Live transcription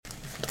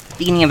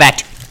beginning of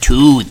Act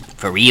 2,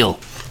 for real.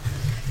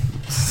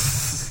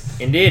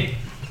 Indeed.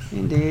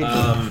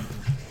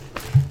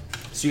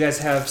 So you guys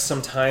have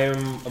some time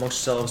amongst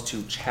yourselves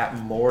to chat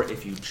more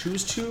if you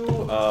choose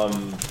to.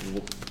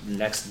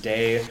 Next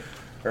day,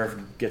 Earth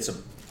gets a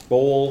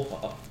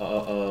bowl.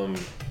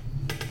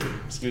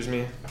 Excuse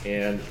me.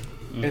 And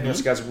anything else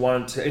you guys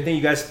wanted to? Anything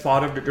you guys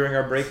thought of during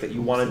our break that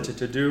you wanted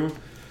to do?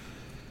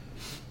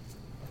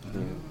 I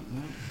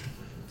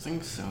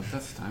think so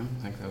this time.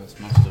 I think that was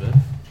most of it.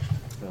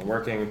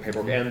 Working,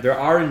 paperwork. And there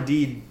are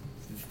indeed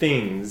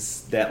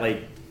things that,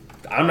 like,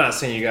 I'm not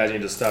saying you guys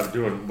need to stop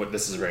doing what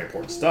this is very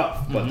important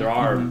stuff, but there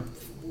are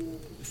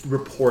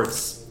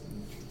reports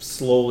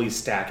slowly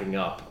stacking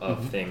up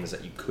of things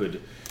that you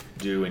could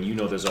do, and you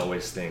know there's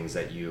always things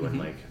that you and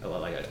like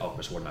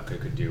Alchemist or whatnot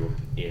could do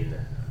in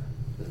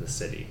the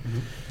city.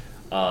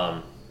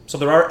 So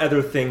there are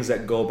other things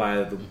that go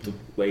by the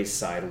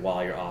wayside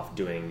while you're off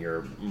doing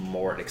your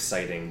more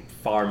exciting,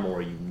 far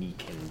more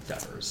unique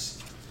endeavors.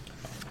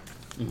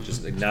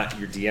 Just not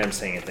your DM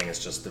saying anything,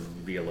 it's just the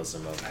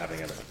realism of having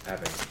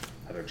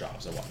other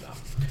jobs and whatnot.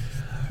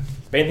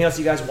 Anything else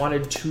you guys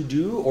wanted to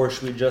do, or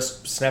should we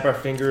just snap our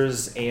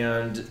fingers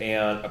and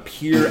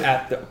appear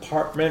at the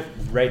apartment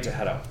ready to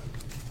head out?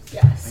 I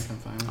Yes. think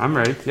I'm fine. I'm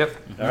ready. Yep.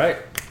 All right.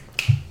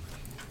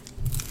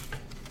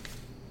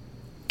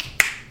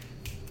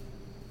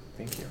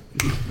 Thank you.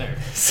 There.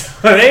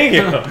 Thank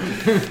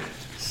you.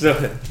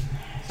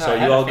 So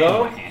you all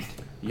go. Hand.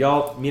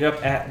 Y'all meet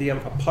up at the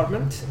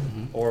apartment,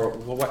 or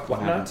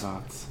whatnot.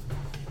 Thoughts.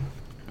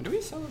 Do we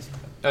sell this?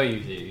 Oh, you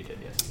did,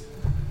 yes.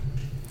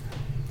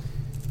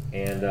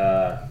 And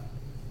I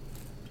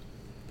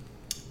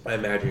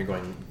imagine you're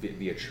going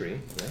via tree.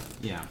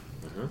 Yeah.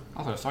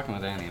 Also, I was talking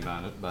with Annie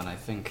about it, but I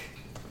think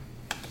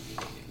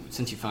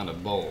since you found a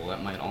bowl,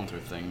 that might alter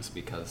things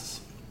because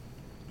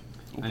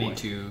I need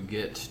to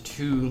get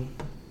to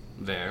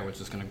there, which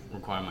is going to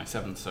require my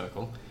 7th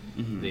circle.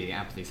 The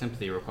Apathy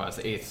Sympathy requires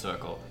the 8th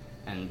circle,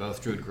 and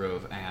both Druid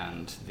Grove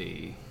and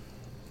the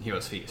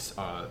Hero's Feast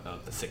are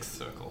of the 6th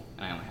circle,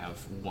 and I only have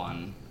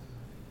 1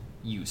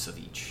 use of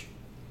each,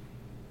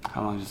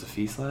 How long does the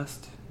feast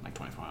last? like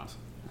 24 hours,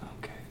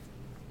 Okay.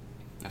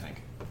 I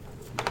think.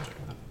 Double check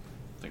that.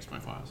 I think it's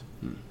 24 hours.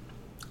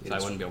 So I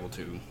wouldn't be able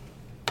to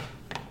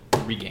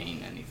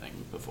regain anything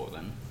before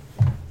then.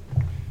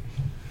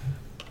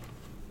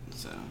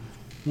 So,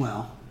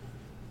 Well,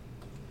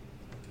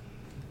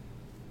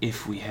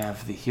 if we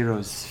have the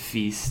hero's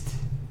feast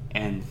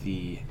and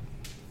the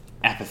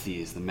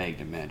apathy is the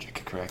magnet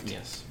magic, correct?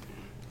 yes.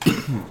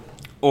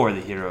 Or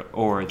the hero,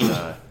 or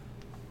the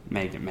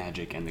magnet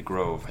magic and the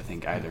grove. I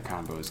think either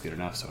combo is good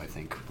enough. So I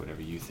think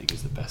whatever you think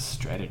is the best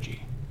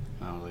strategy.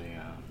 Well,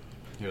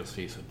 the Hero's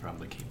Feast would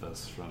probably keep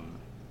us from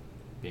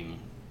being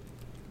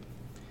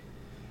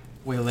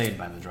waylaid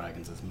by the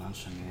dragons as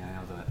much, and I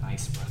know that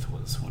Ice Breath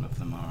was one of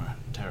the more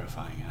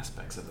terrifying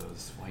aspects of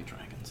those white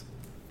dragons.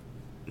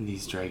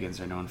 These dragons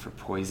are known for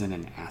poison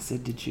and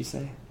acid. Did she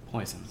say?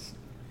 Poisons.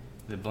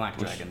 The black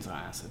dragons are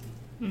acid,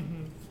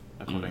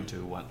 according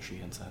to what she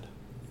had said.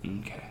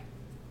 Okay.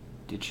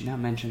 Did she not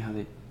mention how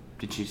they?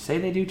 Did she say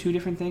they do 2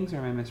 different things, or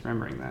am I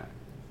misremembering that?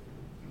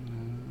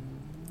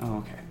 Oh,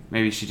 okay.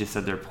 Maybe she just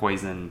said their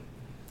poison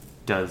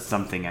does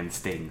something and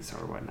stings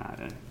or whatnot.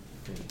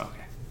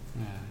 Okay.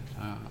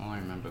 Yeah, all I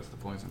remember is the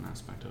poison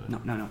aspect of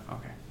it. No.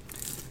 Okay.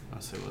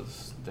 Unless it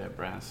was their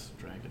brass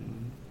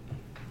dragon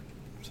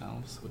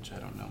selves, which I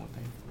don't know what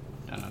they...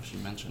 I don't know if she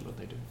mentioned what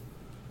they do.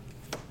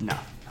 No.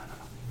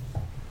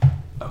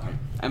 Okay.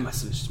 I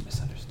must have just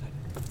misunderstood.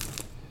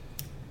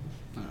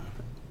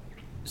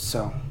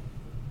 So,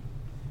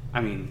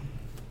 I mean,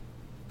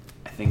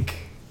 I think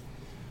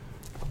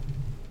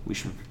we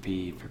should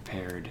be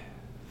prepared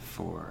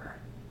for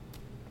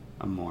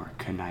a more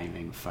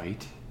conniving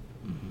fight.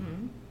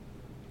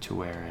 To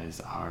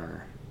whereas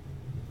our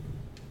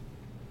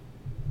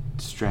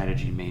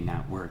strategy may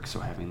not work, so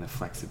having the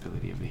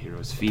flexibility of the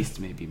Hero's Feast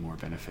may be more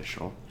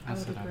beneficial.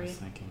 That's would what I agree. was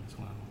thinking as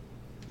well.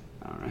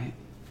 Alright.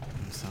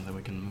 And so that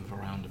we can move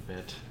around a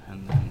bit,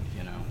 and then,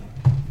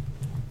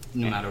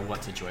 no matter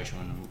what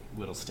situation,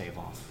 it'll stave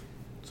off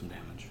some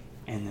damage.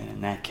 And then in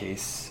that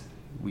case,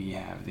 we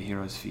have the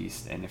Hero's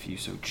Feast, and if you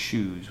so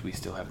choose, we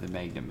still have the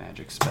Magnet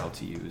Magic spell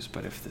to use,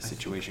 but if the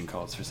situation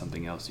calls for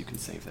something else, you can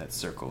save that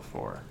circle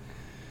for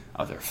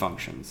other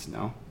functions,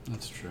 no?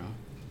 That's true.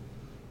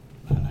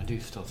 And I do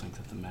still think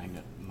that the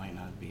magnet might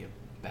not be a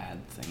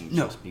bad thing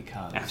No, just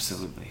because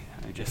Absolutely.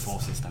 it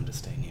forces them to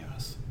stay near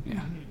us.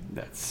 Yeah,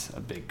 that's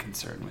a big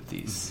concern with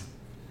these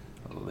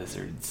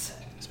lizards.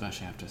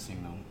 Especially after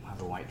seeing how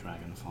the white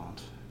dragon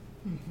fought,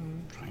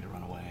 trying to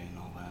run away and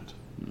all that.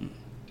 And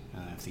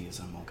if these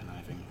are more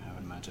conniving, I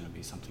would imagine it'd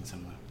be something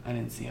similar. I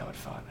didn't see how it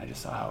fought, I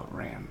just saw how it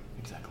ran.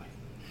 Exactly.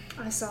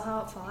 I saw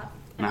how it fought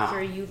Ah.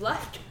 after you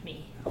left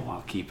me. Oh,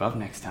 I'll keep up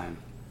next time.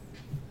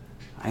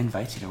 I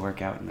invite you to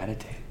work out and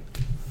meditate.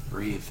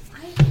 Breathe.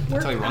 I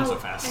work how you run so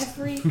out fast.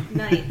 every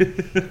night.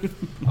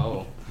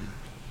 Oh.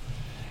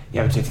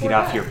 Yeah, but you have to get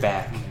off What? your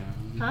back.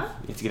 Huh?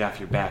 You have to get off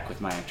your back with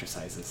my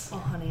exercises. Oh,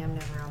 honey, I'm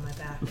never on my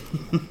back.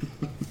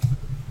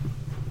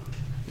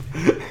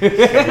 Not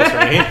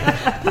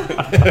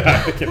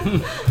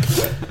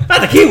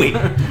the kiwi.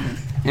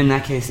 In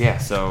that case, yeah.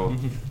 So,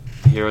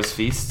 Heroes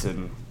Feast,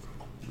 and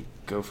we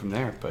go from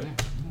there. But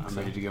I'm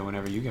ready to go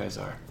whenever you guys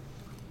are.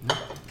 All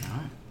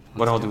right.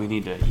 What all do we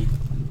need to eat?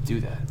 Do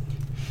that.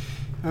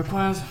 It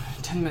requires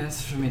 10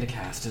 minutes for me to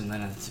cast it, and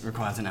then it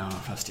requires an hour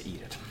for us to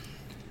eat it.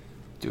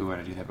 Do we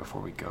want to do that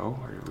before we go,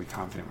 or are we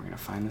confident we're going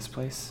to find this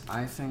place?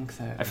 I think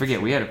that... I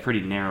forget. We had a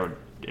pretty narrow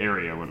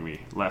area when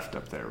we left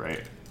up there,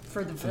 right?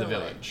 For the For the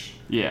village.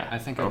 Yeah. I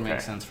think it would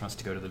make sense for us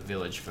to go to the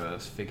village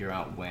first, figure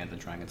out where the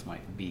dragons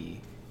might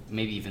be,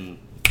 maybe even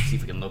see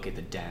if we can locate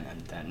the den,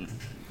 and then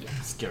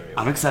scare it away.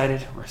 I'm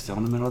excited. We're still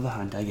in the middle of the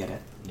hunt. I get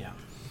it. Yeah,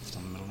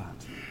 still in the middle of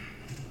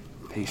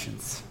that.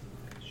 Patience.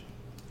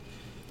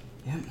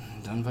 Yeah,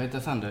 don't fight the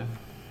thunder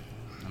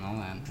and all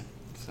that.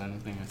 Same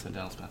thing as the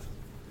Elspeth.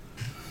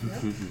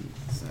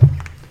 So,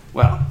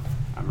 Well,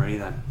 I'm ready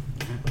then.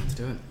 let's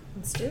do it.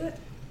 Let's do it.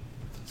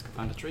 Let's go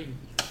find a tree.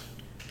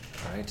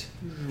 All right.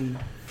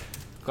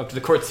 Go up to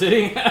the court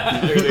city.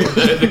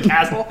 the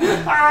castle.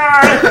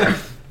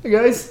 Hey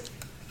guys.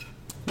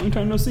 Long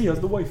time no see. How's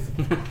the wife?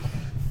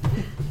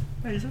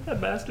 Hey, is that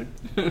bastard?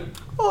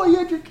 Oh, you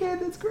had your kid.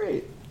 That's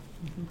great.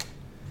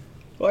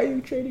 Why are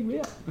you trading me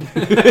up?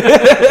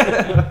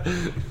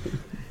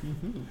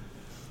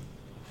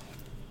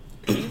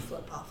 Can you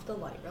flip off the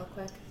light real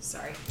quick?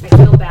 Sorry. I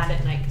feel bad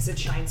at night because it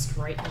shines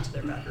right into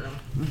their bedroom.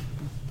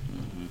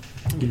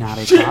 Not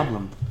a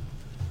problem.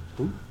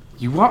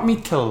 You want me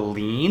to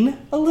lean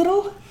a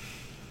little?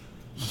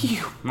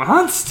 You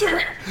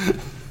monster!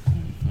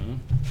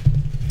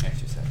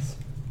 Exercise.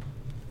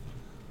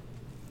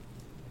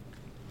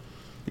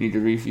 Need to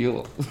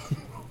refuel.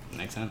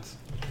 Makes sense.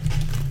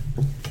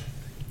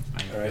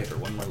 All right. For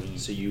one more lean.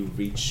 So you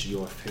reach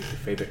your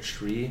favorite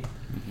tree,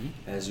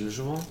 as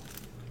usual,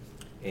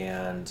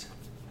 and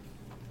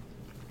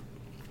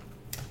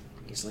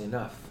easily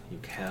enough, you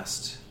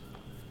cast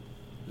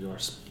your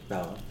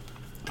spell.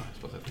 Oh, I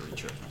suppose I have to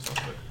recharge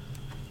myself quick.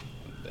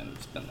 And then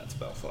spend that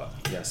spell slot.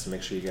 Yes, to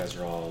make sure you guys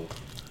are all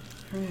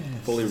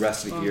fully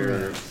rested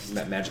here.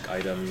 Magic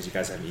items. You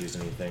guys haven't used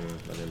anything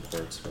of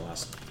importance for the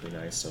last 3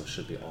 nights, so it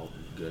should be all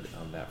good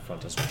on that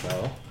front as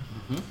well.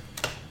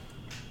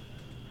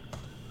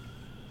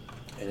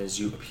 And as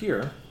you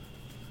appear,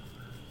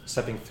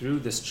 stepping through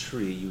this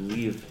tree, you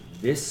leave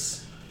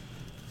this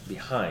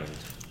behind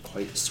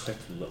quite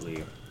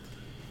swiftly.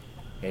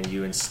 And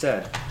you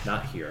instead,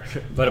 not here,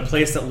 but a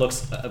place that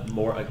looks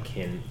more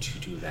akin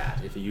to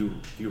that. If you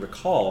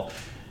recall,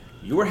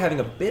 you were having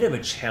a bit of a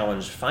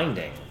challenge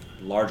finding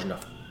large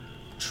enough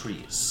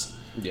trees.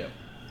 Yeah.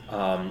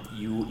 And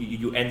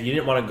you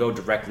didn't want to go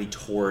directly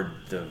toward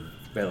the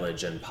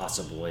village and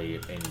possibly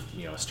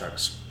start a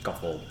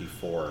scuffle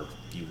before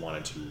you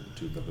wanted to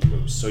do the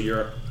moose. So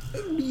you're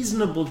a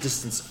reasonable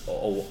distance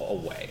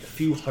away, a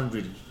few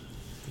hundred,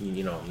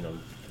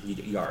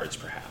 yards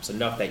perhaps,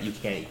 enough that you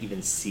can't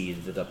even see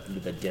the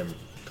dim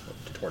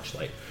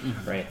torchlight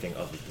or anything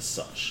of the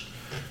such.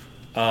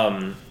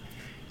 But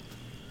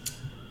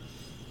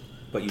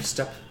you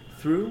step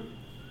through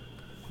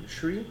the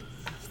tree,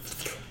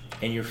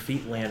 and your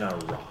feet land on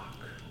rock.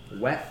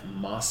 Wet,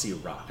 mossy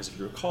rock. As if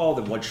you recall,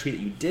 the one tree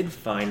that you did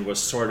find was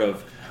sort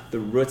of the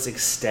roots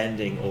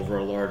extending over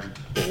a large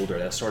boulder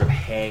that's sort of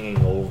hanging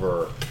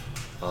over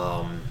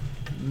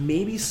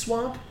maybe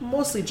swamp,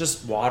 mostly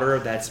just water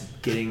that's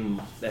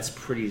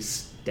pretty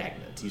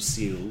stagnant. You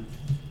see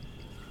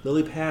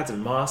lily pads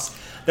and moss.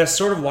 That's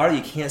sort of water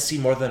you can't see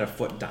more than a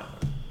foot down.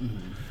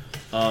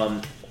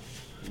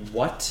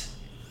 What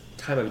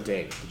time of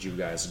day did you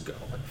guys go?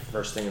 Like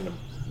first thing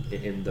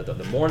in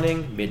the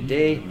morning,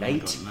 midday,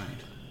 night?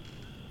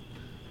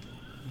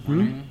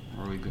 Morning?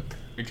 Or are we good?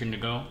 Itching to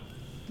go?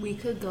 We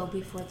could go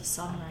before the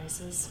sun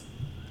rises.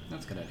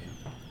 That's a good idea.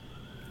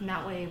 And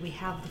that way we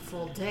have the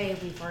full day.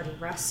 We've already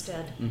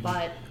rested,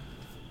 but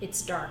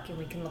it's dark and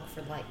we can look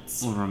for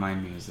lights. Well,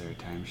 remind me, is there a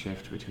time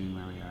shift between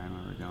where we are and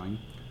where we're going?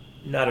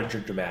 Not a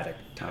dramatic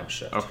time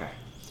shift. Okay.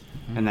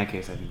 In that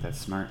case, I think that's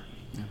smart.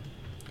 Yeah,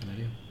 good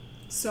idea.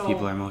 So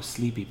People are most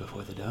sleepy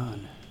before the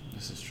dawn.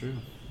 This is true.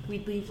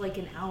 we'd leave like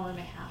an hour and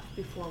a half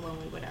before when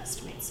we would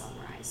estimate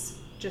sunrise,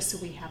 just so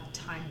we have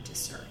time to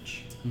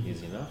search.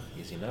 Easy enough.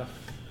 Easy enough.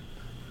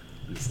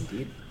 Yes,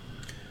 indeed.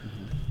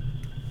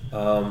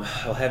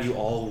 I'll have you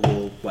all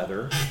roll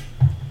weather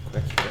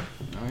quick here.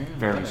 Oh yeah.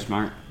 Very okay.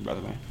 smart, by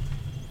the way.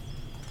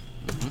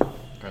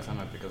 Guys, I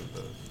might because of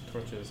the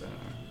torches and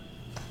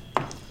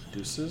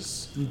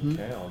Deuces.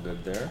 Okay, all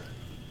good there.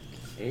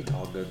 8,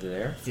 all good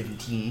there.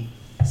 17.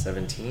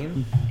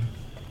 17.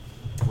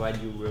 Why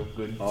do you roll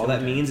good? All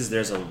that means is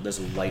there's a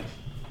light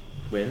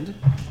wind,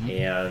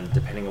 and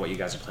depending on what you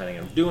guys are planning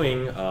on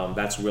doing,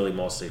 that's really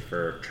mostly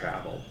for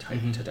travel type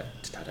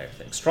type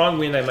thing. Strong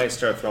wind, I might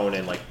start throwing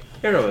in like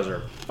arrows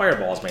or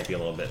fireballs, might be a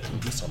little bit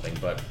something,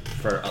 but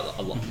for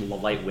a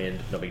light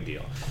wind, no big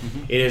deal.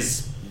 It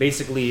is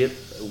basically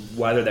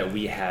weather that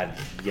we had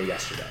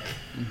yesterday,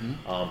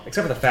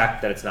 except for the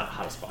fact that it's not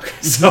hot as fuck.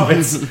 So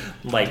it's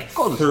like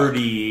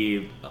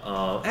 30.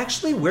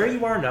 Actually, where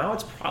you are now,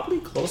 it's probably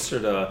closer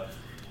to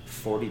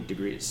 40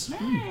 degrees.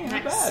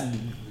 Not bad.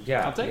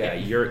 Yeah, I'll take yeah.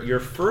 it. You're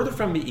further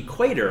from the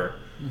equator,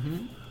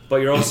 but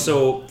you're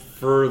also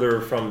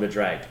further from the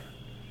dragon.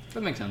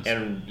 That makes sense.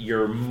 And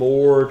you're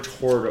more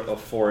toward a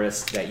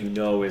forest that you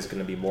know is going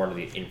to be more under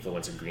the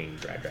influence of green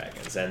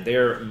dragons, and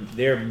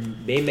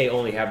they may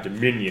only have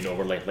dominion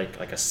over like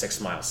a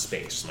 6 mile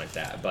space, something like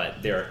that.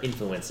 But their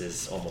influence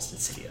is almost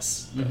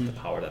insidious. The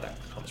power that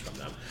comes from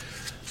them.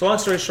 So long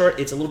story short,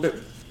 it's a little bit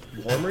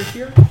warmer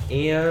here,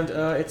 and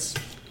it's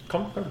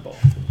comfortable.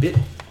 A bit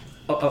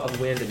of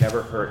wind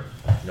never hurt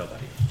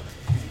nobody.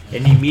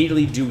 And you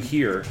immediately do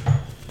hear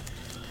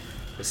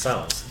the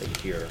sounds that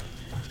you hear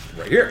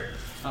right here.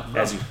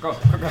 As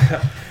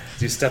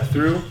you step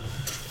through,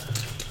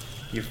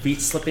 your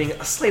feet slipping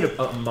a slight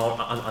amount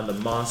on the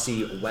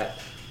mossy, wet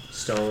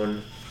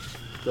stone,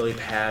 lily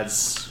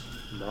pads,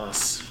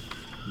 moss,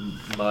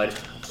 mud.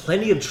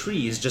 Plenty of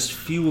trees, just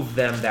few of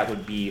them that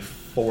would be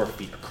 4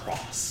 feet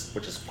across,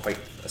 which is quite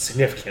a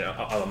significant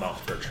amount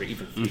for a tree,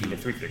 even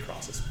 3 feet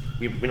across.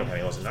 We don't have any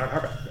of those in our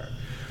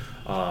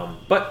backyard.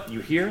 But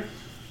you hear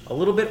a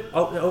little bit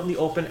out in the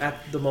open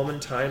at the moment in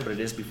time, but it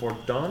is before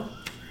dawn.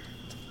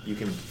 You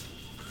can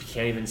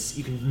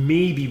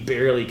maybe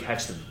barely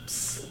catch the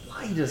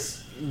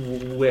slightest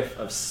whiff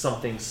of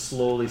something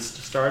slowly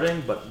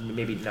starting, but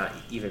maybe not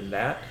even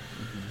that.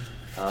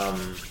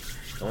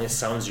 The only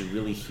sounds you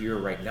really hear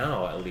right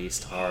now, at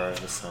least, are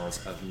the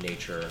sounds of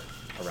nature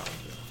around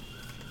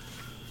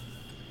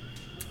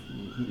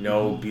you.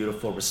 No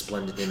beautiful,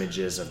 resplendent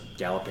images of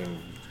galloping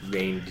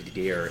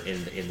reindeer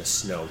in the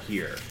snow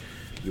here.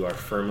 You are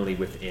firmly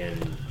within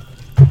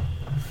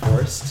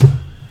forest,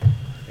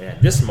 and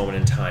at this moment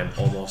in time,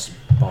 almost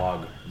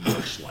bog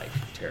marsh-like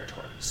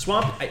territory.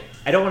 Swamp,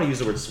 I don't want to use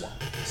the word swamp.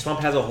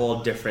 Swamp has a whole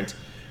different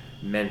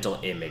mental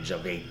image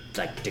of a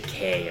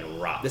decay and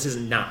rot. This is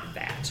not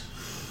that.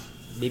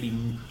 Maybe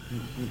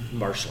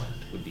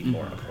marshland would be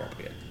more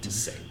appropriate to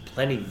say.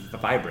 Plenty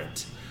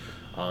vibrant.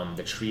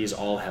 The trees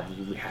all have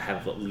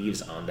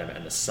leaves on them,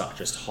 and the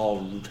just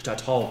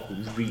tall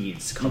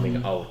reeds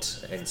coming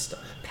out and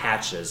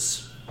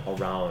patches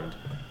around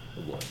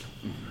the wood.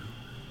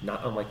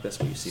 Not unlike this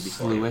what you see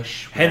before.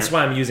 Bluish. Hence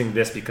why I'm using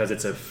this, because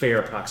it's a fair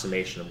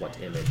approximation of what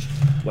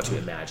to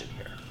imagine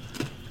here.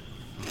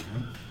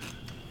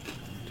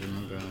 Do you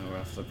remember a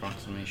rough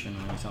approximation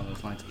when we saw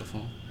those lights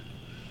before?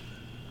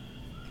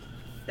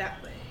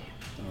 That way.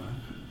 Alright,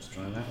 let's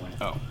try that way.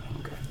 Oh,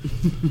 okay.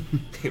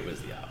 It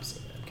was the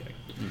opposite. I'm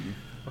kidding.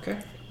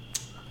 Okay.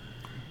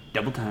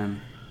 Double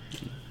time.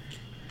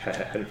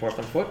 Heading forth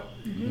on foot.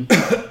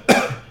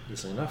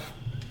 Easily enough.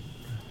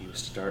 You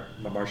start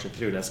marching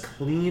through, and as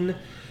clean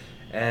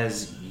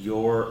as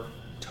your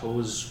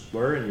toes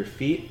were and your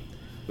feet,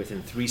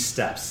 within 3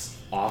 steps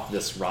off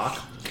this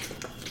rock,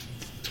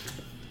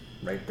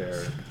 right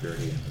there,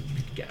 dirty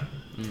again.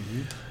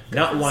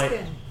 Not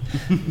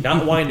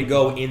wanting to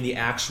go in the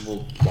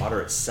actual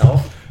water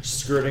itself,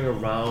 skirting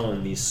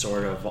around these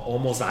sort of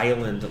almost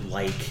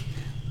island-like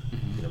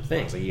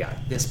things. Like you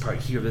got this part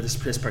here, this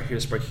part here,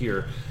 this part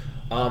here.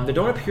 There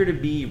don't appear to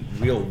be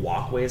real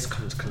walkways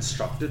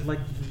constructed like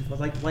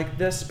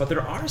this, but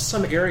there are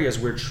some areas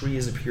where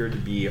trees appear to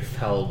be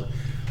felled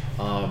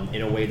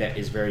in a way that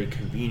is very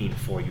convenient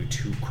for you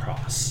to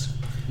cross.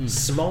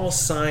 Small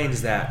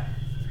signs that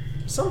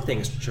some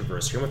things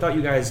traverse here without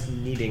you guys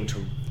needing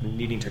to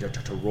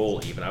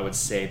roll even. I would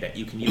say that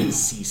you can even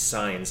see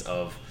signs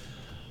of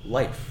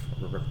life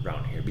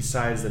around here,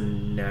 besides the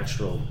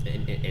natural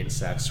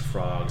insects,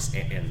 frogs,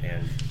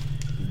 and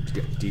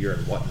deer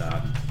and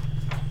whatnot.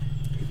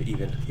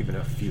 Even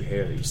a few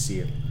hare that you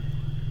see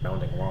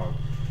bounding along.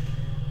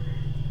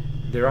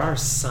 There are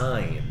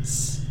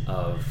signs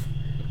of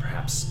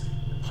perhaps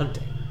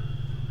hunting,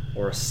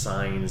 or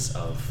signs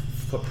of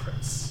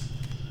footprints,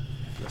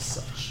 as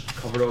such,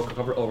 covered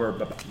over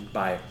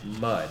by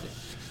mud.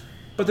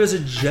 But there's a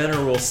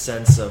general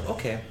sense of,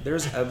 okay,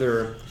 there's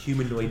other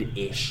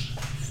humanoid-ish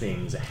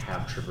things that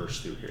have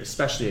traversed through here,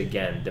 especially,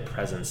 again, the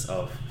presence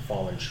of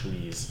fallen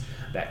trees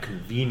that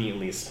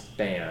conveniently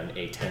span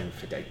a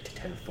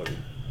 10-foot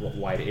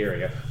wide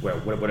area where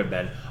it would have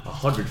been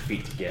 100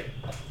 feet to get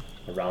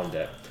around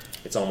it.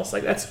 It's almost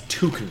like that's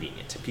too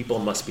convenient. People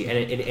must be,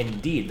 and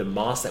indeed, the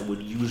moss that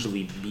would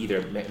usually be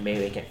there, may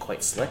make it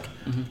quite slick,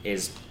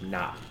 is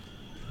not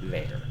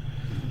there.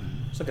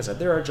 So like I said,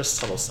 there are just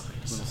subtle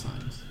signs. Little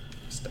signs.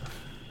 Stuff.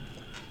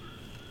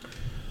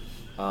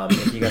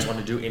 If you guys want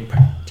to do in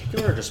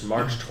particular, just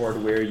march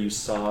toward where you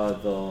saw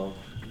the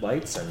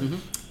lights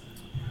and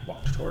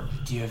walk toward.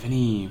 Do you have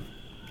any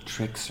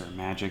tricks or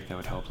magic that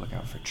would help look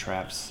out for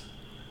traps?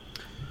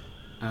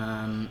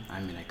 I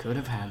mean, I could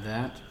have had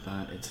that,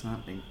 but it's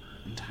not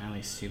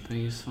entirely super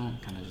useful.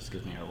 It kind of just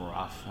gives me a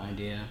rough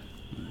idea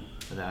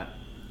without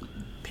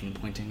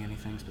pinpointing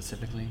anything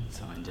specifically,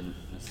 so I didn't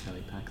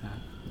necessarily pack that.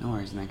 No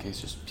worries, in that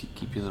case, just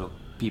keep your little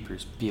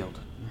peepers peeled.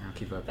 Yeah, I'll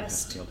keep our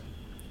Best. peeled.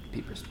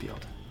 Peepers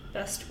peeled.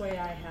 Best way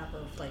I have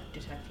of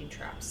detecting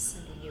traps,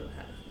 sending you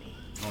ahead of me.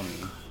 Oh,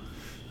 me.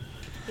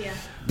 Yeah.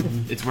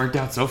 It's worked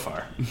out so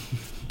far.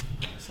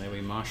 Say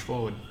we march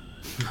forward.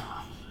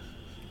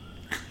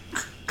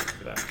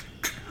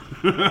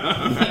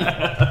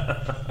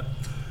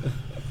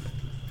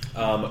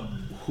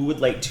 Who would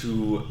like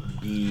to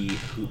be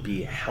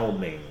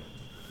helming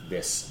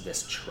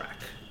this trek?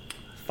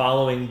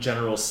 Following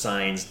general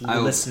signs,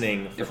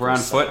 listening. If we're on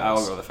foot, I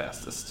will go the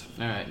fastest.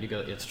 All right, you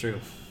go. It's true.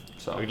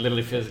 So We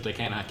literally physically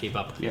cannot keep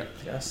up. yeah,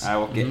 Yes. I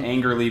will get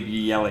angrily be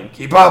yelling,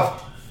 "Keep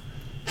up!"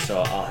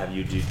 So I'll have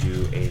you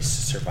do a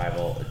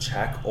survival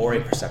check or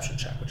a perception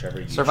check,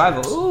 whichever you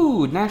Survival. choose.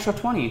 Ooh, natural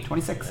 20,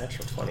 26.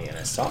 Natural 20, and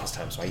I saw this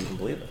time, so I even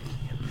believe it.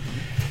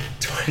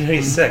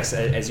 26.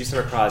 As you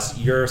step across,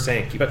 you're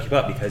saying keep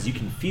up, because you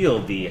can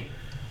feel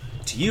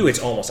to you, it's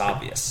almost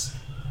obvious.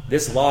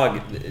 This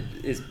log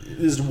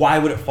is why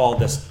would it fall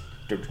this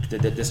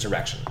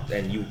direction?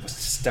 And you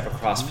step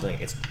across feeling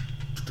it's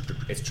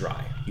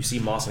dry. You see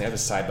moss on the other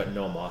side, but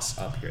no moss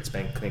up here. It's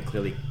been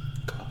clearly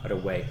cut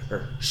away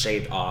or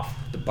shaved off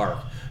the bark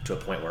to a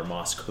point where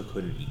moss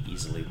couldn't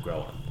easily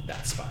grow on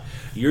that spot.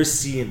 You're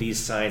seeing these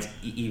signs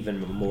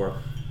even more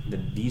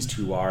than these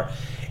two are,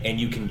 and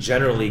you can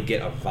generally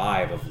get a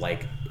vibe of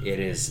like it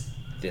is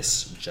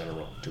this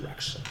general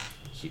direction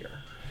here.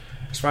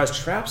 As far as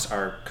traps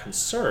are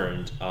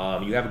concerned,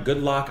 you have a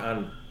good lock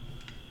on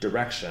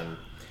direction,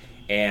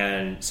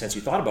 and since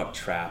you thought about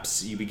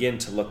traps, you begin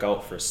to look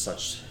out for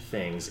such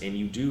things, and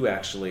you do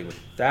actually, with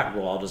that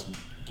roll, I'll just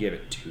give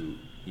it to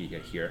you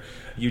here.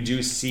 You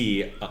do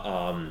see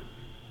a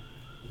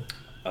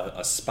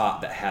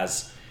spot that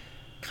has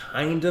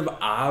kind of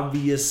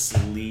obvious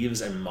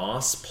leaves and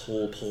moss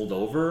pulled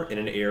over in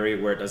an area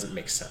where it doesn't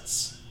make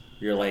sense.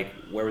 You're like,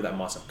 where would that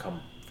moss have come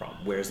from?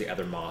 Where's the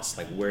other moss?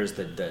 Like, where's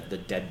the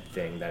dead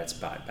thing that it's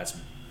by? That's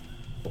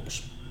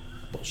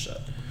bullshit.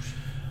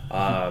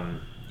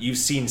 You've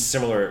seen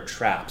similar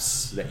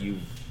traps that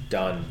you've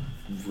done,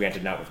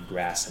 granted not with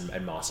grass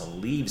and moss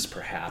and leaves,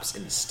 perhaps,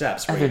 in the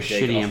steps where Other you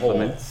dig shitty a hole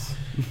implements.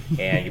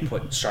 and you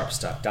put sharp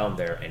stuff down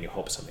there and you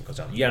hope something goes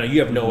down. You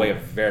have no way of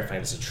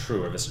verifying this is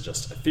true or this is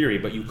just a theory,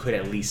 but you could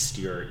at least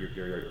steer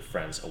your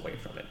friends away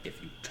from it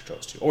if you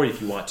chose to, or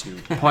if you want to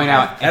Point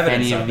out if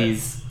evidence any of it.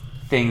 these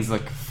things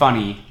look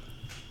funny,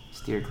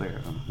 steer clear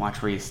of them.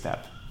 Watch where you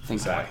step.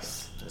 Think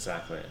twice.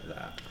 Exactly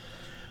that.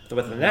 So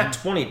with the nat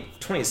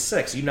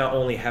 26, you not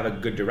only have a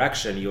good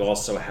direction, you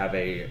also have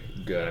a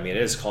good, it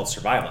is called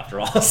survival after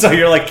all. So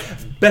you're like,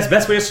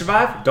 best way to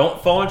survive, don't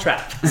fall in a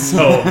trap.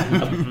 So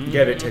I'll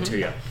give it to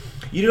you.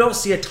 You don't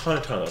see a ton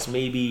of those,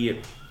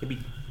 maybe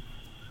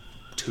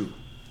two.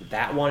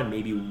 That one and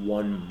maybe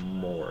one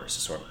more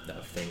sort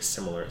of thing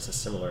similar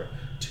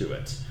to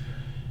it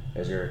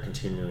as you're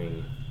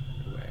continuing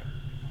your way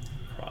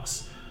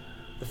across.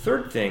 The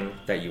third thing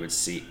that you would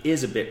see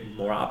is a bit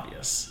more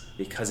obvious,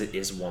 because it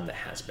is one that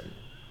has been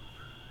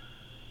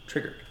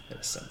triggered in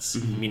a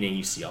sense. Meaning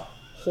you see a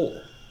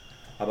hole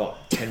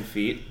about 10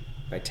 feet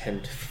by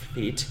 10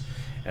 feet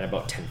and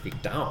about 10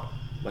 feet down.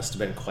 Must have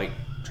been quite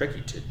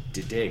tricky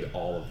to dig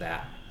all of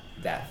that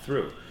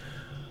through.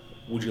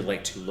 Would you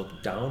like to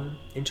look down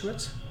into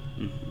it?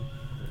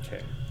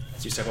 Okay.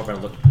 As you step over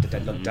and look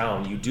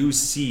down, you do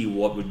see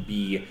what would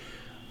be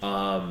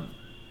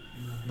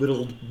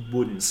little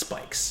wooden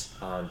spikes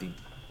on the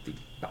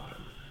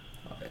bottom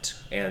of it,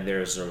 and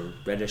there's a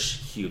reddish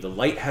hue. The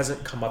light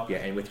hasn't come up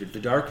yet, and with the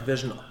dark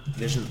vision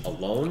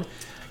alone,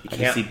 you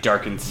can't see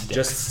darkened sticks.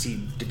 Just see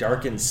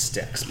darkened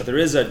sticks, but there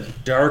is a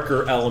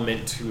darker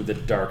element to the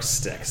dark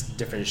sticks,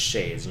 different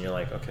shades, and you're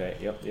like, okay,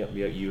 yep.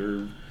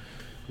 You're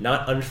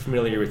not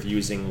unfamiliar with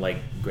using like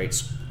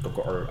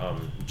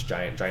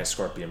giant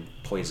scorpion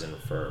poison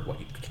for what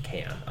you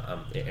can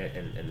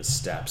in the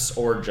steppes,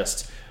 or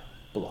just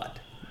blood.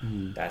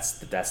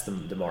 That's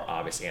the more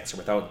obvious answer.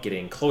 Without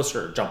getting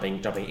closer, or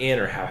jumping in,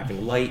 or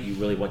having light, you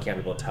really can't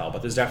be able to tell.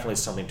 But there's definitely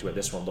something to it.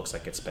 This one looks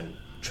like it's been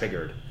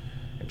triggered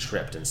and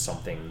tripped, and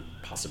something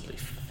possibly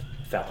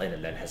fell in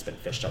and then has been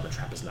fished out. The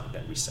trap has not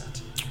been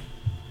reset.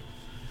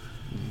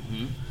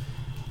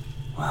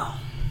 Well,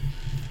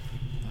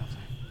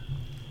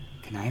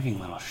 conniving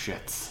little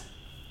shits.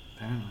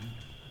 Apparently.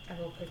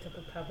 I will pick up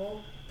a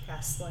pebble,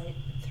 cast light,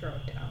 and throw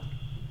it down.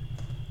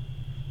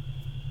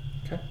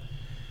 Okay.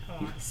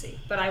 I want to see.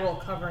 But I will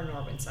cover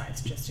Norman's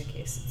eyes just in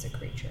case it's a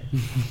creature.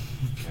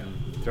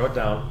 Throw it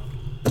down.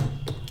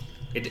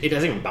 It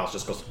doesn't even bounce,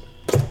 just goes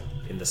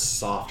in the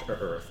soft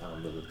earth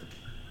on the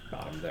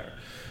bottom there.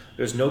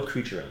 There's no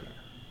creature in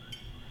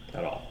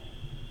there at all.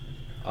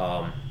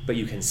 But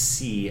you can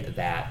see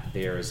that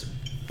there's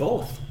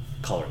both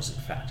colors,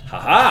 in fact.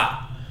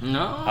 Ha-ha!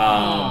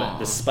 No.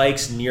 The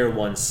spikes near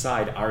one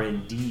side are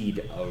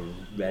indeed a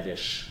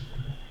reddish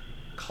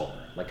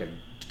color, like a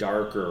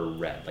darker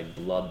red, like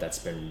blood that's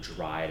been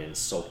dried and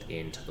soaked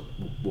into the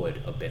wood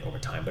a bit over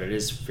time. But it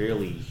is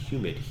fairly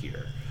humid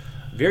here.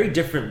 Very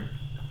different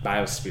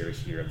biosphere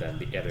here than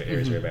the other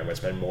areas where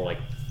it's been more like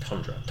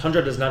tundra.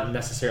 Tundra does not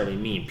necessarily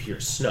mean pure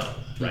snow,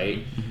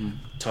 right?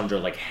 Tundra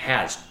like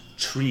has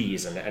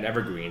trees and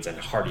evergreens and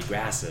hardy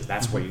grasses.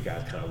 That's where you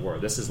guys kind of were.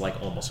 This is like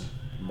almost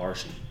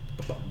marshy,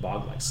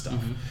 bog-like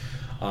stuff.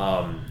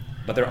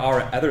 But there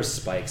are other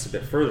spikes a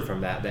bit further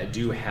from that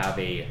do have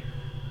a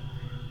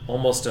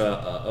almost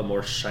a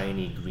more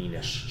shiny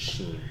greenish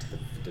sheen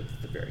to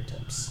the very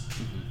tips.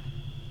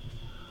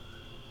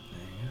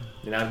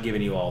 And I'm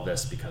giving you all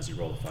this because you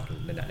rolled a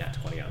fucking nat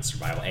 20 on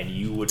survival, and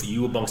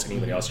you amongst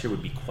anybody else here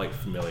would be quite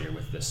familiar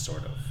with this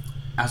sort of.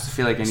 I also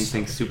feel like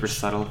anything super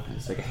subtle.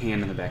 It's like a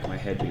hand in the back of my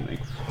head being like,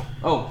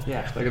 "Oh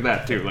yeah, look at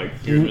that too." Like,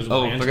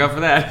 "Oh, look out for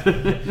that."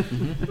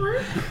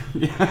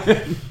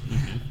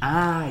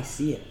 I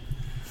see it.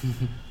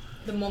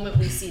 The moment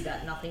we see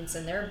that, nothing's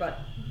in there,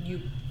 but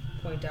you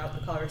point out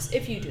the colors.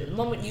 If you do, the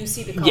moment you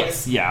see the colors,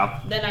 Yes,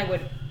 yeah. then I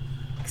would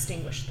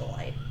extinguish the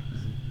light.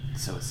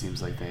 So it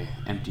seems like they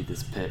emptied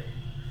this pit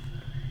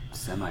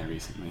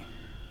semi-recently.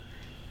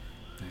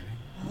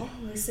 Well,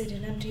 at least they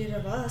didn't empty it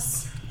of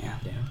us. Yeah.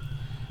 Yeah.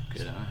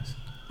 Good eyes.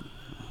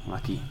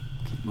 Lucky.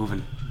 Keep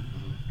moving.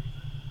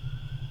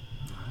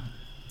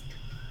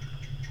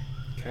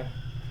 Okay.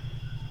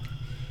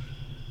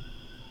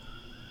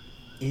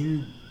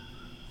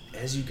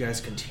 As you guys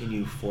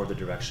continue for the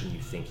direction you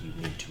think you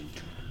need to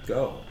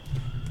go,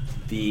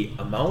 the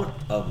amount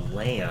of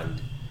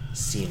land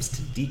seems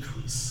to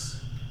decrease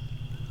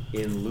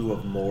in lieu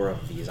of more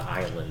of these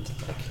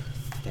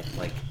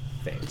island-like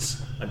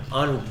things. An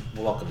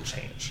unwelcome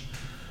change.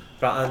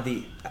 But on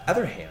the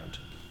other hand,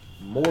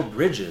 more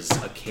bridges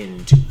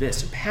akin to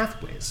this and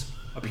pathways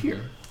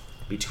appear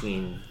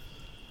between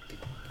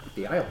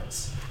the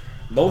islands.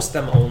 Most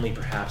of them only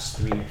perhaps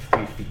 3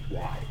 feet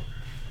wide.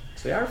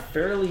 So they are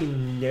fairly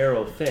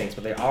narrow things,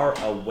 but they are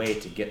a way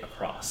to get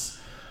across.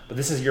 But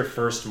this is your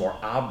first more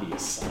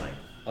obvious sign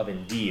of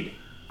indeed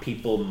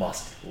people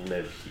must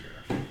live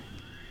here.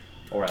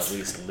 Or at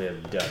least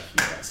lived here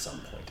at some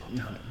point in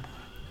time.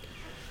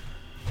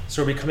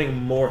 So we're becoming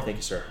more, thank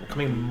you sir, we're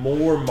becoming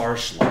more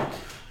marsh-like,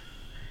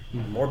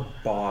 more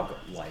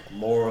bog-like,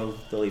 more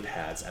lily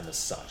pads and the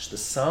such. The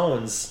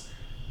sounds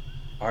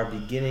are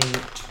beginning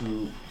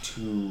to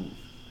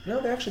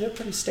they're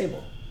pretty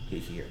stable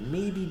here.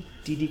 Maybe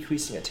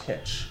decreasing a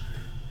titch.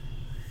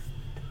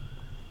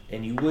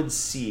 And you would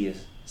see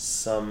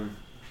some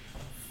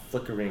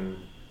flickering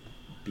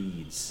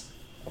beads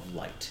of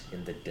light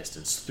in the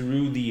distance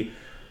through the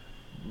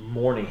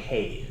morning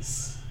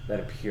haze that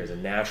appears, a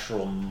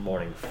natural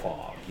morning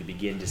fog. You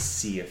begin to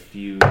see a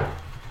few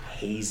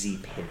hazy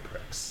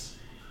pinpricks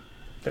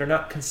that are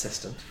not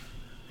consistent,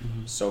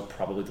 so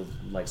probably the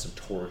lights of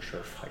torch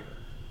or fire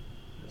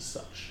and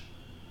such.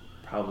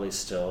 Probably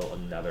still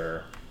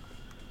another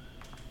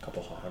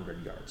couple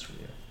 100 yards from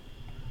you.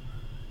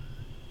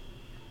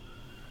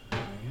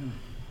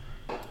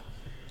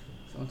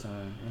 So what's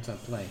our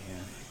play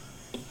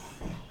here?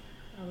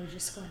 Are we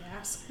just going to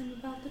ask them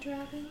about the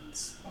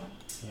dragons?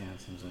 Yeah,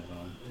 it seems like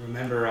one.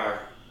 Remember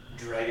our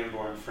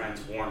dragonborn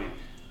friend's warning.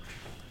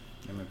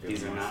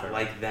 These are not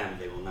like them.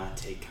 They will not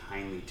take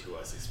kindly to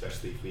us,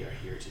 especially if we are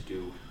here to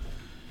do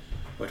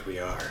what we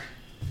are.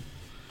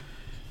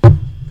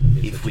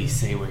 If we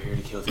say we're here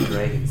to kill the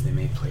dragons, they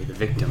may play the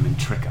victim and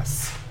trick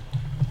us.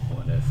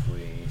 What if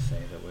we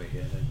say that we're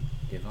here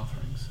to give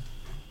offerings,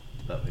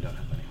 but we don't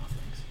have any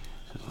offerings?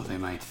 Well, they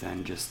might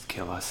then just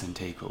kill us and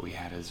take what we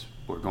had as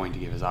we're going to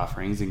give as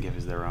offerings and give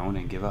as their own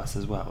and give us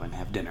as well and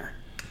have dinner.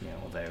 Yeah,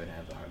 well, they would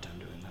have a hard time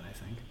doing that, I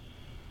think.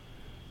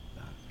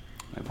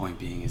 My point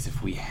being is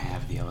if we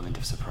have the element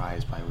of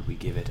surprise, why would we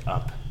give it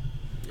up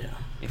Yeah.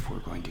 if we're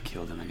going to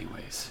kill them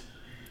anyways?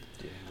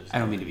 Yeah, I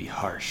don't mean to be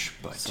harsh,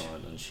 but...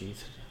 Sword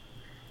unsheathed.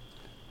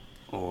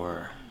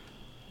 Or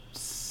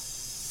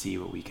see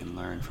what we can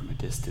learn from a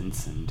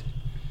distance, and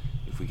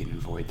if we can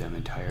avoid them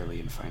entirely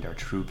and find our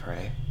true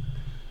prey,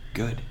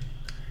 good.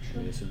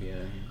 Maybe this would be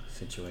a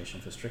situation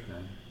for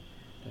Strychnine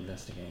to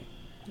investigate.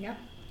 Yeah,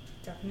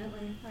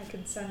 definitely. I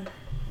can send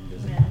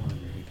Invisible, men.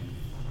 and he can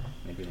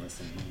maybe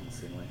listen and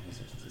see what he's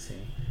to see.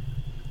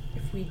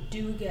 If we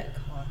do get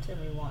caught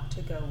and we want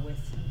to go with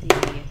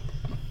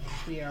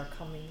we are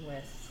coming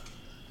with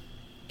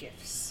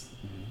gifts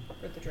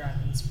for the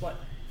dragons,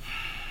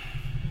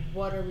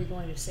 what are we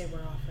going to say we're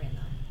offering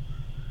them?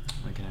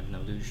 We can have an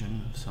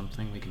illusion of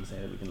something. We can say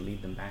that we can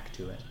lead them back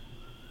to it.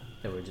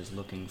 That we're just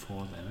looking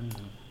for them.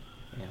 And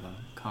we have a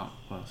cart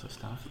worth of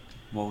stuff.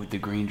 What would the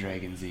green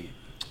dragons eat?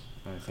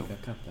 I think I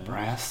cut that.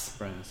 Brass?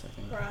 Brass, I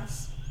think.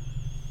 Brass.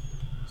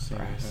 So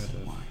Brass.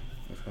 Why?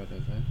 we've heard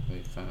of it.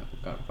 We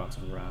got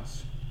some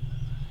brass.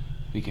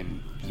 We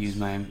can use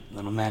my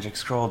little magic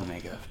scroll to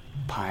make a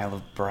pile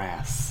of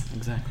brass.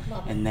 Exactly.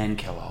 Love it. And then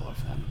kill all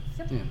of them.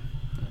 Yep. Yeah,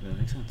 that really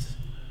makes sense.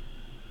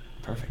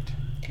 Perfect.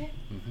 Okay.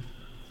 Mm-hmm.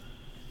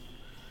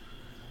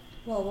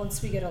 Well,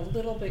 once we get a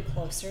little bit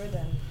closer,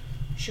 then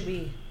should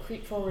we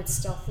creep forward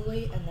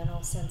stealthily and then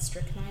I'll send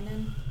Strychnine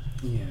in?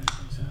 Yeah, I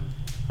think so.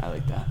 I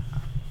like that.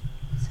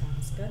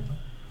 Sounds good.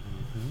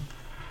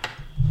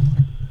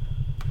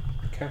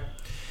 Okay.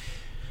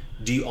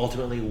 Do you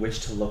ultimately wish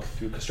to look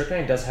through? Because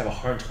Strychnine does have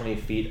 120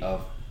 feet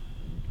of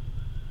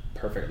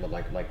perfect,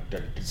 like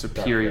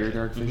Superior dark vision.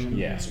 dark vision?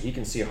 Yeah, so he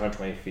can see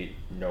 120 feet,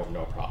 no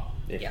problem.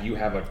 If Yeah. you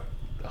have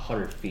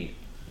 100 feet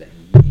that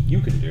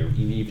you can do,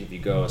 even if you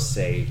go,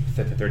 say,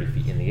 30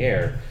 feet in the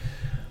air,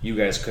 you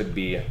guys could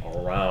be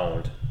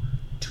around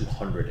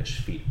 200-ish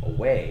feet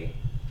away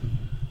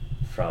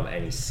from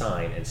any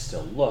sign and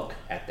still look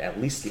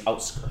at least the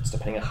outskirts,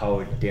 depending on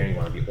how daring you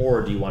want to be.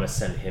 Or do you want to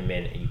send him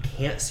in and you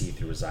can't see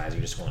through his eyes,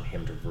 you just want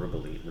him to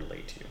verbally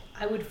relate to you?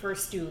 I would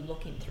first do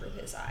looking through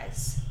his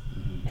eyes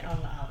and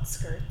on the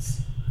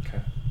outskirts.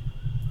 Okay.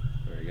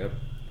 Very good.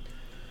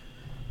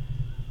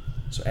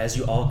 So as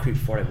you all creep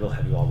forward, I will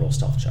have you all roll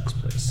stealth checks,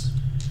 please.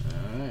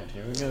 Alright,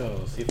 here we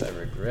go. See if I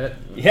regret.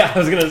 Yeah, I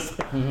was going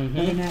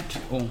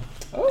to...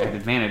 I have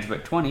advantage,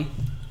 but 20.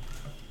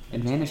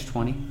 Advantage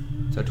 20.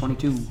 So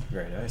 22.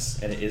 Very nice.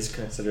 And it is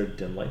considered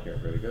dim light here.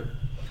 Very good.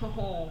 10.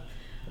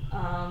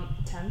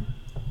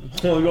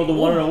 Oh, you rolled a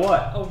 1 and a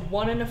what? A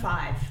 1 and a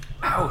 5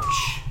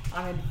 Ouch!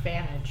 on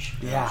advantage.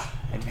 Yeah,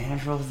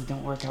 advantage rolls that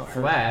don't work out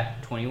hurt.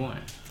 Flat 21.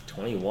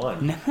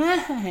 21.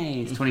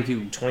 Nice!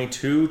 22.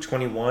 22,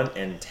 21,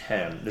 and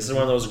 10. This is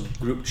one of those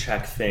group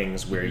check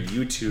things where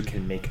you two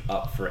can make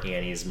up for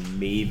Annie's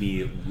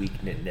maybe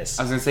weakness.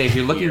 I was gonna say, if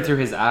you're looking here. through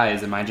his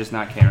eyes, am I just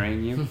not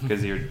carrying you?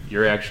 Because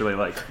you're actually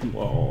like,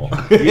 whoa.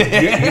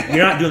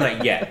 You're not doing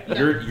that yet.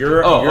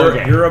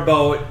 You're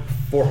about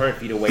 400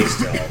 feet away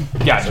still.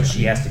 Gotcha. So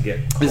she has to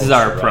get closer, This is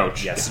our right?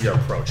 approach. Yes, your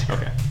approach.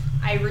 Okay.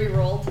 I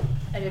re-rolled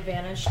at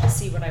advantage to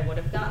see what I would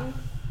have gotten.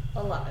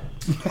 11.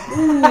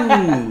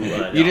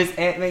 You just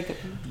make it.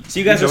 So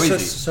you guys are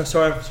It's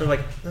sort of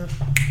like,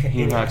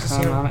 Here comes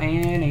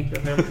Annie.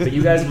 but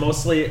you guys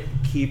mostly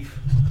keep,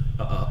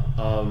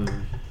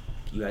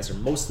 you guys are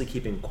mostly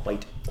keeping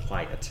quite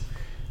quiet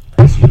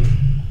as you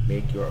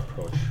make your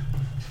approach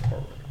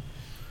forward.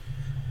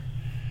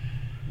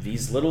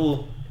 These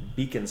little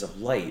beacons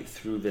of light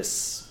through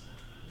this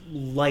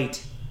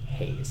light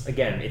haze.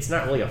 Again, it's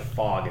not really a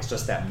fog, it's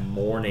just that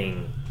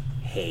morning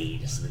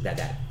haze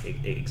that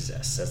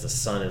exists as the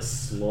sun is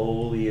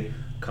slowly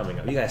coming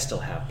up. You guys still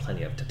have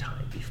plenty of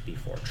time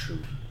before true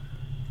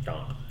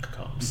dawn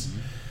comes. Mm-hmm.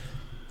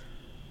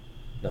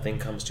 Nothing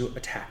comes to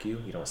attack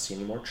you. You don't see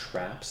any more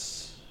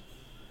traps.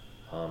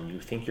 You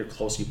think you're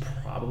close. You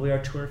probably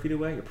are 200 feet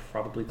away. You're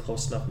probably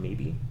close enough,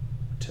 maybe,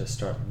 to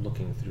start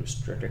looking through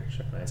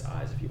Strychnine's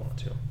eyes if you want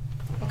to.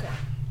 Okay.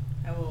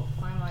 I will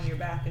climb on your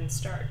back and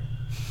start.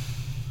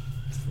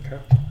 Okay.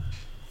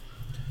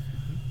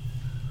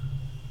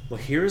 Well,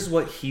 here's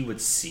what he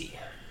would see.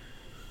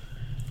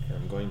 And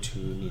I'm going to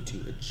need to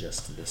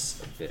adjust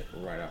this a bit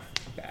right off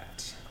the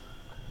bat.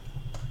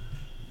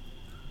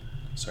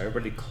 So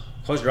everybody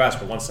close your eyes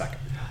for 1 second.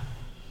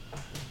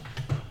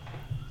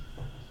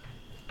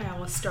 I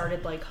almost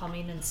started like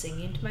humming and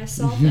singing to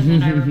myself, and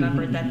then I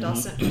remembered that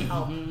doesn't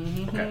help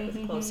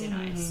with closing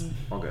eyes.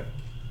 All good.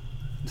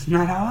 It's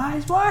not how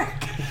eyes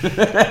work.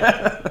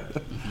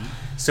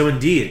 So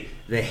indeed,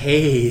 the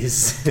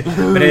haze.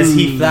 But as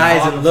he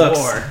flies and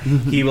looks,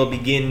 he will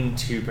begin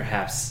to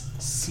perhaps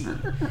see.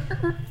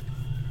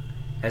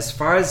 As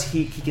far as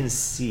he can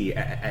see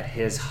at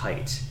his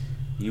height,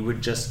 you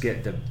would just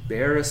get the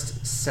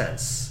barest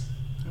sense.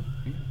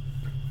 There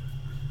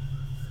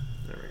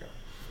we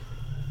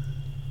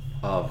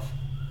go. Of,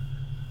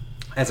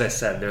 as I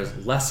said,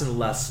 there's less and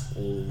less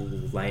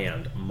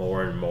land,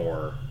 more and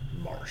more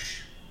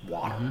marsh,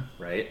 water,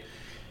 right?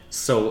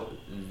 So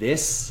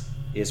this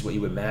is what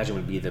you imagine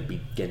would be the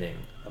beginning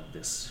of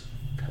this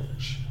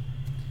village.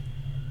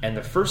 And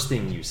the first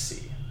thing you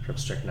see from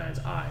Strychnine's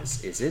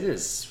eyes is it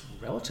is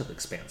relatively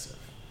expansive.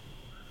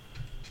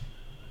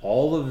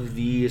 All of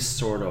these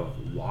sort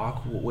of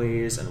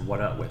walkways and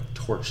whatnot with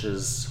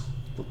torches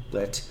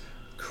lit,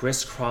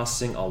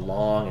 crisscrossing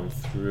along and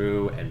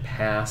through and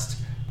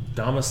past,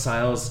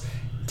 domiciles,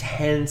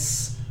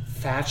 tents,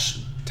 thatch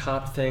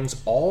top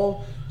things,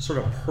 all sort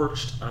of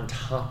perched on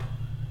top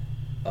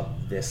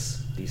of these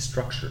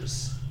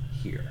structures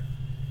here.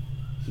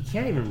 He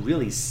can't even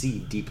really see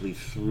deeply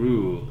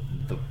through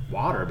the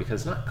water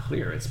because it's not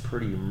clear. It's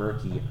pretty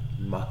murky,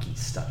 mucky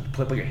stuff. You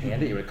put your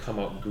hand in it, it would come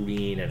out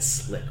green and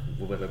slick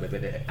with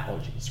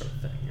algae sort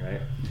of thing, right?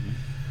 Mm-hmm.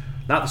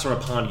 Not the sort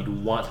of pond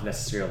you'd want to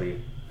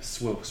necessarily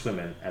swim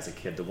in as a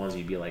kid. The ones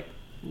you'd be like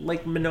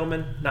Lake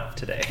Menomin, not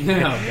today.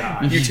 Oh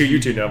gosh. You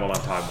two know what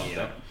I'm talking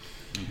about.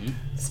 Mm-hmm.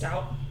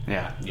 Stout.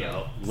 Yeah.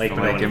 Lake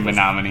in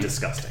Menominee.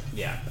 Disgusting.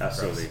 Yeah.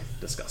 Absolutely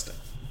disgusting.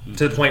 Mm-hmm.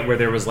 To the point where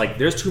there was like,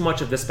 there's too much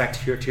of this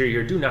bacteria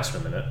here, do not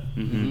swim in it.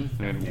 Mm-hmm.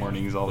 They had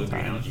warnings all the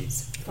time.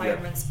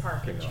 Fireman's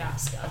Park in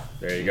Chaska.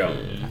 There you go.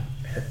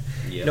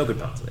 No good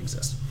ponds that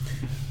exist.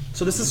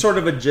 So this is sort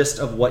of a gist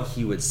of what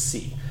he would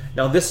see.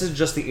 Now this is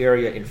just the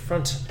area in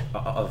front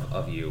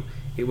of you.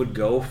 It would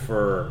go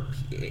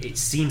it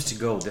seems to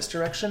go this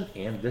direction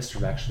and this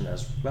direction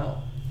as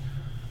well.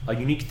 A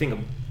unique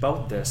thing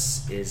about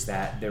this is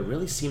that there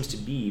really seems to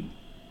be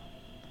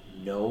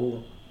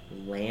no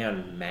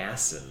land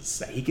masses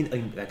that he can,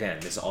 again,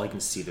 this is all he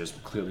can see. There's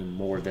clearly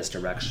more this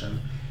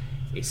direction.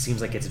 It seems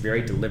like it's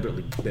very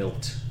deliberately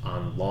built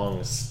on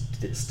long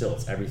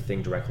stilts,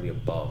 everything directly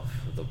above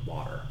the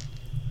water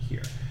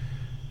here.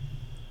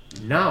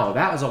 Now,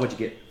 that is all what you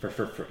get for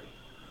free.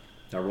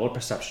 Now roll a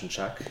perception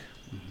check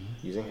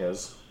using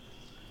his.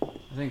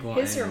 I think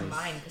his or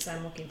mine, because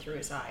I'm looking through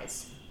his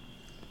eyes.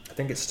 I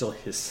think it's still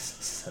his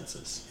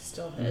senses.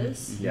 Still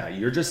his? Mm-hmm. Yeah,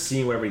 you're just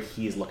seeing whatever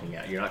he's looking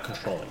at. You're not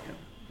controlling him.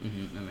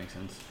 That makes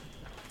sense.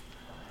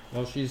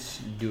 While she's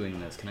doing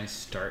this, can I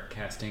start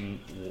casting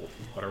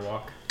Water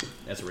Walk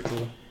as a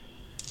ritual?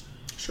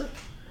 Sure.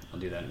 I'll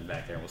do that in the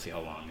back there. We'll see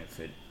how long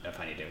if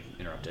I need to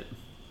interrupt it.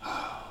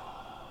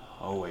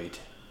 Oh, wait.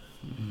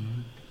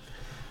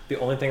 The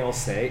only thing I'll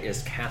say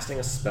is casting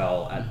a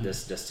spell at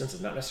this distance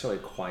is not necessarily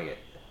a quiet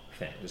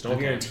thing. There's no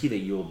guarantee that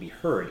you will be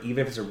heard. Even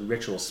if it's a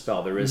ritual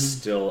spell, there is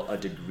still a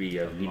degree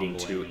of needing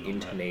to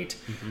intonate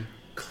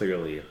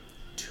clearly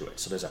to it.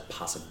 So there's a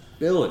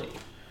possibility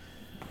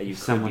that you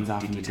Someone's could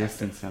off be in the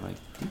detected. distance. They're like,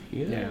 do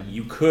you hear that?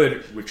 You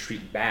could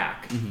retreat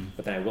back,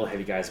 but then I will have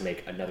you guys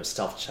make another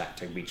stealth check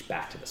to reach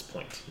back to this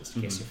point,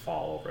 in case you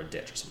fall over a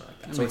ditch or something like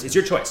that. So it's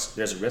your choice.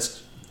 There's a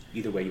risk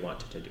either way you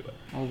want to do it.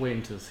 I'll wait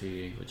until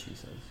see what she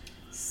says.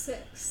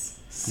 6.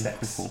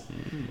 6.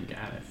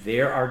 Got it.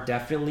 There are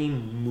definitely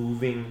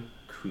moving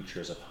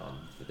creatures upon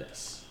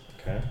this.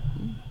 Okay?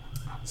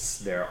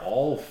 They're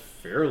all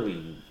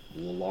fairly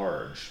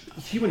large.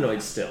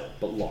 Humanoid still,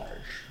 but large.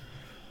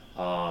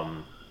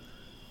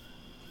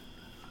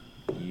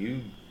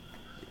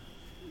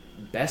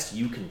 Best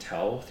you can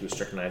tell through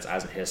Strychnine's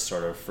eyes and his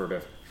sort of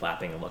furtive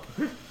flapping and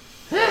looking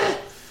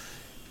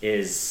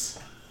is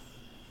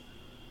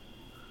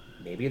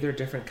maybe they're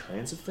different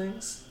kinds of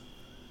things.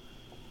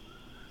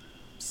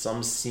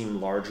 Some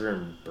seem larger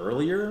and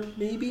burlier,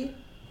 maybe,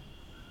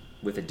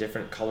 with a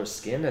different color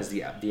skin as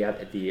the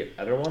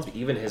other ones, but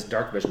even his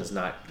dark vision does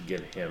not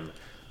give him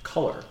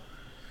color.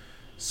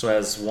 So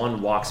as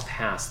one walks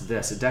past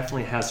this, it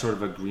definitely has sort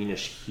of a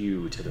greenish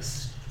hue to the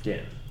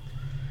skin.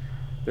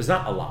 There's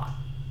not a lot,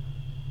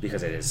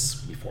 because it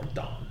is before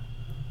dawn.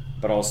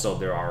 But also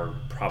there are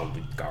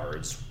probably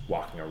guards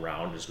walking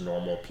around as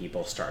normal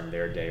people starting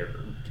their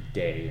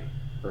day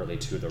early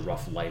to the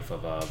rough life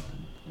of a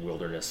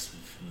wilderness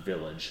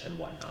village and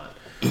whatnot.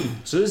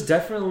 So there's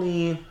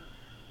definitely,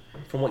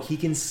 from what he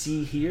can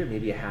see here,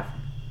 maybe a half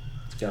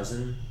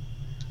dozen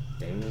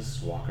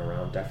things walking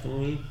around.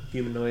 Definitely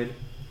humanoid.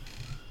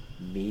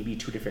 Maybe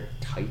 2 different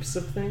types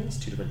of things,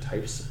 2 different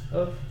types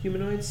of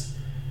humanoids.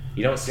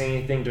 You don't see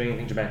anything doing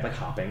anything dramatic like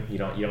hopping. You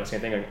don't see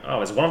anything like,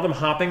 oh, is one of them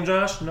hopping,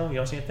 Josh? No, you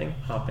don't see anything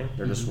hopping.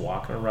 They're just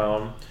walking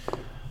around.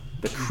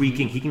 The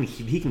creaking, he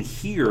can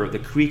hear the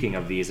creaking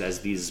of these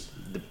as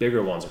the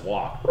bigger ones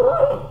walk.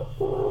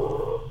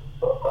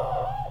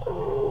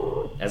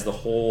 As the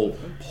whole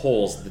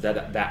poles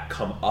that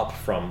come up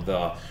from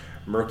the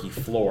murky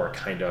floor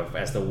kind of,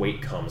 as the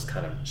weight comes,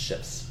 kind of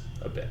shifts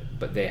a bit.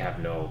 But they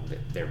have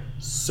they're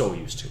so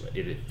used to it.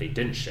 If they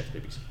didn't shift,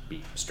 they'd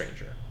be a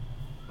stranger.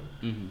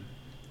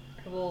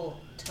 I will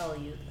tell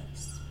you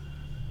this.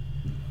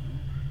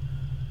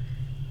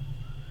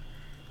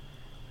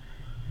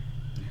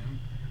 Yeah.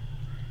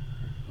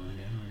 Well,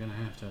 again, we're gonna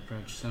have to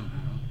approach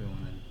somehow. Do we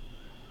want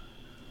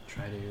to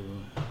try to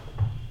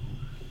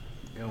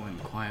go in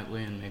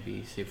quietly and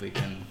maybe see if we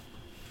can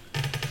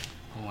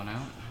pull one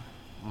out?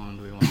 Or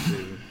do we want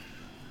to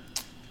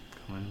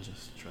go in and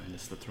just try to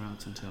slit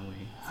throats until we...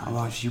 How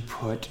about you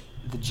put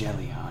the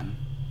jelly on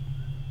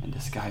and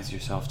disguise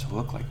yourself to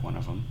look like one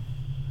of them?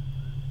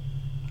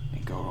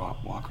 And go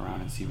up, walk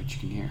around and see what you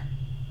can hear.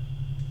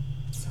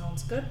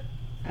 Sounds good.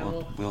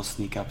 We'll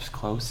sneak up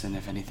close, and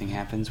if anything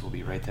happens, we'll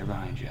be right there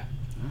behind you.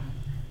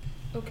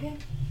 Okay.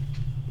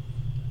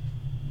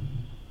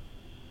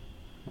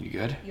 You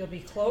good? You'll be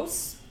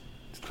close.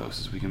 As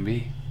close as we can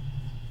be.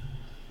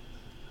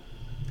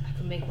 I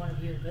could make one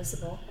of you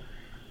invisible.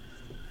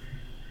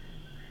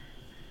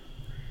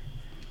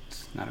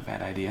 It's not a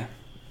bad idea.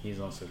 He's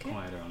also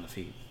quieter on the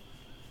feet.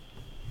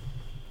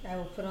 I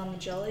will put on the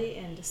jelly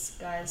and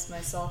disguise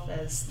myself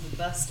as the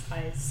best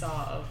I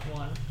saw of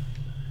one.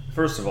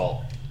 First of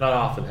all, not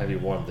often have you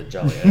worn the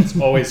jelly, and it's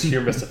always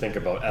humorous to think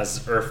about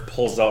as Earth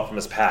pulls out from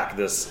his pack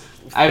this...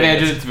 I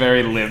imagine it's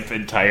very limp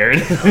and tired.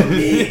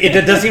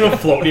 It doesn't even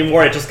float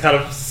anymore, it just kind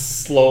of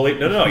slowly...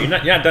 No, you're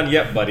not done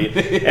yet, buddy.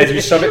 As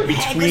you shove it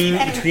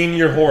between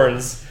your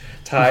horns,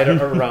 tied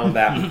around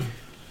that.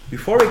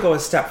 Before we go a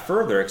step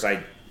further, because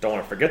I don't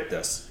want to forget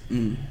this,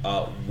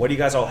 what do you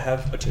guys all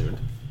have attuned,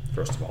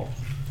 first of all?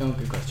 Oh,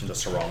 good question.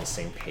 Just so we're on the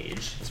same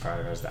page as far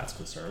as that's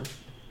concerned.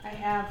 I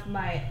have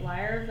my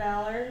Lyre of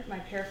Valor, my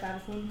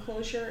Paraphatic Wound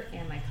Closure,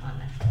 and my Con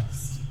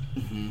Necklace.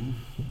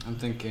 I'm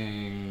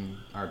thinking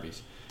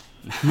Arby's.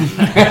 Nice.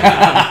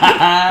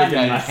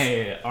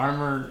 My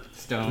armor,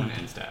 stone,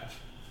 and staff.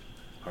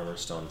 Armor,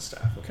 stone,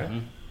 staff.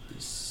 Okay.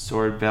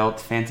 Sword, belt,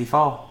 fancy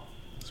fall.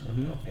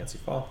 Sword, belt, fancy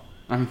fall.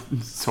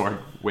 Sword,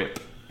 whip.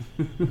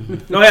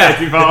 Oh yeah,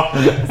 fancy fall.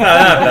 It's not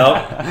that belt.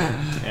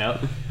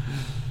 Yep.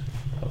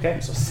 Okay,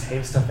 so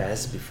same stuff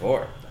as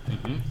before.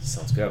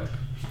 Sounds good.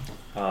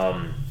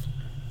 And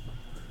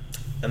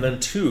then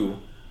 2,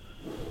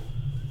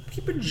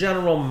 keep a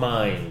general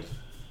mind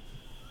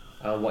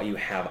on what you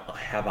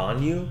have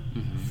on you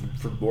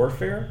for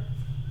warfare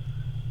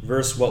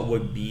versus what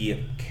would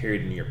be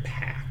carried in your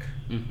pack.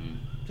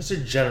 Just a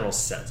general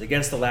sense.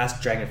 Against the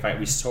last dragon fight,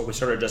 we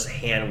sort of just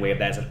hand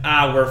waved that and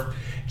said, we're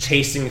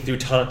chasing through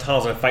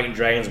tunnels and fighting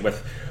dragons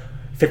with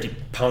 50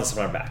 pounds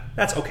on our back.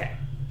 That's okay,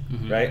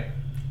 right?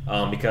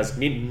 because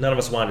none of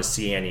us wanted to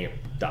see Annie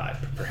die,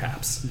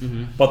 perhaps.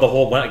 But the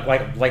whole like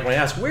when I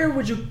asked, where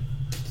would you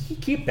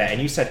keep that,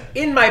 and you said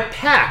in my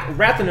pack,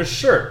 wrapped in a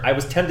shirt, I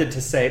was tempted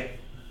to say,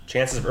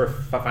 chances of her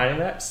finding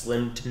that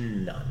slim to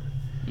none.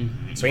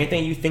 So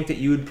anything you think that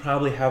you would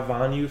probably have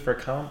on you for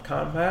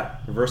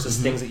combat versus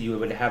things that you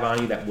would have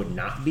on you that would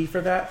not be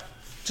for that,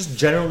 just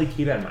generally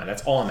keep that in mind.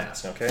 That's all I'm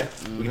asking, okay?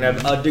 We can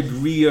have a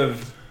degree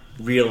of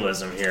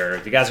realism here.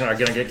 If you guys are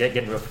going to get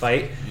into a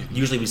fight,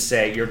 usually we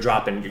say you're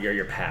dropping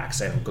your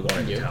packs and going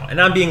into town.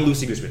 And I'm being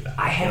loosey-goosey with that.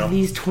 I have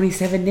these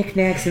 27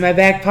 knickknacks in my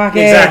back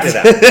pocket. Exactly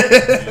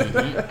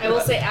that. I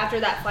will say after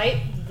that fight,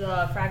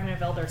 the Fragment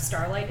of Elder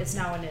Starlight is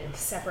now in a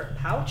separate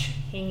pouch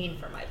hanging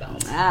from my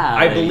belt.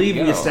 I believe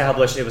we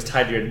established it was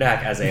tied to your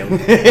neck as a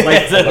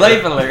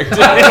life alert.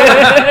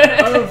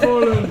 I've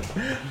fallen.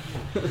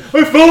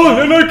 I've fallen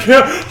and I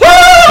can't.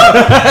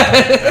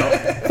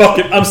 Fuck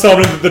it, I'm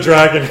summoning the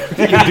dragon.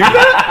 You can do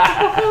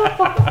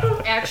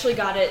that? I actually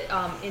got it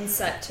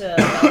inset to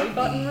belly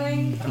button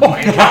ring. Oh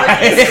my god.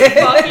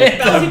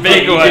 It's a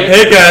big one.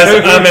 Hey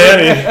guys, I'm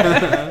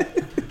Annie.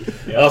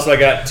 Also, I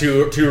got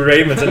two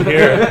ravens in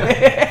here.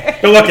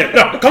 Go look it.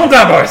 No, calm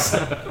down, boys.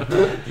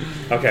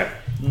 Okay,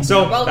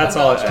 so that's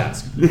all I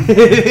ask. In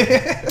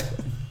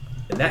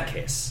that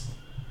case,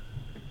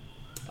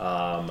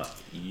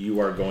 you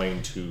are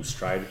going to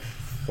stride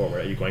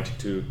forward. Are you going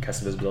to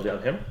cast invisibility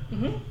on him?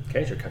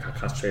 Okay, so your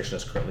concentration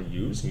is currently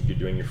used. You're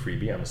doing your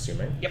freebie, I'm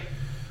assuming. Yep.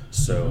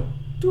 So,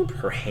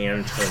 her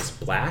hand turns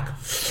black.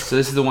 So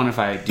this is the one, if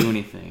I do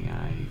anything,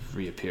 I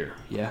reappear.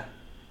 Yeah?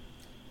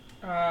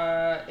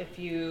 If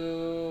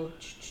you...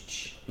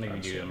 Maybe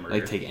do a murder.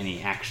 Like take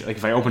any action. Like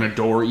if I open a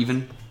door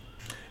even?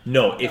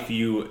 No, if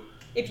you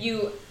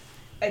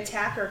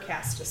attack or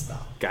cast a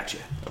spell. Gotcha.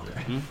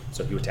 Okay.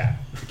 So if you attack.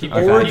 Okay.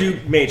 Or do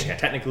mage hand.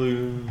 Technically,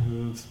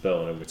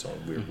 spell in its own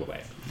weird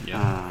way.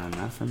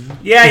 Not for me.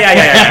 Yeah.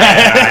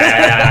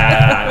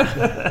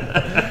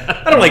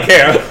 I don't really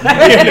care.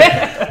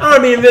 I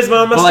don't mean invisible.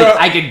 I'm Well, like,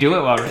 I could do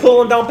it while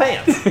pulling down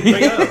pants.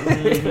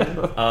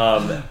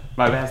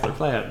 my master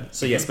plan.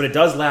 So yes, but it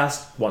does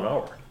last 1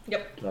 hour.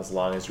 Yep. As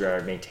long as you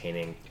are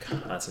maintaining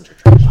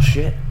concentration.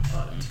 Shit.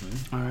 On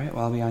it. Alright,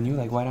 well I'll be on you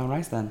like white on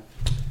rice then.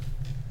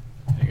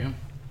 There you go.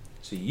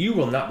 So you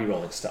will not be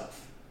rolling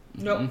stealth.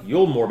 Nope.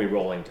 You'll more be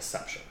rolling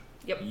deception.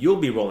 Yep. You'll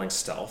be rolling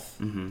stealth.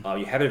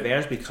 You have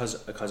advantage because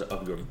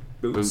of your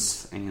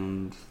boots.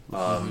 And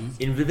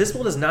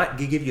Invisible does not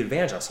give you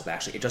advantage on stealth.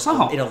 Actually, it just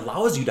it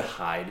allows you to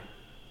hide,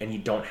 and you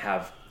don't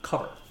have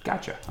cover.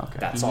 gotcha. Okay.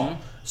 That's all.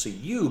 So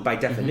you, by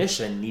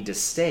definition, need to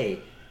stay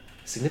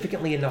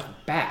significantly enough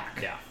back.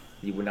 Yeah.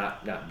 You would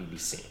not be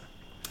seen.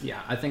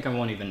 Yeah, I think I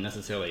won't even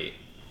necessarily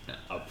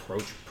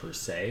approach per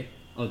se.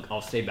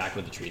 I'll stay back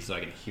with the tree so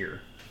I can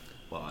hear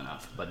well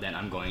enough. But then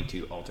I'm going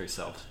to alter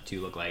self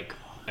to look like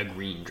a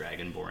green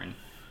dragonborn,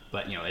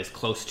 but as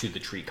close to the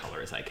tree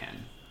color as I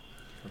can.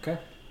 Okay.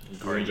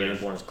 Green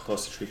dragonborn as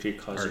close to tree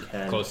color as you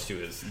can. Close to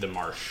is the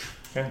marsh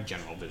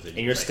general visage.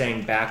 And you're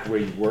staying back where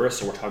you were,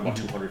 so we're talking about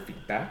 200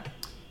 feet back.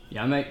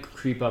 Yeah, I might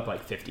creep up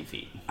like 50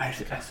 feet. I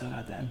still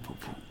got that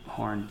poop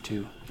horn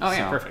too. Oh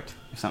yeah, So, perfect.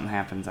 If something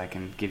happens, I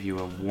can give you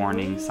a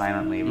warning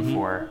silently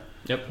before.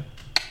 Yep.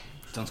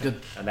 Sounds good.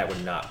 And that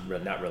would not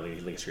really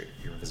release your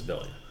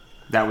invisibility.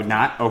 That would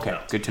not? Okay, No.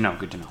 good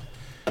to know.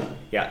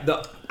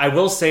 Yeah, I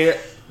will say it,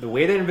 the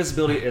way that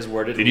invisibility is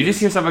worded... Did you just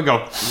hear someone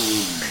go?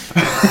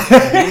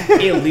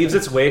 It leaves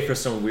its way for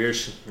some weird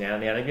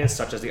shenanigans,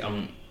 such as the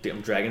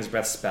Dragon's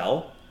Breath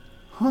spell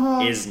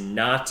is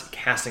not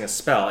casting a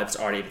spell. It's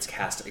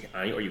cast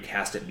on you, or you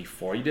cast it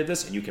before you did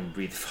this, and you can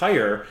breathe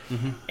fire,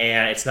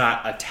 and it's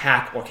not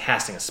attack or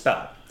casting a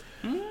spell.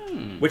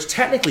 Which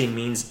technically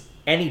means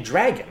any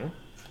dragon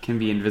Can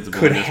be invisible.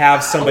 could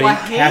have somebody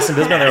cast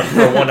invisible on there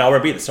for 1 hour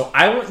breathe. So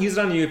I won't use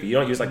it on you if you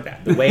don't use it like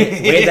that. The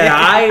way that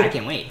I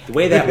can't wait. The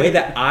way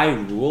that I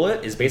rule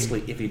it is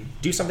basically if you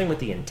do something with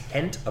the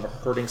intent of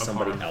hurting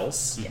somebody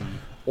else,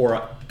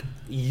 or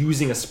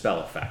using a spell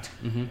effect,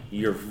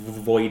 you're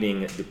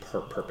voiding the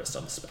purpose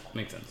of the spell.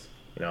 Makes sense.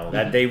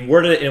 That they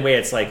worded it in a way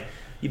it's like,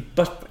 you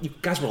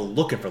guys were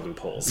looking for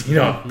loopholes.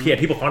 Yeah,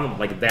 people find them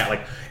like that.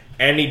 Like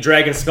any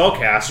dragon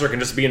spellcaster can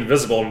just be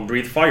invisible and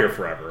breathe fire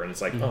forever, and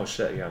it's like, oh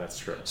shit, yeah, that's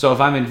true. So if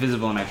I'm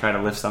invisible and I try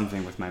to lift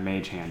something with my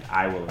mage hand,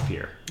 I will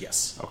appear.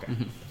 Yes. Okay.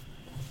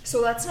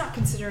 So that's not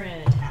considered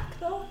an attack,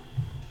 though?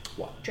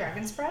 What?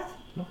 Dragon's Breath?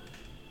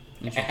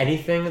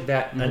 Anything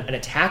that an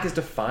attack is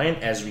defined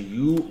as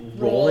you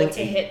rolling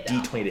to a hit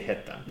them. d20 to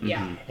hit them.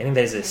 Yeah. Anything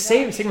that is a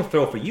saving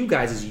throw for you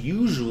guys is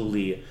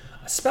usually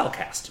a spell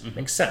cast.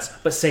 Makes sense.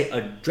 But say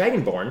a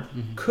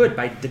dragonborn could,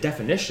 by the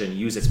definition,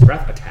 use its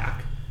breath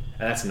attack,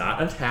 and that's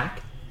not an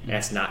attack, and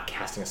it's not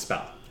casting a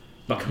spell.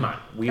 But come on,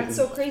 That's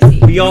so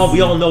crazy. we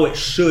all know it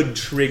should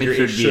trigger.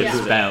 It should be a do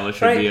spell. that, It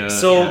should right? be a.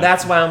 So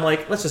that's why I'm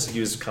like, let's just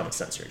use common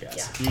sense here,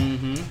 guys.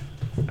 Yeah.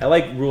 I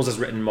like rules as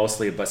written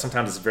mostly, but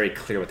sometimes it's very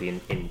clear what the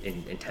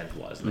intent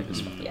was. And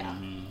Yeah.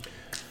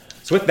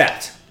 So with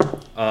that,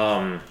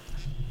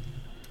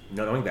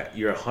 knowing that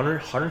you're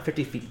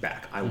 150 feet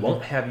back, I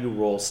won't have you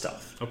roll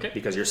stealth. Okay.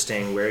 Because you're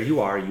staying where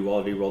you are. You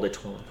already rolled a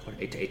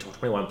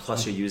 21,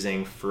 plus you're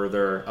using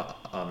further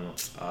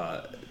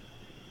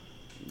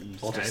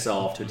alter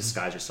self to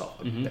disguise yourself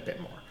a bit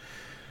more.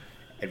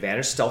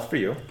 Advantage stealth for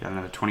you. Got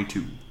another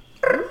 22.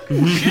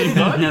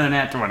 Another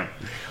nat 20.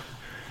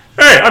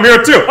 Hey, I'm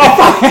here too. Oh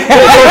fuck!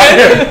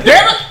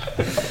 Damn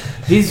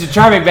it! He's a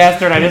charming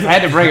bastard. I just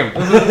had to bring him.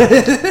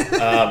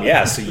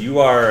 Yeah. So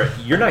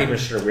you're not even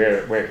sure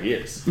where he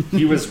is.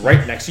 He was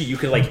right next to you. You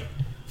could like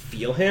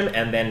feel him,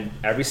 and then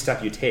every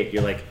step you take,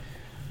 you're like,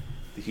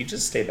 did he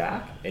just stay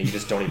back? And you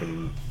just don't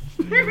even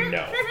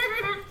know.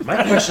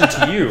 My question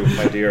to you,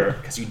 my dear,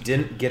 because you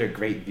didn't get a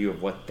great view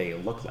of what they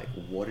look like.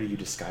 What are you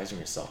disguising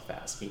yourself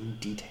as in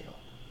detail?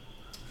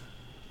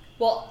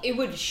 Well, it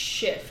would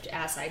shift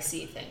as I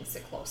see things the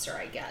closer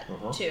I get,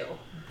 too.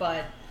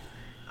 But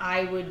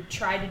I would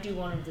try to do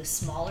one of the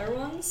smaller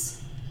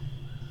ones.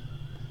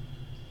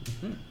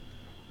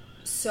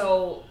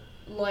 So,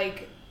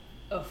 like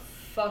a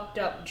fucked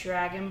up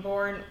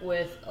dragonborn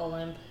with a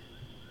limp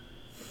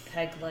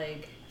peg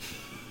leg.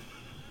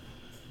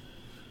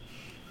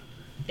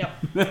 Yep.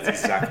 That's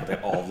exactly what they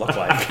all look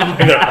like.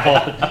 They're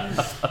all...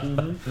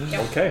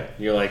 Yep. Okay.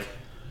 You're like,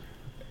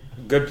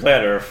 good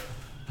planner.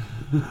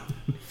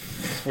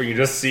 Where you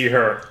just see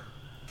her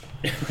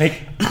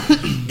like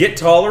get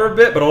taller a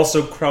bit, but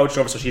also crouch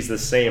over so she's the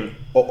same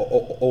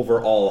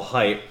overall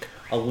height.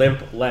 A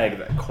limp leg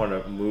that kind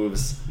of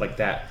moves like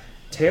that.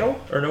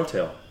 Tail or no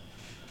tail?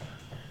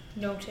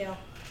 No tail.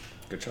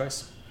 Good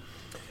choice.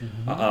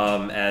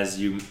 As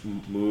you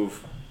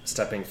move,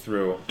 stepping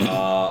through,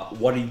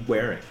 what are you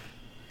wearing?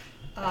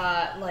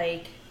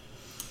 Like,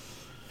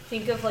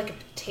 think of like a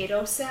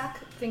potato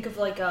sack. Think of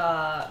like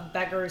a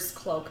beggar's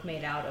cloak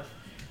made out of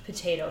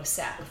potato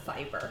sack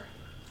fiber.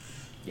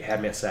 You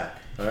had me at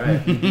sack. All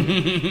right.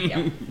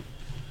 Yep.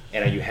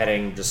 And are you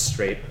heading just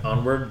straight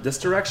onward this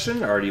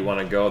direction, or do you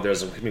want to go?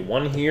 There's going to be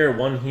one here,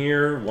 one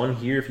here, one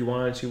here. If you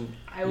wanted to,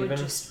 I would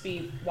just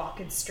be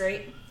walking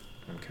straight,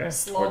 okay.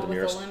 slow Toward the with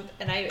nearest a limp,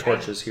 and I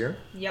torches here.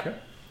 Yep. Okay.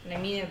 And I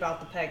mean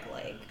about the peg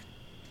leg.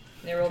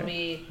 There will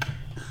be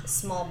a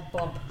small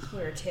bump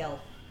where a tail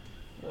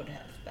would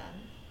have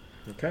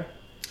been. Okay.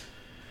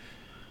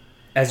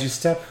 As you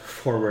step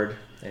forward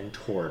and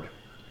toward,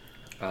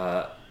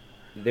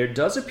 there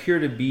does appear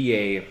to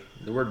be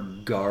the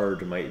word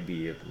guard might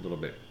be a little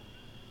bit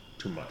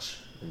too much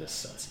in this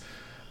sense,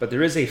 but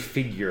there is a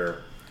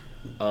figure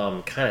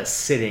kind of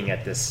sitting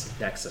at this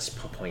nexus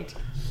point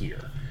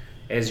here.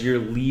 As you're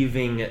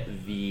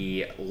leaving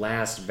the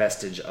last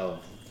vestige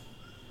of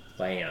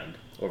land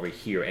over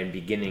here and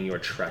beginning your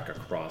trek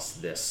across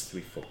this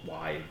 3-foot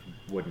wide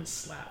wooden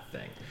slab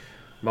thing.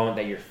 The moment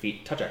that your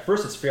feet touch, at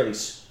first it's fairly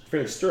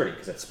sturdy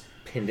because it's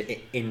pinned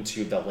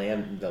into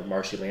the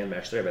marshy land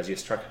mesh there. But as you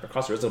trek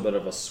across, there's a little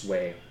bit of a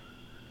sway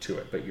to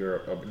it. But you're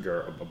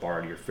a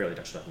bard. You're fairly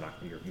touched enough.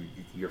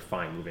 You're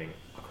fine moving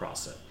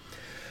across it.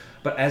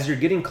 But as you're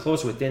getting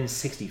close, within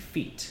 60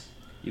 feet,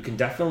 you can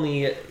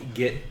definitely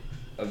get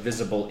a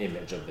visible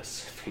image of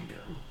this figure.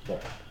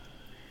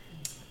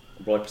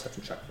 Roll a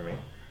perception check for me.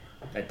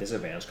 At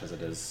disadvantage because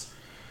it is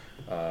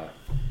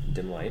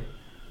dim light.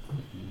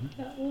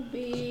 That will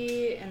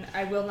be, and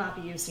I will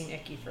not be using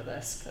Icky for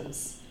this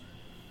because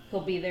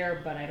he'll be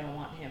there, but I don't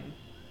want him.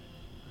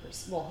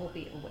 Well, he'll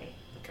be away.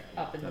 Okay,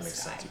 up in that the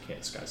makes sky. sense. You can't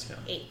disguise him.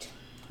 8.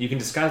 You can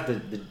disguise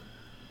the.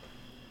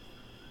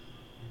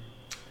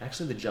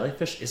 Actually, the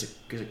jellyfish is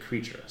a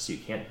creature, so you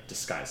can't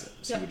disguise it.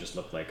 So Yep. you just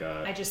look like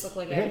a. I just look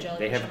like I have a jellyfish.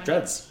 They on have my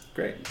dreads.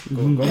 Great.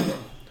 Go.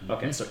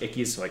 Okay, so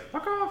Icky's like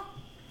fuck off.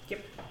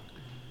 Yep.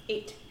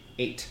 8.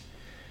 8.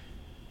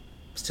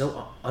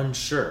 Still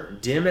unsure,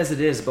 dim as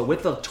it is, but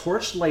with the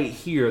torchlight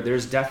here,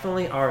 there's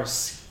definitely are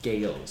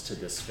scales to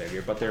this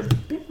figure, but they're a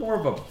bit more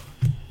of a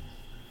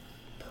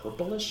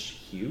purplish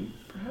hue,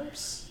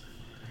 perhaps?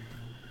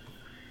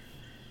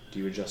 Do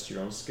you adjust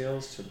your own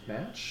scales to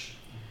match?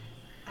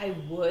 I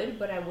would,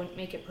 but I wouldn't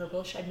make it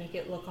purplish. I'd make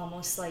it look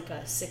almost like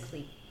a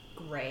sickly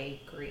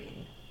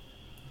gray-green.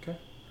 Okay.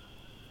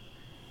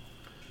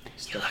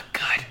 You look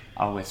good.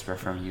 I'll whisper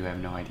from you have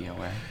no idea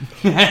where.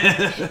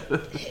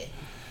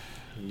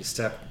 When you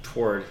step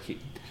toward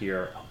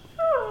here,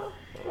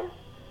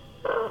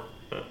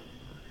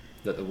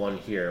 the one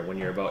here, when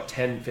you're about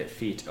 10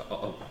 feet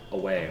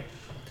away,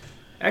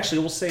 actually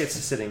we'll say it's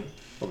sitting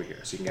over here,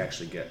 so you can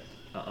actually get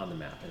on the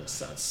map in a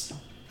sense.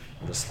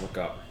 I'll just look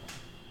up.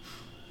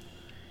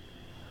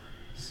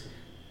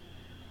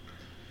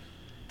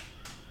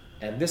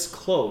 And this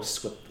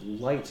close with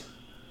light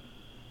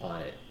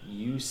on it,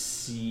 you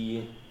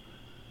see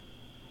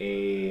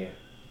a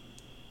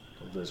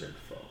lizard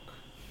folk.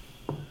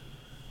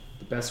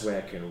 The best way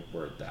I can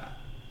word that.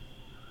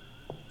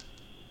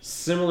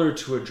 Similar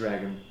to a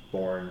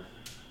dragonborn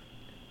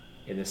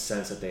in the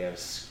sense that they have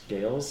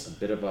scales, a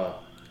bit of a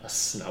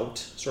snout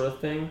sort of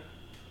thing,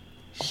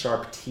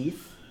 sharp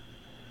teeth.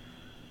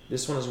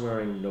 This one is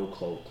wearing no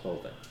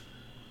clothing.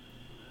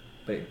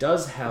 But it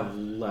does have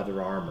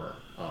leather armor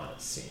on,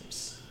 it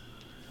seems.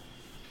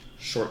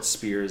 short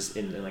spears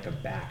in like a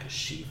back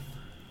sheath.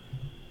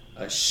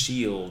 A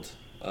shield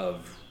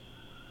of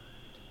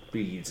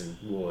reeds and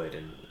wood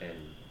and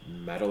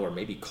metal, or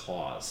maybe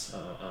claws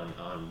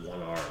on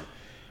one arm,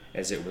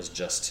 as it was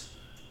just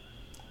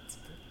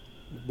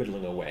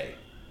whittling away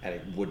at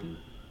a wooden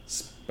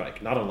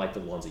spike, not unlike the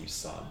ones that you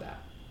saw in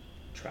that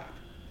trap.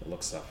 It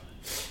looks up,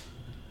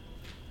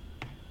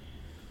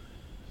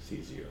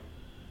 sees you.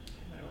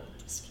 I will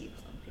just keep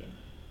thumping.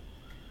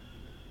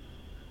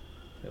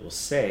 It will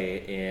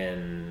say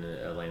in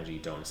a language you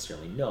don't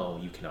necessarily know,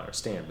 you cannot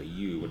understand, but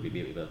you would be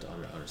able to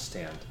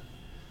understand.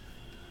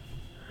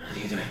 What are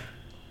you doing?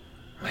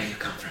 Where do you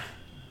come from?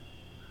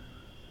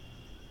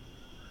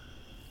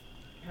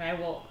 And I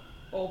will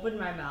open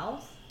my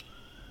mouth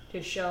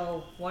to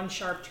show one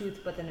sharp tooth,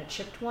 but then a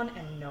chipped one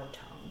and no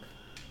tongue.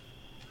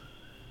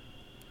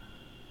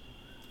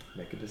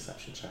 Make a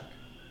deception check.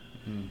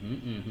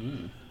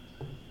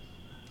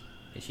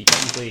 Is she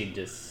technically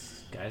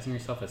disguising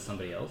herself as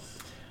somebody else?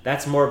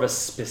 That's more of a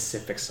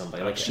specific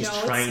somebody. Like she's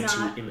No, trying it's to.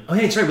 not. Oh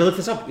yeah, that's right. We looked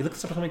this up. We looked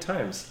this up how many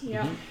times?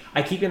 Yeah.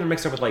 I keep getting them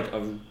mixed up with like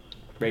a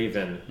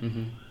raven.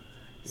 Mm-hmm.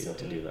 You don't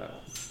have to do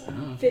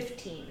that.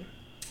 15.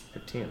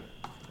 15.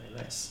 Very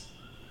nice.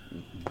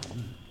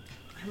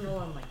 I'm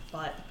rolling my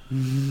butt.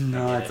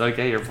 No, it's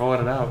okay. You're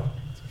pulling it out.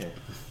 Okay.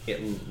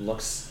 It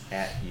looks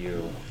at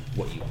you.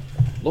 What you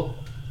look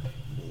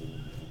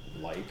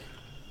like.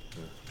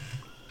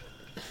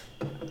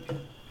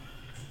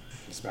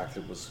 It's back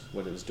to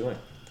what it was doing.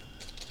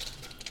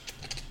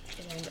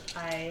 And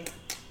I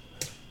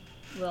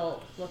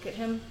will look at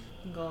him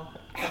and go,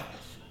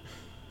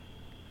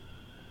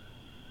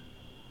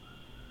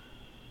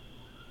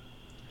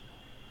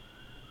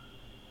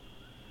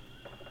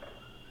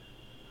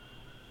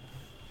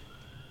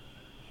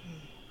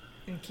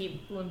 and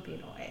keep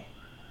limping away.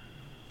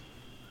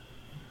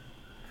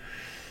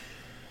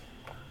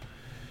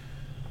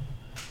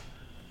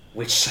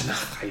 Which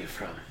Shanach are you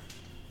from?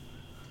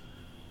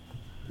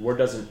 Word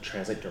doesn't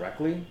translate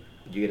directly.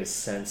 You get a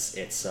sense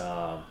it's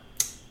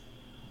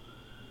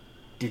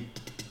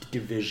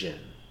division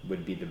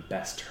would be the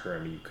best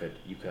term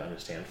you could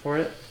understand for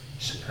it.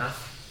 Shanach.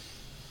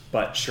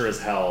 But sure as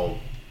hell,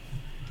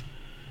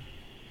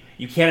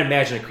 you can't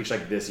imagine a creature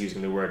like this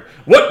using the word,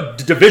 what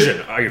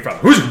division are you from?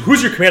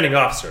 Who's your commanding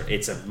officer?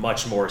 It's a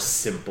much more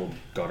simple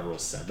guttural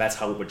sense. That's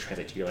how it would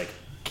translate to your like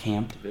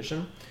Camp.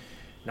 division.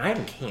 Not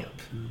even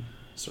camp.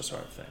 Sort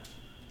of thing.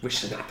 Which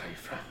Shanach are you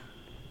from?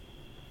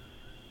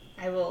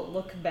 I will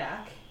look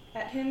back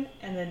at him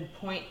and then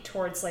point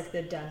towards like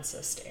the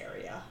densest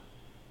area.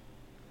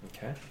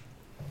 Okay.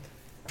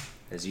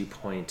 As you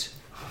point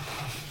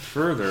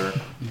further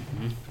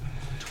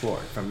toward,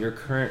 from your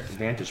current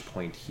vantage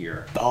point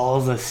here,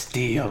 Balls of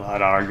steel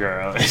on our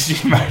girl as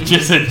she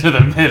marches into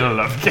the middle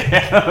of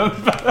camp.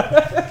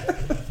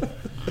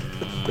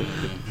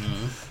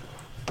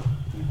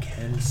 you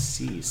can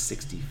see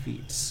 60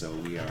 feet, so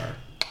we are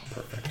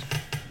perfect.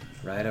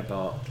 Right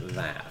about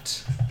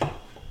that.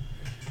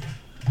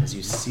 As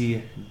you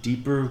see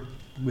deeper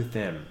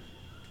within,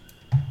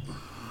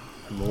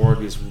 more of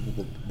these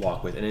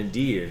walk with, and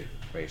indeed,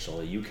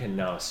 Rachel, you can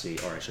now see,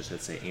 or I should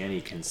say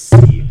Annie can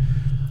see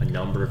a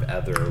number of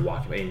other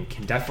walking, and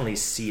can definitely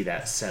see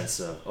that sense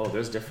of, oh,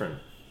 there's different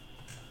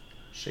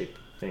shaped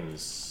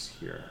things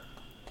here.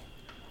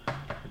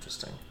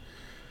 Interesting.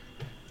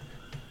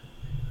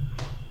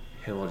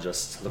 He'll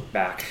just look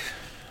back.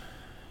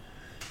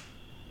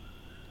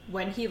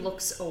 When he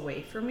looks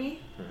away from me,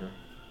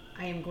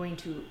 I am going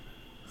to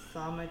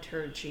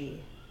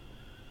thaumaturgy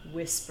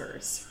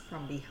whispers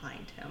from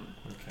behind him.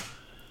 Okay.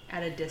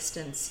 At a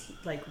distance,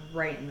 like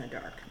right in the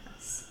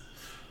darkness.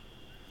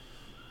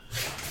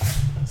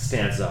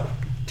 Stands up,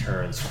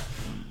 turns.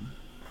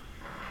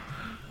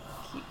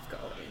 Keep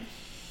going.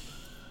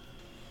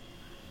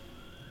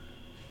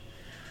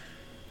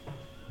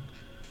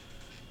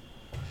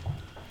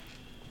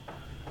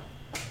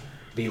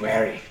 Be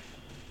wary.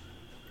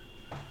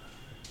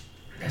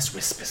 There's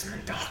whispers in the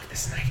dark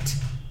this night.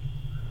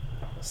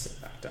 I'll sit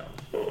back down.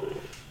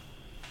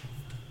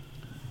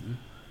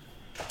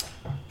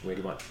 Where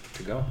do you want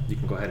to go? You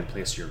can go ahead and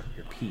place your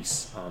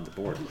piece on the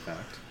board, in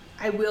fact.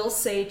 I will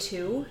say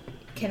too,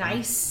 can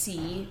I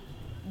see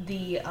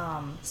the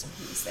so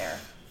he's there.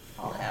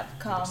 I'll have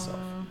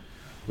come.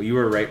 Well, you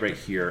were right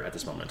here at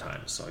this moment in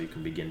time, so you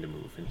can begin to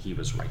move, and he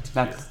was right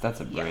here. That's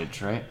a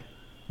bridge, right?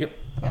 Yep.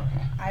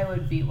 Okay. I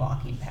would be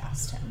walking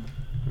past him.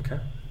 Okay.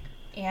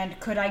 And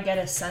could I get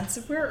a sense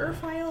of where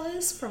Urfile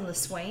is from the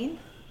Swain?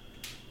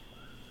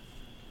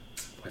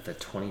 With a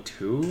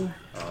 22,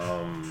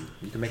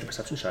 you can make a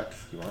perception check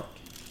if you want.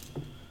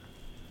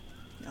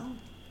 No.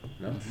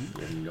 No?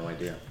 You have no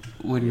idea.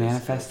 Would Yes,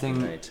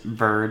 manifesting right.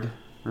 bird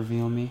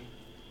reveal me?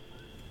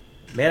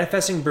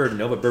 Manifesting bird,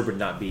 no, but bird would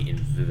not be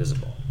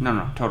invisible.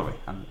 No, totally.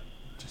 I'm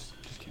just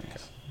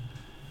curious.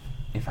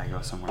 If I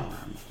go somewhere where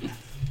I'm...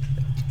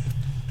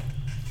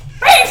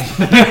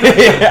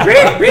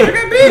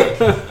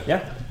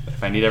 Yeah.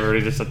 If I need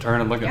everybody just to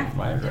turn and look Yeah. in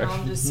my And I'll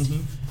direction. just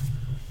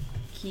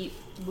keep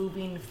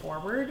moving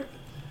forward.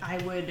 I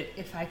would,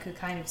 if I could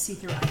kind of see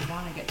through, I'd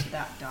want to get to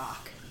that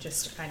dock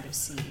just to kind of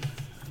see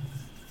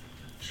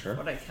Sure.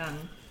 what I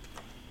can.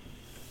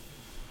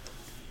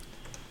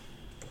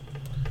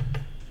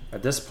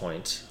 At this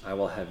point, I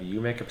will have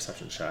you make a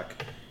perception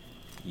check.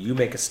 You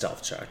make a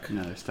stealth check.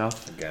 Another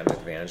stealth. Again,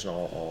 advantage on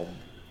all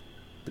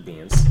the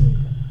beans.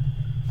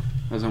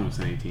 That was almost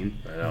an 18.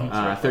 I know.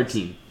 it's very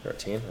 13. close.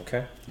 13,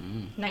 okay.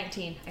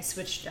 19. I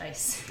switched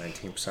dice.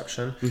 19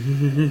 perception.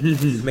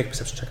 You make a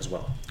perception check as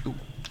well. Ooh.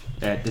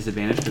 At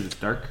disadvantage because it's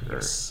dark? Or?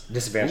 Yes.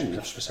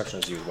 Disadvantage perception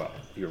is you as well.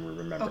 You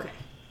remember. Okay.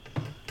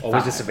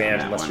 Always 5 disadvantage on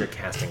that unless one. you're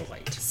casting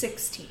light.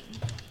 16.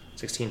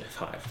 16,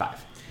 5.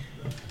 5.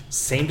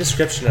 Same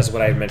description as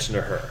what I mentioned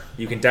to her.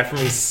 You can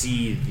definitely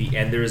see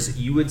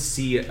you would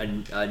see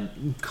a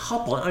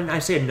couple, and I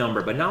say a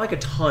number, but not like a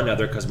ton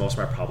other because most of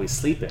them are probably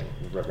sleeping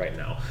right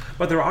now.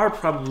 But there are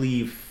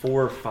probably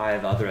 4 or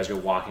 5 other as you're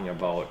walking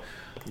about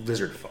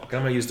lizard folk. And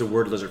I'm going to use the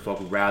word lizard folk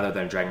rather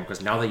than dragon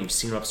because now that you've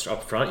seen them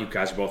up front, you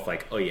guys are both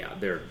like, oh yeah,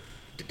 they're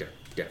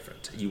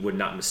different. You would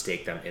not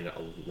mistake them in a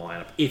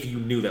lineup if you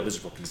knew that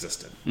lizard folk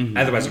existed. Mm-hmm.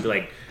 Otherwise, you'd be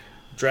like,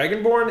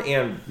 Dragonborn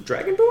and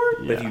Dragonborn?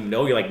 But if Yeah. you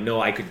know, you're like, no,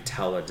 I could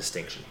tell a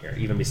distinction here,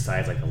 even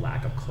besides like the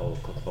lack of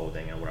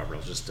clothing and whatever. It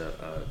was just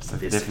It's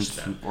like the difference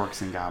between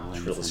orcs and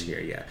goblins. Trills and-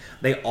 here, yeah.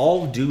 They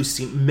all do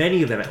seem,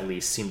 many of them at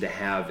least, seem to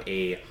have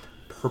a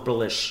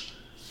purplish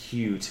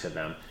hue to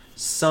them.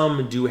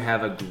 Some do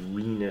have a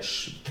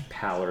greenish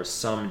pallor.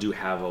 Some do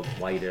have a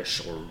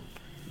whitish or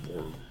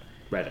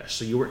reddish.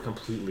 So you weren't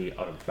completely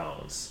out of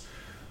bounds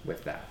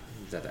with that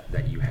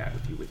you had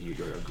with your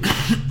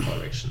greenish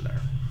coloration there.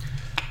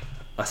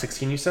 A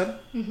 16, you said?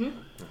 Mm-hmm.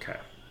 Okay.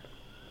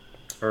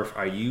 Earth,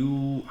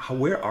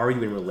 where are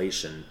you in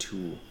relation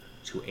to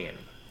Annie?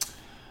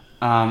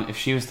 If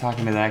she was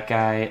talking to that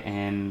guy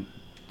and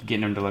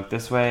getting him to look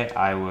this way,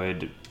 I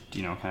would,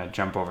 kind of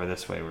jump over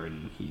this way where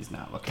he's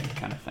not looking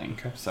kind of thing.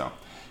 Okay. So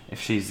if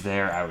she's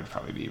there, I would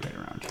probably be right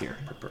around here.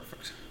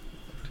 Perfect.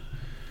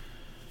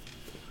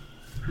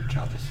 Which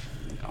I'll just,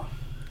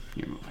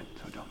 you're moving,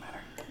 so it don't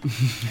matter.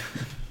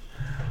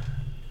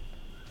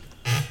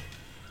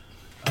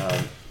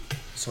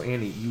 So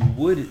Annie, you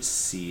would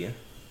see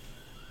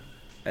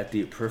at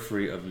the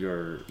periphery of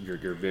your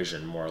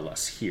vision, more or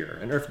less here,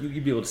 and Earth,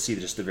 you'd be able to see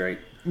just the very.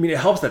 I mean, it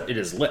helps that it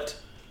is lit.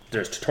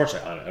 There's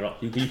torchlight on it.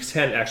 You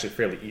can actually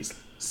fairly easily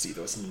see,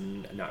 though it's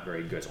not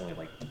very good. It's only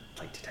like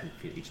 10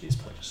 feet at each of these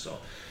points. So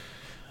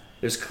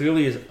there's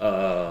clearly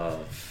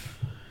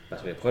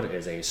best way to put it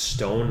is a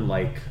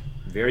stone-like,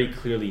 very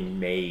clearly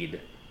made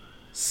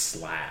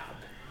slab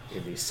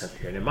in the center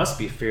here, and it must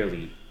be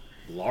fairly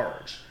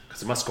large.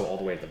 Because it must go all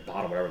the way at the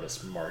bottom, whatever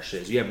this marsh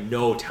is. You have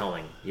no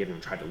telling. You haven't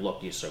even tried to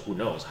look. So who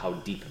knows how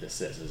deep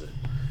this is? Is it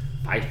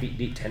 5 feet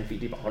deep, 10 feet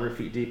deep, 100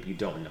 feet deep? You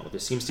don't know.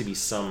 There seems to be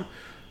some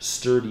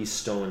sturdy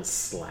stone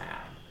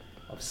slab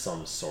of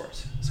some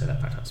sort. Say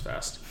that 5 times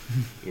fast.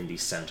 In the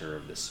center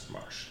of this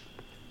marsh.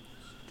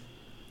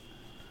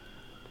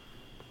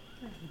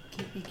 I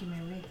keep making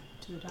my way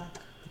to the dock.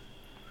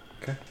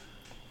 Okay.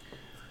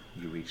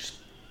 You reach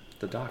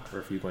the dock, or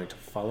if you're going to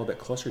follow a bit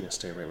closer, you're going to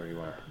stay right where you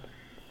are.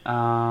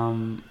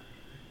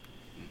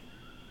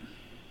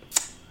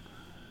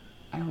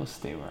 I will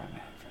stay where I'm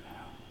at for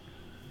now.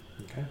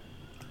 Okay.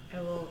 I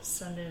will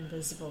send an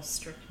invisible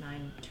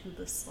strychnine to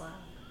the slab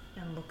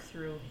and look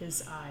through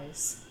his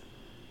eyes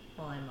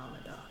while I'm on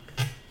the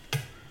dock.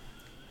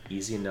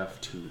 Easy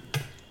enough to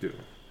do.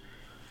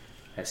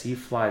 As he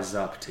flies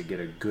up to get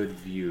a good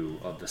view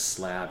of the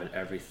slab and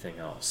everything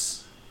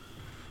else,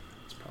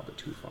 it's probably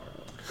too far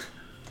out.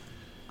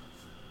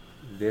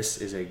 This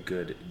is a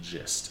good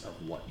gist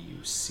of what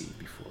you see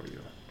before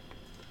you.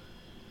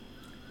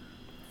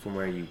 From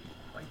where you,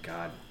 oh my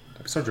god,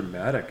 that's so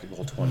dramatic,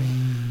 roll 20.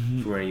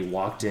 From where you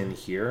walked in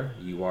here,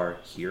 you are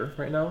here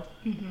right now.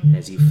 Mm-hmm.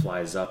 As he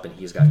flies up and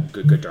he's got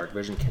good dark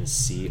vision, can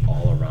see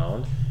all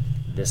around.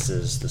 This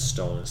is the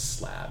stone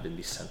slab in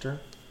the center.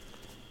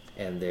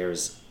 And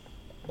there's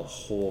a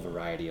whole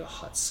variety of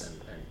huts and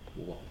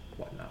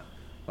whatnot.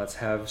 Let's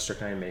have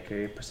Strychnine make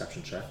a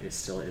perception check. It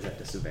still is at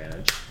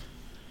disadvantage.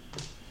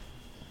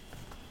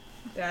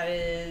 That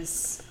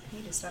is. I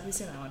need to stop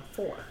using that one.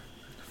 4.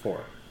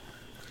 4.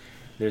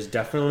 There's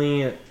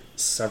definitely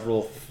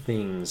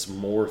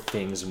more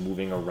things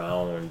moving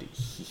around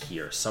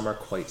here. Some are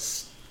quite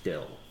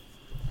still,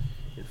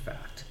 in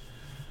fact.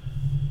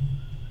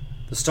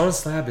 The stone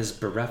slab is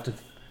bereft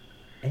of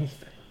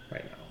anything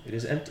right now. It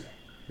is empty.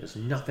 There's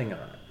nothing on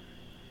it.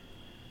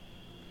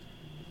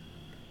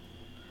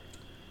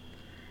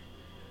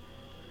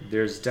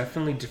 There's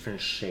definitely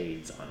different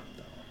shades on it,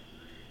 though.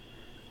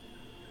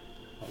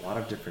 A lot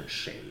of different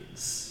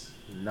shades.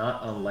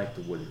 Not unlike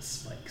the wooden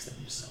spikes that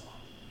you saw.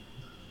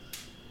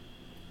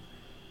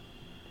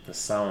 The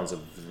sounds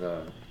of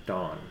the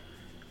dawn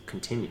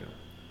continue.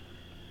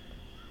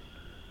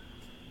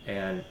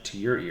 And to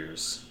your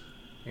ears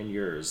and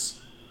yours,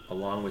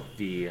 along with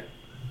the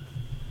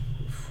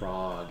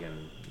frog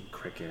and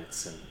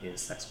crickets and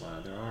insects,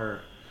 there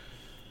are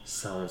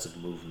sounds of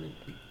movement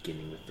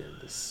beginning within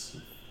this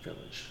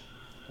village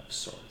of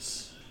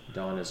sorts.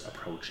 Dawn is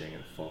approaching,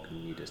 and folk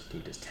need to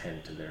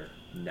tend to their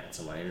nets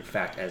and whatnot. In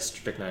fact, as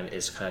Strychnine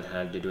is kind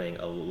of doing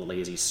a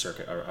lazy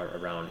circuit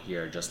around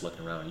here, just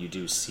looking around, you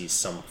do see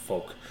some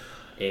folk,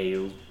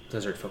 a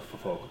lizard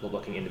folk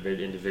looking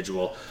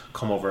individual,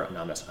 come over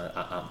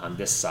on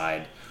this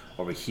side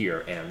over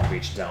here and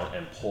reach down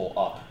and pull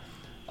up.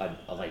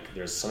 Like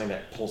there's something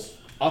that pulls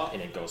up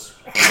and it goes,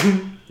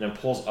 and then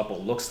pulls up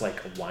what looks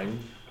like a wine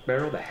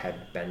barrel that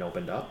had been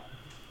opened up,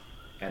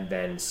 and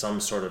then some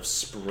sort of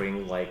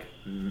spring-like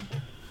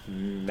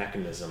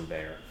mechanism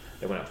there.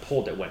 And when it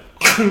pulled, it went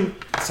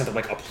something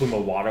like a plume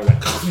of water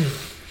went,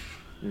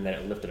 and then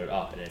it lifted it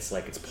up, and it's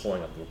like it's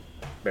pulling up the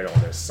barrel.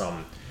 And there's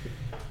some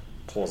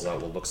pulls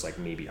out what looks like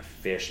maybe a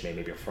fish,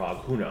 maybe a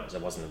frog. Who knows?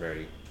 It wasn't a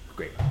very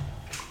great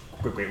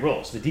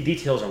roll. So the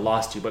details are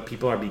lost to you, but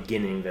people are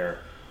beginning their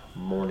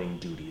morning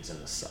duties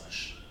and the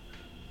such.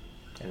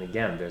 And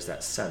again, there's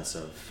that sense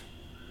of,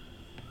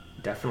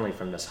 definitely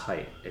from this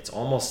height, it's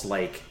almost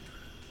like,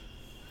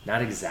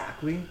 not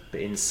exactly, but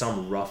in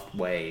some rough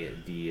way,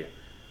 the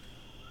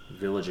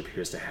village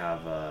appears to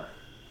have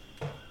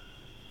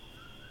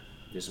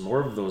there's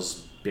more of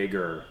those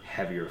bigger,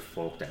 heavier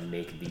folk that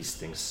make these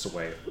things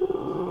sway.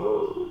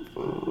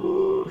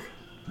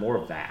 More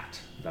of that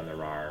than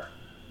there are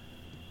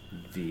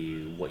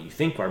what you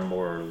think are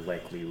more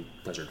likely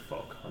lizard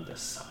folk on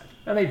this side.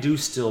 And they do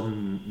still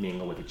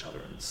mingle with each other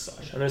and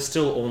such. And there's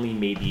still only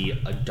maybe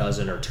a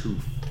dozen or two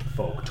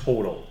folk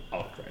total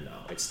out right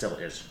now. It still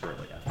is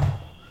really ethnic.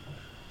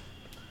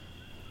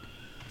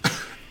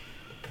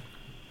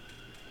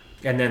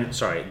 And then,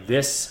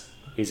 this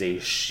is a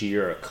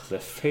sheer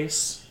cliff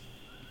face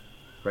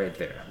right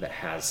there that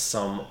has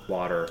some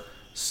water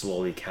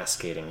slowly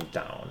cascading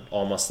down,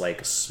 almost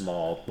like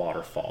small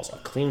waterfalls, a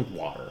clean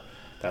water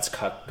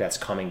that's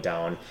coming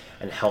down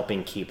and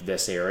helping keep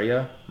this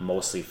area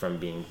mostly from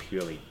being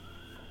purely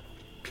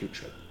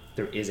putrid.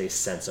 There is a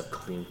sense of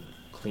clean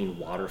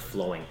water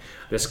flowing.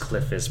 This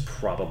cliff is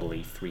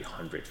probably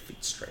 300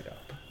 feet straight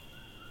up.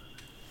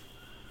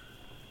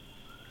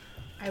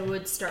 I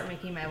would start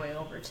making my way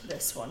over to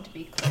this one to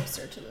be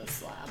closer to the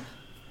slab.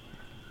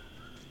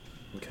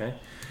 Okay.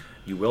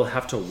 You will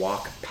have to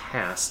walk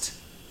past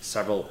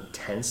several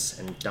tents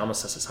and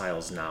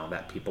domiciles now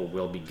that people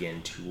will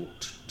begin to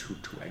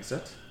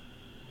exit.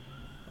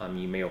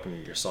 You may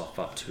open yourself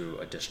up to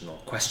additional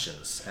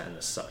questions and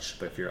as such,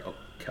 but if you're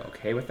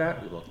okay with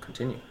that, we will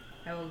continue.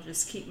 I will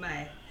just keep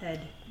my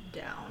head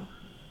down.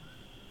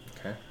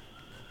 Okay.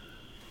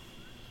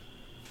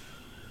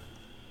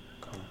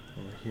 Come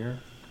over here.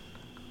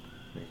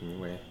 Making your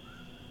way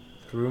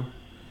through.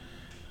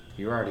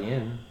 You're already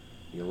in.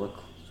 You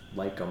look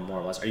like them more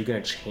or less. Are you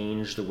going to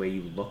change the way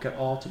you look at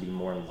all to be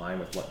more in line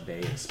with what they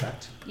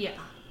expect? Yeah.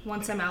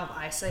 Once I'm out of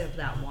eyesight of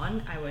that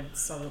one, I would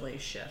subtly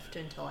shift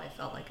until I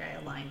felt like I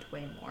aligned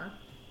way more.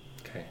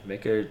 Okay.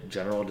 Make a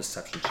general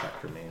deception check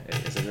for me.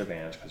 It is an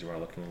advantage because you are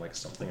looking like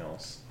something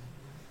else.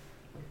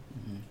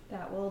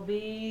 That will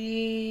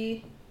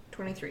be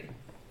 23.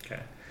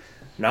 Okay.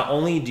 Not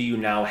only do you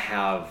now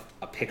have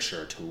a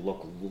picture to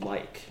look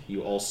like,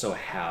 you also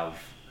have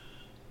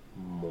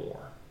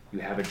more. You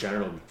have a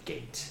general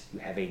gait.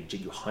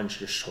 You hunch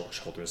your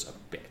shoulders a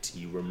bit.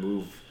 You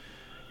remove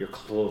your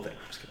clothing.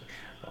 I'm just kidding.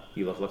 Well,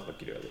 you look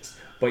like you do at least.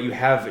 But you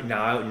have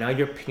now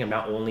you're picking up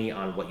not only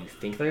on what you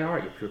think they are,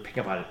 you're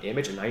picking up on an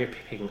image, and now you're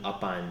picking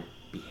up on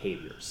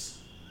behaviors.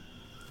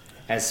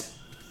 As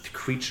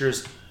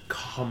creatures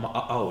come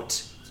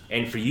out,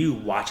 and for you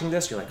watching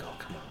this, you're like, oh,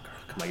 come on.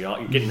 Come on,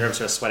 you're getting nervous,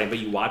 you're sweating, but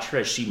you watch her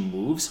as she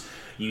moves,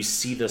 you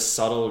see the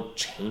subtle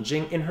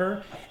changing in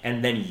her,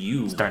 and then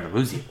you... Starting to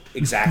lose you.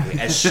 Exactly.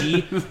 As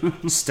she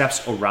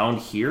steps around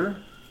here,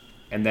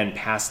 and then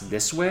past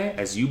this way,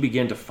 as you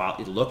begin to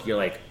look, you're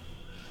like...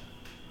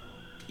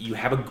 You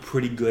have a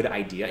pretty good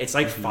idea. It's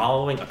like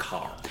following a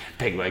car.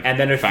 Peg leg. And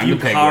then a few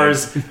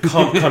cars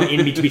come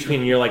in between,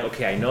 and you're like,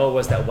 okay, I know it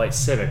was that white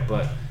Civic,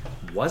 but...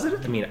 Was it?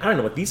 I mean, I don't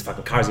know what these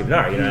fucking cars even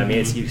are. You know what I mean?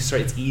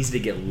 It's easy to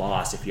get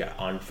lost if you're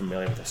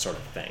unfamiliar with this sort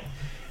of thing.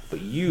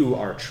 But you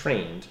are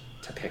trained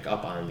to pick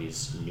up on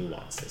these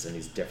nuances and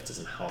these differences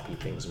in how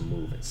things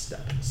move and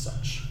step and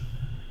such.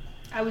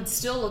 I would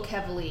still look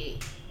heavily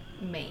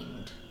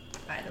maimed,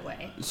 by the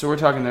way. So we're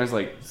talking there's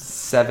like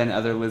 7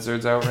 other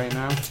lizards out right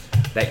now?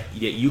 That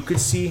you could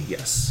see,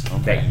 yes.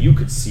 Okay. That you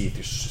could see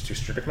through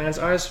Strychnine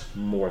eyes,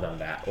 more than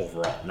that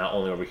overall. Not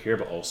only over here,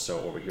 but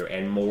also over here.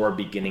 And more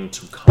beginning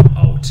to come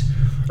out.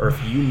 Or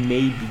if you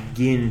may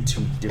begin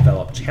to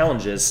develop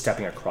challenges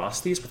stepping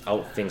across these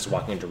without things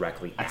walking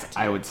directly at you.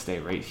 I would stay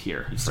right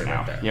here You for stay now.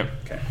 right there. Yep.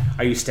 Okay.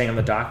 Are you staying on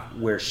the dock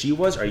where she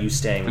was? Or are you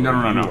staying where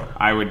you No. were?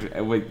 I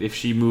would, if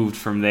she moved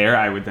from there,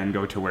 I would then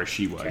go to where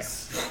she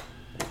was.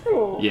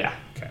 Okay. Yeah.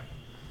 Okay.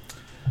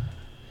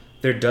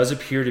 There does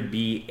appear to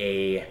be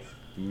a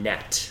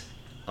net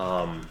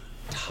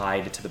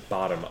tied to the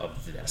bottom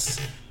of this.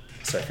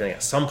 So I feel like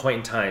at some point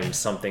in time,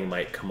 something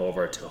might come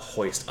over to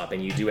hoist up.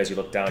 And you do, as you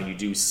look down, you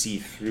do see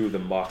through the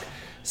muck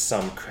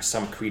some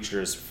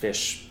creatures,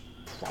 fish,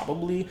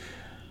 probably,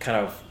 kind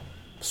of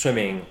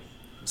swimming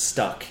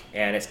stuck,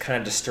 and it's kind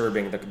of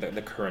disturbing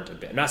the current a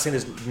bit. I'm not saying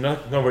there's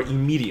nowhere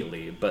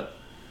immediately, but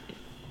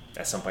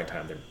at some point in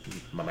time there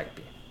might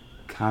be.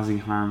 Causing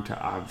harm to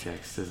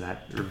objects, does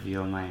that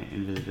reveal my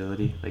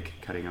invisibility? Like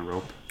cutting a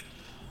rope?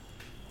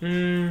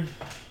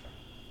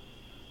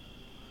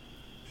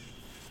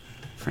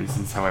 For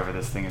instance, however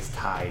this thing is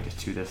tied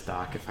to this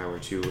dock, if I were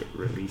to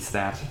release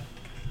that.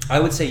 I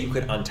would say you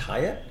could untie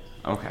it.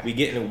 Okay. We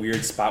get in a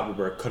weird spot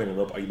where we're cutting a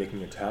rope. Are you making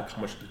an attack?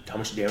 How much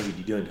damage are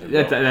you dealing to the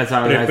rope? That's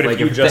how I was like,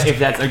 if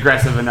that's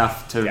aggressive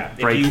enough to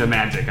break the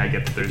magic, I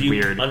get that there's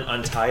weird.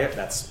 Untie it,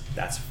 that's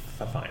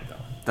fine though.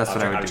 That's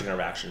what I would do. Object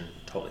interaction,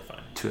 totally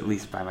fine. To at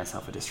least buy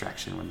myself a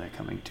distraction when they're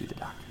coming to the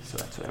dock. So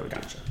that's what I would do.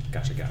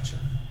 Gotcha.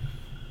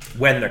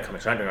 When they're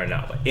coming, so I'm not doing it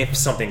right now, but if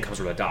something comes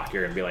from the dock,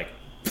 you're gonna be like,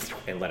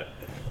 and let it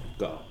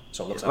go.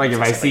 So it looks like if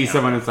I see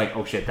someone that's like,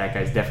 oh shit, that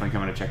guy's definitely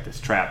coming to check this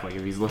trap. Like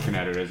if he's looking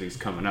at it as he's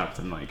coming up,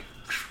 then like,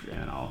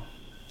 and I'll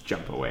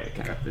jump away.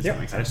 Okay. Does that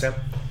make sense? I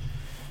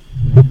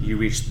understand. You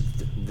reach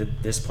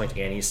this point,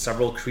 Annie.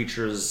 Several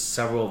creatures,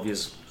 several of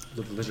these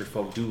lizard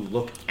folk do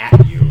look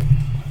at you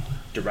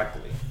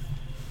directly,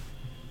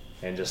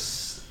 and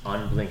just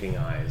unblinking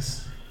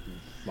eyes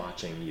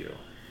watching you.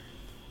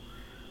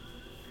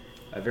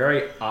 A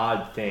very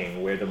odd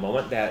thing where the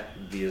moment that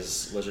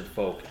these lizard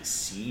folk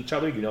see each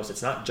other, you notice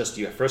it's not just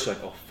you. At first you're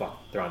like, oh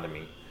fuck, they're onto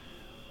me.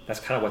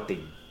 That's kind of what they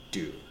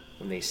do.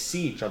 When they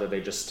see each other,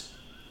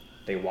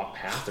 they walk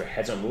past, their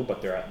heads don't move,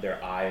 but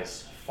their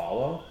eyes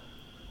follow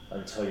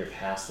until you're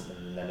past them,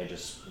 and then they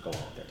just go on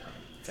with their time.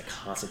 It's a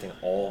constant thing.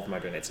 All of them are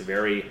doing it. It's a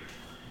very,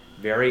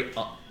 very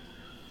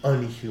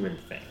unhuman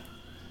thing.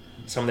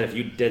 Something that if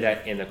you did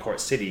that in the court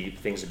city,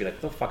 things would be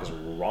like, what the fuck is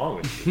wrong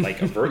with you?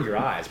 Like, avert your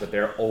eyes, but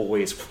they're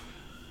always...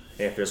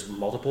 If there's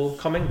multiple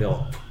coming,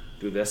 they'll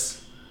do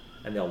this,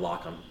 and they'll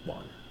lock on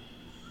one.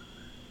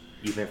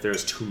 Even if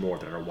there's two more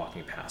that are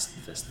walking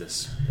past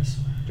this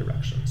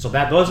direction. So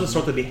those are the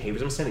sort of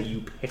behaviors I'm saying that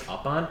you pick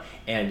up on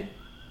and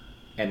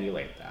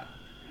emulate that.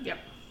 Yep.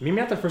 Maybe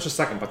not the first or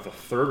second, but the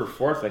third or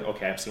fourth, like,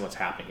 okay, I'm seeing what's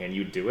happening, and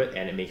you do it,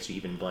 and it makes you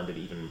even blended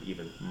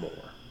even more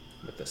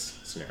with this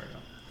scenario.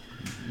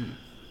 Mm-hmm.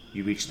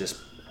 You reach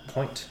this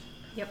point.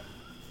 Yep.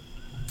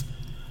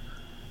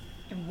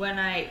 And when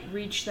I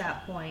reach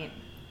that point,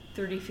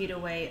 30 feet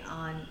away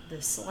on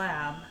the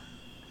slab,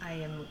 I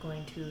am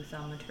going to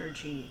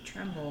Thaumaturgy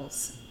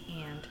Trembles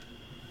and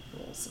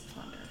Rolls of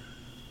Thunder.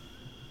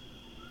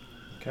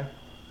 Okay.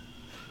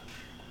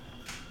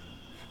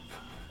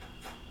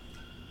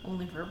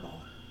 Only verbal.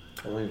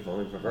 Only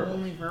verbal.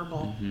 Only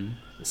verbal. Mm-hmm.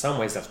 In some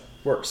ways, that's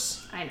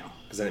worse. I know.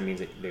 Because then it means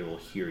that they will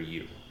hear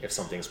you. If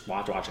something's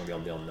watching, they'll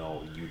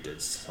know you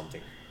did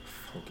something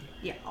funky.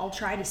 Yeah, I'll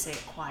try to say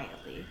it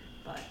quietly,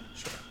 but...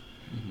 Sure.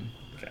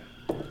 Mm-hmm. Okay.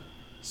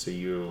 So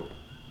you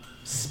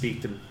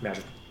speak the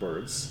magic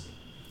words,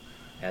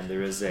 and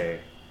there is a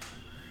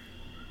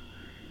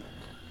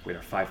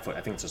 5 foot.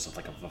 I think it's just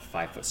like a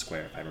 5 foot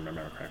square, if I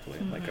remember correctly,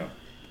 like a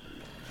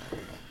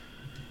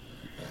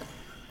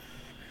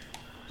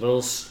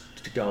little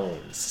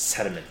stones,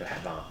 sediment that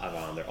have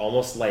on there,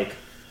 almost like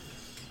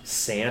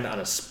sand on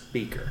a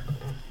speaker.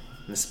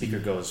 And the speaker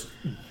goes,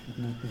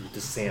 the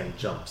sand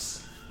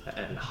jumps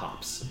and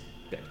hops a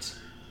bit.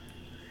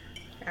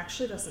 It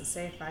actually doesn't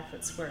say 5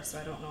 foot square, so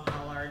I don't know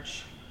how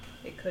large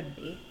it could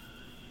be.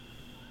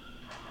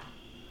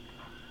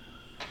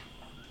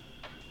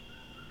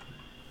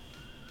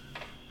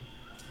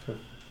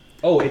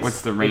 Oh,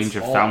 what's the range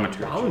of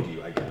thaumaturgy? Around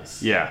you, I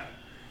guess. Yeah.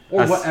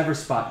 Or whatever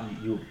spot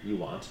you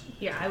want.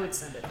 Yeah, I would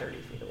send it 30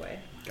 feet away.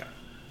 Okay.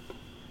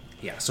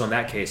 Yeah, so in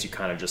that case, you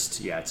kind of just,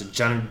 it's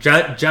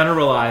a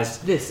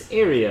generalized... This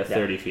area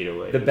 30 feet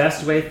away. The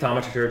best way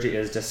thaumaturgy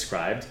is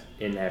described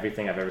in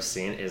everything I've ever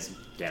seen is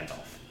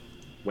Gandalf.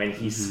 When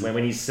he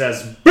when he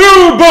says,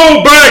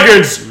 Bilbo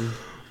Baggins,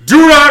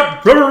 do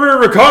not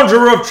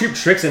conjure up cheap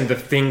tricks, and the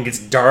thing gets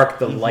dark,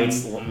 the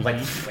lights, like,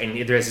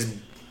 and there's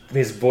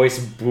his voice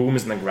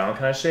booms and the ground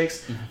kind of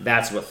shakes,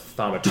 that's what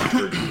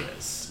thaumaturgy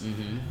is.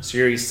 So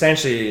you're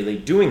essentially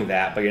doing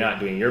that, but you're not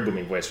doing your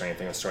booming voice or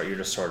anything of the sort. You're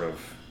just sort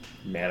of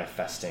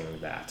manifesting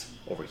that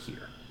over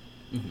here.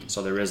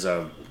 So there is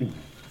a...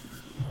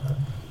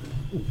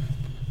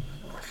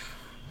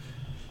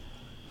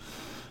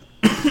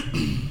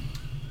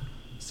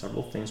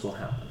 Several things will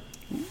happen.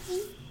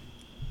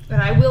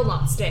 But I will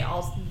not stay.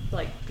 I'll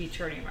be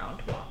turning around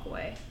to walk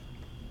away.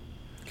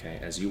 Okay,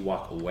 as you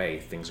walk away,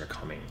 things are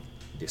coming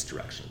this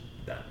direction.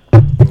 Then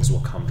things will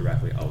come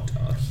directly out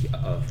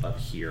of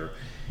here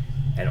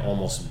and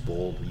almost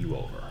bowl you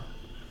over.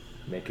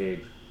 Make a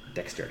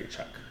dexterity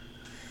check.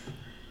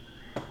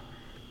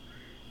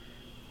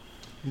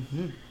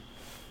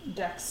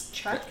 Dex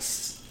check.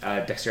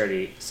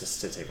 Dexterity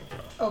saving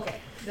throw.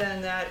 Okay,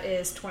 then that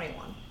is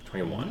 21.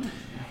 21.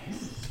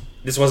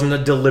 This wasn't a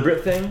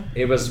deliberate thing.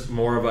 It was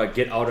more of a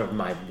get out of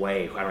my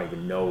way. I don't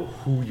even know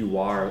who you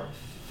are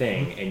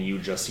thing, and you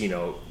just,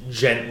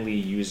 gently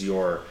use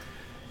your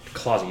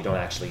claws that you don't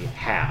actually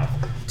have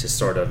to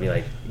sort of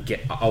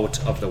get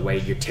out of the way.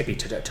 Your tippy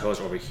toes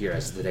over here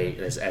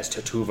as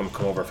two of them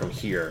come over from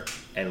here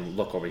and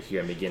look over here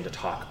and begin to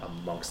talk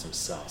amongst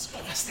themselves.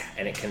 What was that?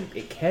 And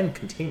it can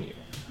continue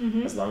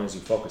as long as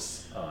you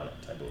focus on it,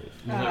 I believe.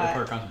 Does that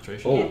require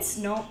concentration? Oh. It's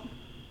no.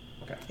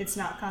 Okay. It's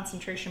not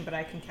concentration, but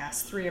I can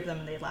cast 3 of them.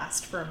 And they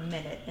last for a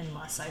minute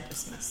unless I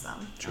dismiss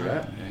them. True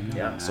that.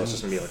 Yeah. So it's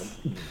just gonna be like.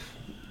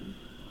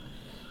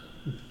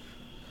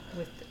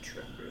 With the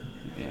trigger.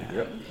 Yeah.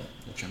 Yep.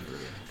 The chimber.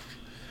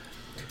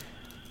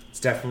 It's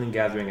definitely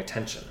gathering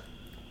attention.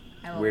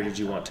 Where did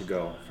you want? want to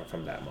go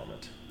from that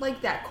moment?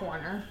 Like that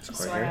corner, This so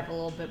corner I here? have a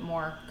little bit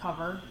more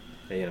cover.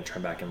 Are you gonna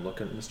turn back and look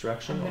in this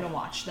direction? I'm or- gonna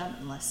watch them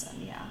and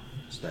listen. Yeah.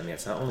 So that means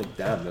it's not only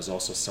them. There's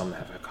also some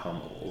that have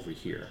come over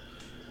here.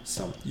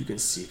 Some you can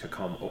see could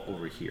come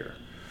over here.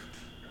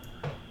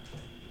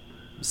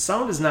 The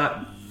sound is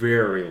not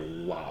very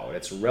loud.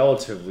 It's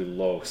relatively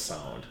low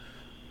sound,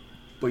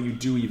 but you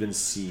do even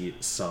see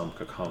some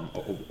could come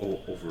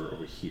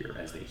over here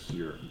as they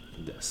hear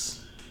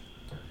this.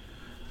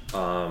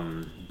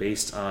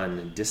 Based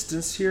on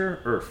distance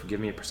here, Earth, give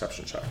me a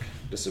perception check.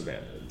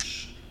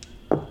 Disadvantage.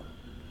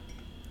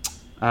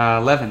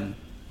 11.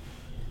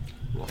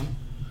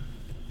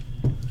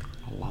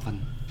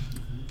 11.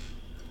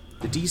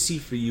 The DC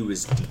for you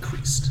is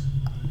decreased.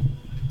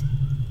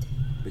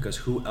 Because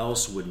who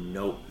else would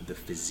note the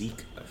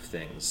physique of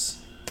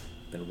things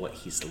than what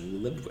he's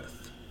lived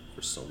with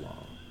for so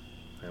long,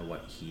 and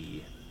what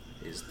he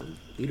is the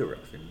leader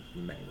of in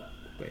many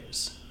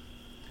ways.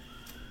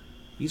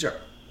 These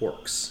are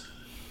orcs.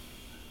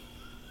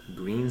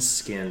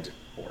 Green-skinned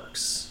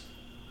orcs.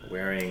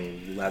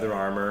 Wearing leather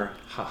armor,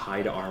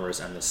 hide armors,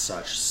 and the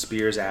such,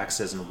 spears,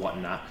 axes, and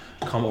whatnot,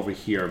 come over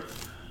here.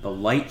 The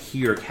light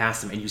here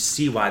casts them, and you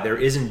see why there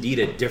is indeed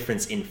a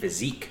difference in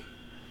physique.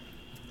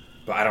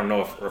 But I don't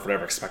know if Earth would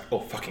ever expect,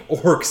 fucking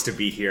orcs to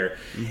be here.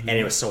 And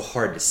it was so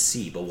hard to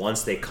see. But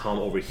once they come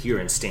over here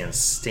and stand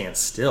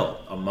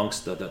still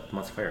amongst the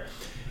fire,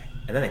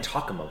 and then they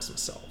talk amongst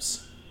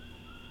themselves.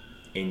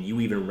 And you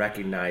even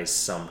recognize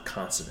some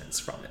consonants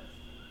from it.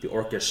 The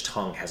orcish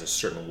tongue has a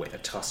certain way. The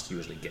tusks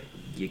usually get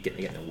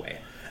in the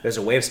way. There's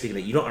a way of speaking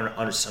that you don't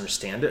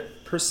understand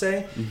it per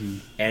se,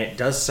 and it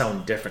does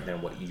sound different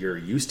than what you're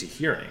used to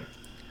hearing.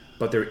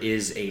 But there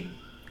is a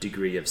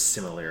degree of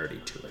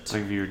similarity to it. It's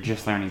like if you were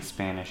just learning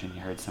Spanish and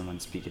you heard someone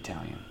speak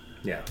Italian.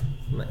 Yeah,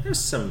 there's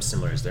some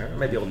similarities there. I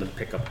might be able to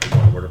pick up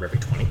one word of every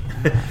 20.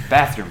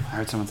 Bathroom. I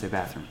heard someone say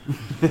bathroom.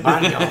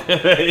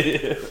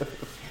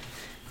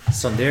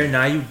 So there,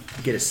 now you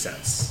get a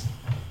sense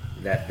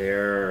that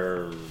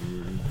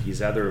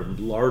these other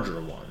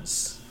larger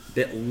ones,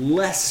 that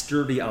less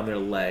sturdy on their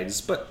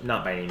legs, but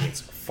not by any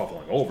means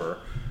falling over,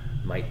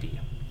 might be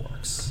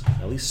orcs.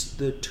 At least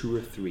the 2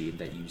 or 3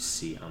 that you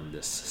see on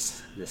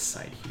this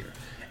side here.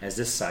 As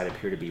this side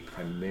appear to be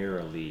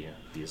primarily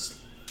these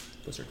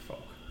lizard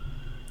folk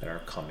that are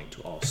coming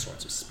to all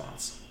sorts of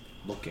spots,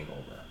 looking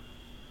over,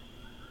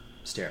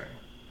 staring,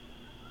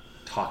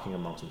 talking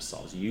amongst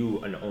themselves. You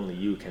and only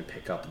you can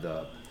pick up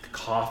the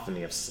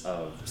cacophony of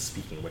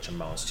speaking, which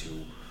amounts to,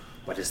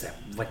 what is that?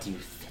 What do you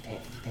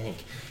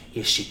think?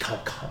 Is she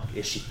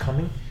Is she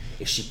coming?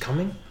 Is she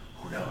coming?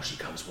 Oh no, she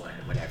comes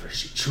whenever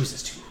she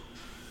chooses to.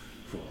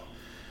 Fool.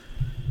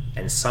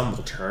 And some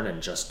will turn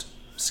and just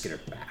skitter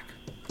back.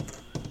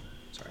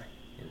 Sorry,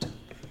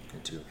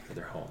 into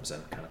their homes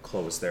and kind of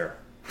close their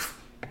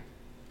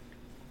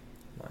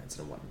lines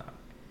and whatnot.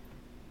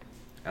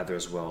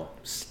 Others will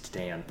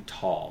stand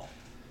tall,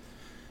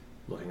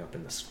 looking up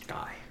in the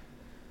sky.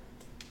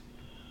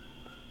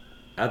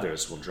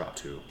 Others will drop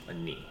to a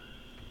knee.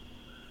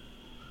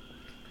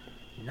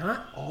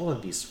 Not all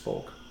of these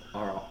folk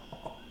are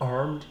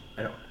armed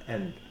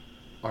and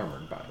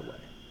armored, by the way.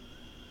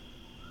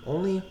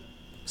 Only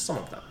some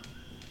of them.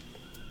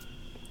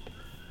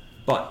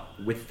 But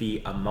with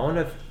the amount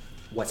of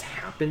what's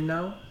happened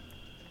now,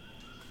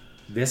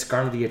 this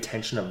garnered the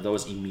attention of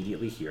those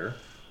immediately here,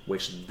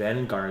 which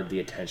then garnered the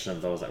attention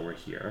of those that were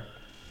here,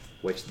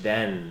 which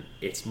then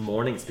it's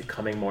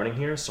becoming morning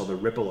here, so the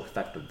ripple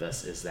effect of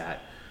this is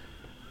that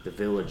the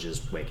village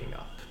is waking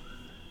up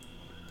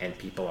and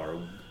people are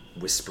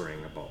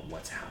whispering about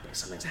what's happening.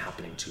 Something's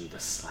happening to the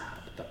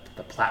slab,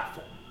 the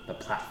platform.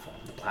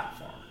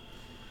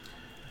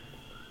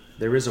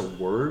 There is a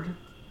word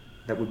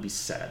that would be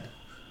said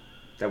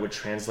that would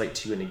translate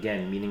to, and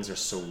again, meanings are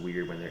so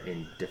weird when they're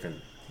in different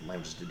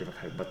languages,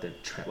 but the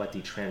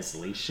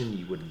translation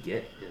you would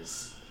get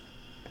is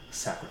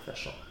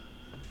sacrificial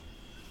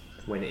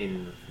when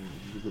in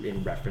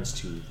reference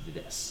to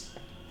this.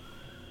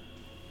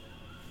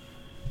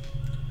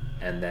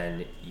 And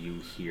then you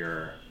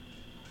hear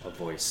a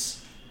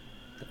voice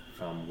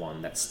from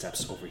one that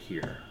steps over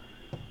here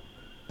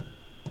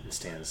and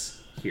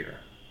stands here.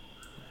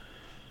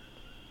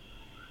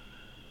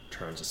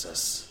 Turns and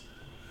says,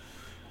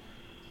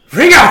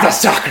 "Bring out the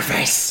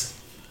sacrifice!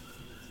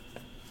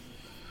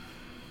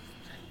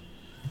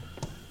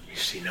 Is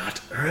she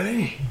not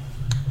early?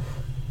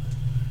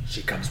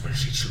 She comes when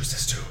she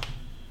chooses to."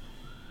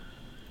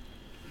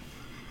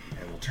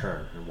 And we'll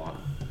turn and walk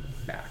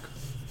back.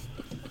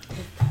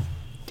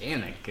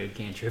 Damn that good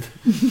cantrip.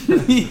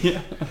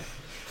 Yeah.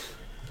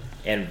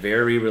 And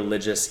very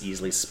religious,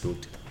 easily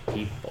spooked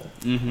people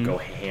go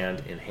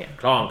hand in hand,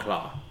 claw and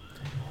claw.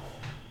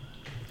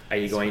 Are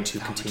you going to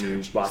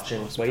continue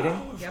watching,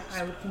 waiting? Yep,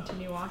 I would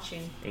continue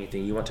watching.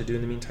 Anything you want to do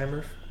in the meantime,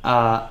 Murph?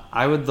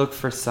 I would look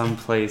for some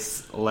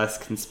place less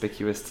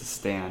conspicuous to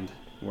stand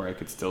where I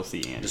could still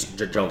see Andy. Just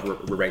jump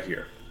right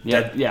here.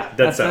 Yeah,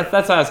 That's that's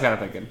what I was kind of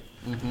thinking.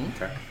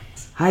 Okay.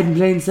 Hide in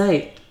plain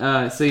sight.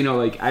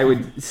 So, I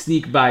would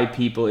sneak by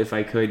people if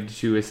I could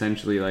to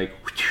essentially,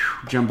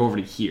 jump over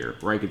to here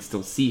where I could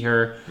still see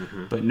her,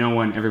 but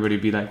everybody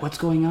would be like, what's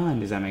going on?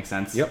 Does that make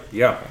sense? Yep,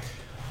 yeah.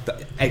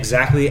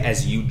 Exactly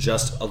as you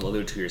just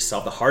alluded to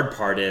yourself. The hard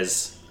part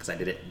is, because I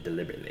did it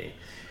deliberately,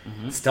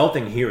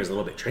 stealthing here is a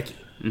little bit tricky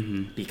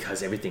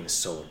because everything's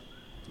so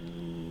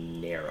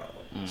narrow.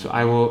 So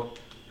I will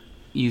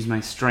use my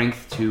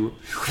strength to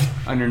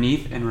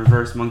underneath and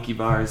reverse monkey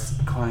bars,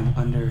 climb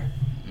underneath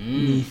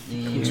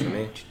Works for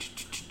me.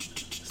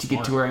 to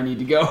get to where I need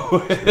to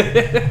go.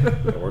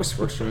 It works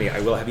for me. I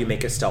will have you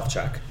make a stealth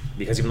check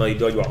because even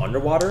though you are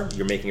underwater,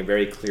 you're making a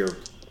very clear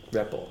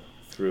ripple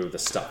through the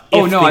stuff.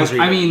 Oh no!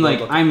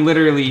 I'm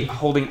literally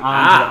holding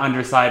on to the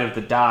underside of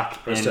the dock.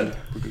 Understood.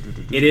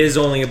 It is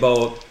only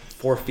about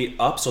 4 feet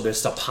up, so there's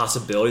still a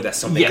possibility that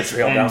something could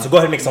trail down. So go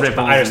ahead and make something.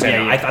 I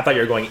understand. Yeah. I thought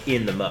you were going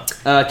in the muck.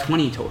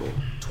 20 total.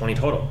 20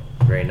 total.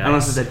 Very nice.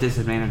 Unless it's at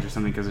disadvantage or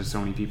something because there's so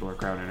many people are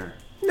crowded. Or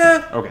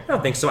nah. Okay. I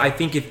don't think so. I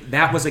think if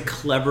that was a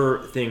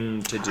clever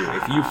thing to do,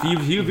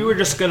 if you were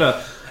just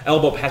gonna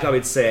elbow pass, I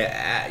would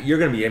say you're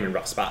gonna be in a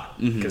rough spot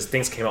because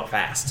things came out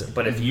fast.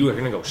 But if you are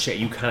gonna go shit,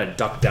 you kind of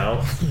duck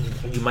down.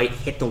 You might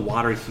hit the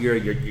water here.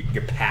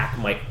 Your pack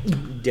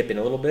might dip in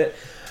a little bit.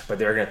 But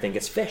they're going to think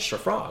it's fish or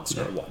frogs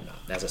or whatnot.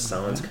 As the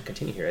sounds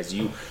continue here,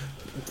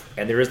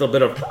 and there is a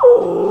little bit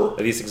of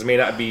these things may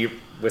not be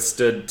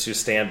withstood to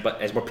stand, but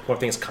as more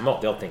things come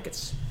out, they'll think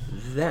it's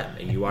them,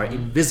 and you are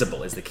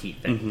invisible is the key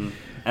thing.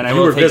 And I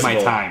will take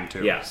my time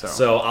too. Yeah.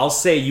 So I'll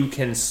say you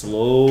can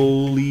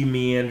slowly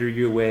meander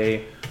your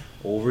way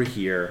over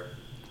here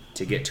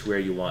to get to where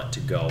you want to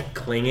go,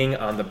 clinging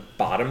on the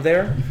bottom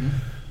there.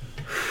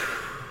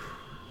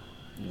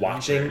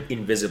 Watching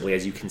invisibly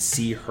as you can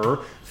see her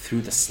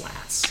through the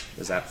slats.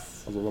 Is that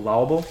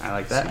allowable? I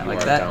like that. So I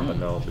like are that. down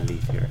below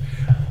beneath here.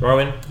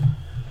 Rowan,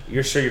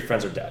 you're sure your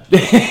friends are dead.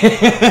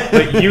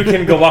 But you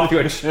can go walk through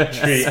a tree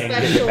and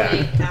get it back.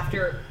 Especially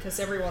after, because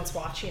everyone's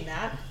watching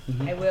that,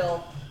 I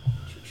will.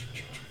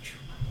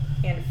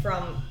 And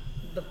from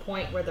the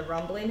point where the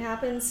rumbling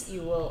happens,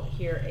 you will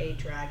hear a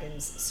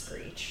dragon's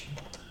screech.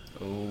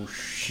 Oh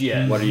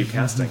shit! What are you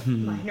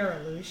casting?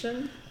 Minor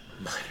illusion.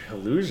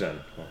 Minor illusion.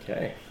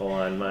 Okay, full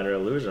on minor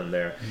illusion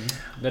there.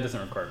 That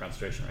doesn't require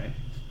concentration, right?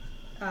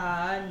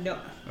 No.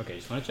 Okay,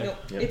 just want to check.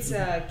 Nope. Yep. It's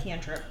a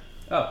cantrip.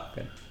 Oh,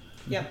 good.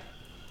 Yep.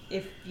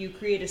 If you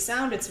create a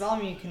sound, its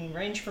volume you can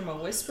range from a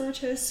whisper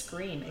to a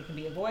scream. It can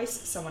be a voice,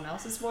 someone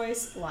else's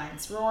voice,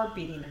 lion's roar,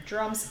 beating of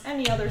drums,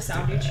 any other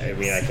sound you choose. I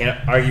mean, I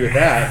can't argue with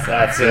that.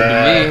 That's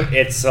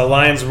it's a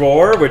lion's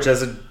roar, which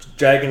has a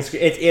dragon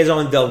scream. It is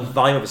only the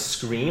volume of a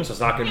scream, so it's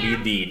not going to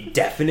be the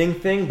deafening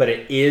thing, but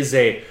it is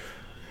a.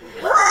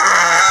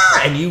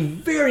 And you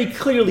very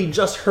clearly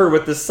just heard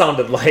what this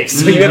sounded like.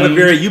 So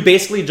you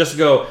basically just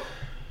go,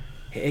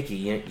 "Hey, Icky,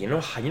 you know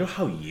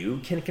how you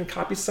can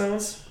copy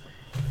sounds?"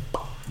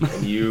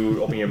 And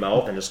you open your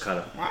mouth and just kind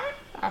of,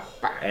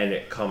 and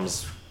it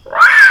comes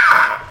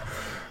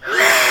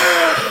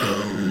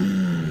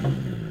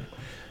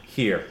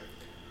here.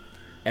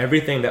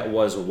 Everything that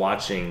was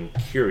watching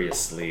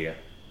curiously,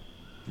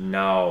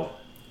 now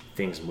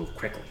things move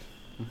quickly.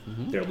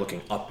 They're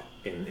looking up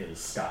in the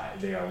sky.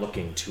 They are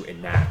looking to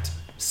enact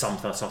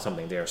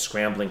something. They are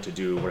scrambling to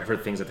do whatever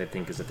things that they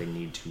think is that they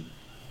need to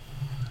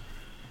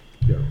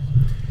do.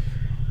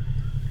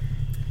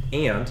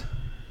 And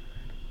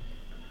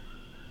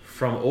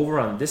from over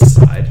on this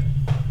side,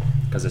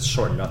 because it's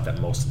short enough that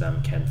most of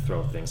them can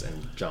throw things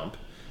and jump,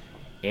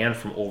 and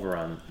from over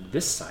on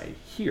this side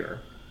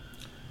here,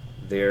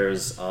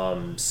 there's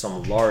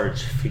some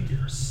large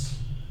figures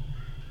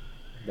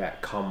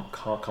that come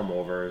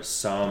over,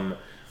 some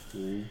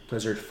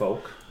lizard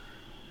folk.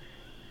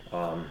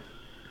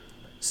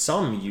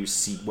 Some you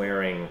see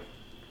wearing.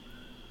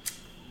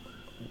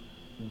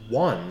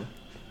 One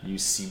you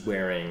see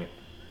wearing,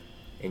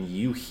 and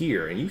you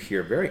hear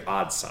a very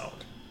odd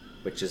sound,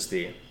 which is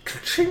the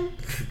ching,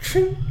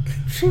 ching,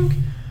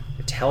 ching,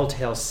 the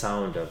telltale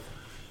sound of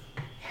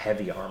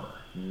heavy armor,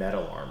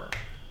 metal armor.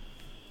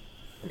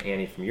 And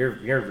Annie, from your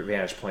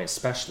vantage point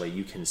especially,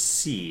 you can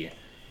see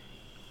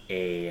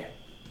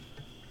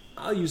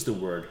I'll use the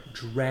word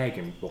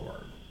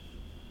dragonborn,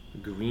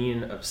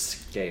 green of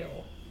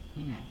scale,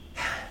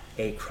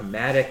 a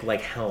chromatic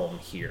like helm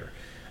here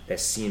that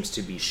seems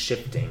to be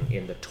shifting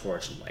in the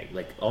torchlight,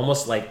 like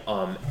almost like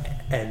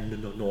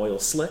an oil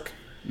slick.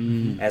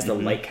 As the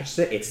light catches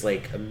it, it's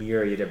like a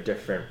myriad of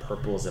different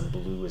purples and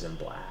blues and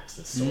blacks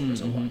and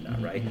silvers and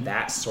whatnot, right?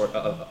 That sort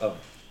of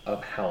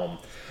helm.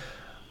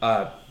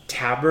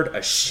 tabard,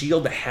 a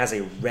shield that has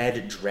a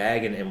red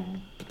dragon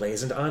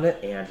emblazoned on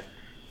it, and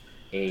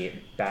a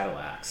battle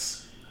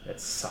axe at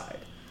its side.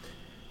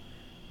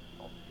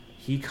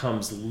 He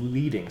comes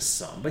leading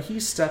some, but he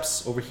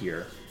steps over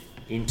here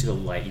into the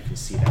light. You can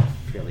see that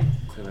fairly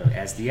clearly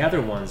as the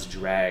other ones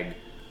drag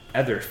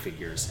other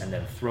figures and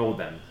then throw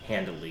them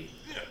handily.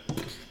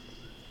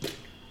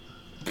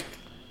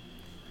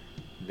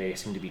 They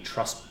seem to be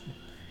trussed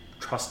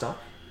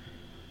up.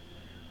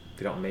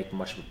 They don't make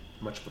much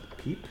of a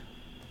peep.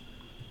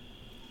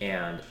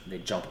 And they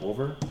jump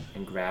over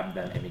and grab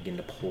them and begin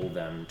to pull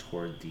them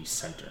toward the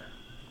center.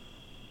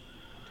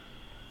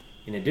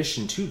 In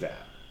addition to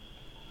that,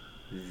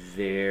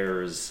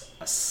 there's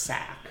a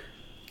sack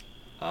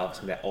of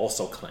something that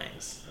also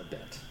clangs a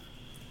bit.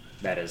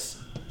 That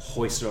is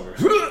hoisted over.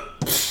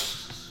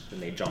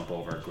 And they jump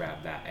over,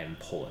 grab that, and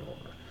pull it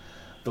over.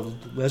 The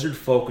lizard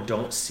folk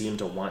don't seem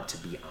to want to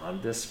be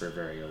on this for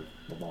very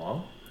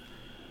long.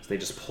 So they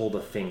just pull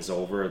the things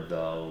over,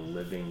 the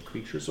living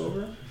creatures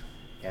over,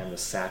 and the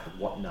sack of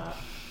whatnot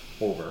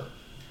over.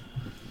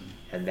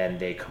 And then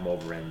they come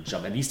over and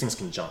jump. And these things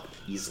can jump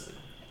easily.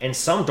 And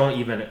some don't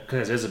even,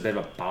 because there's a bit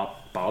of a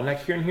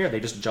bottleneck here and here, they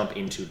just jump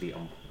into the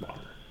water.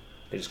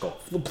 They just go,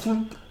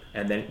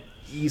 and then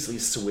easily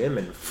swim,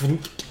 and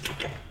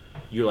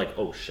you're like,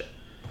 oh shit.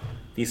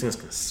 These things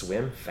can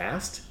swim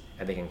fast,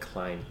 and they can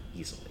climb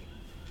easily.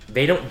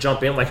 They don't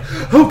jump in like,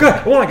 oh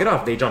god, I want to get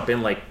off. They jump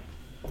in like,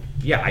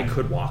 yeah, I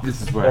could walk.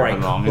 This is where I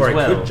belong as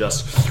well. Or I could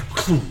just...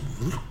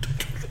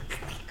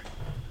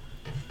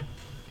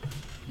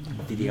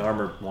 The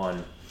armored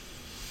one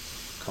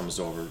comes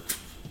over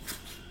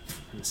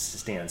and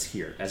stands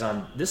here. As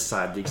on this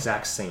side, the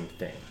exact same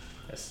thing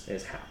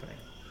is happening.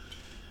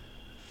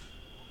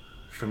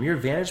 From your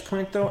vantage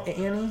point, though,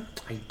 Annie,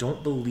 I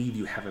don't believe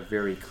you have a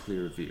very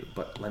clear view,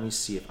 but let me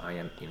see if I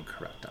am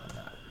incorrect on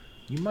that.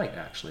 You might,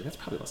 actually. That's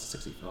probably less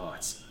than 60. Oh,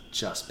 it's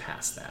just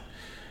past that.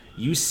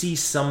 You see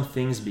some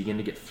things begin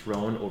to get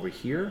thrown over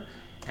here,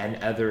 and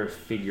other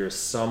figures,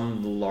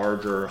 some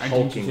larger,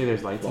 hulking Didn't you say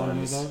there's lights on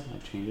ones. there, though?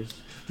 That changes?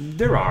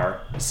 There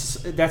are.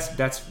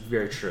 That's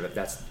very true.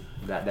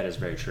 That is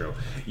very true.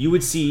 You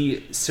would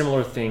see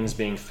similar things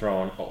being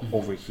thrown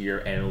over here,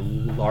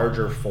 and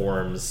larger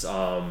forms,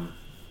 orcs,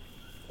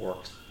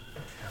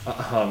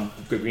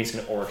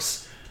 greenskin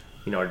orcs,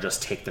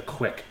 just take the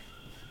quick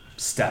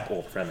step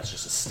over. For them, it's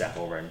just a step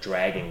over and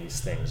dragging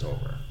these things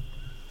over.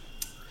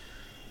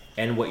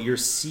 And what you're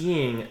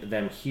seeing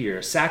them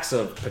here, sacks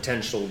of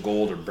potential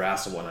gold or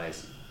brass or whatnot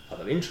is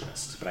of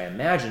interest. But I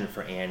imagine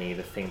for Annie,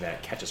 the thing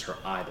that catches her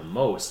eye the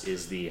most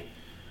is the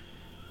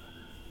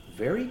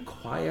very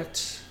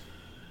quiet,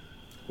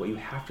 what you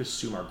have to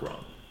assume are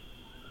grown.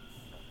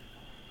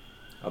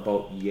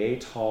 About yay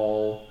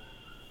tall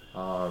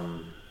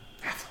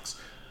halflings.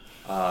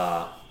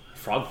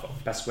 Frog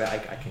folk, best way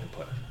I can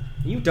put it.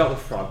 You dealt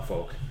with frog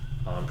folk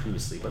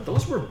previously, but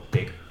those were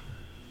bigger.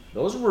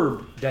 Those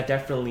were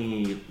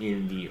definitely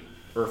in the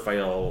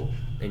Urfael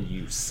and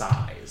you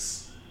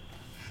size,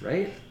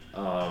 right?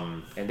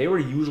 And they were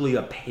usually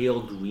a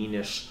pale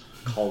greenish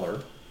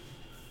color.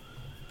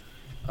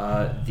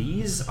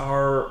 These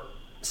are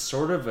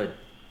sort of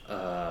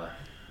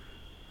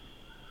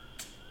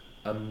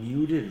a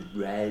muted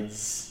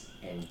reds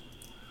and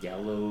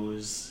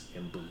yellows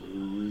and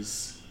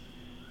blues.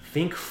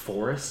 Think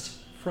forest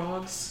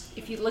frogs.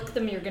 If you lick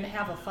them, you're gonna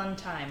have a fun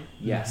time.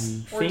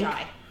 Yes. Or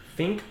die.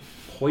 Think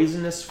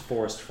poisonous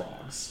forest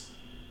frogs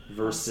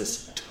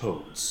versus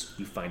toads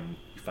you find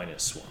in a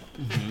swamp.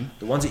 Mm-hmm.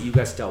 The ones that you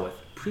guys dealt with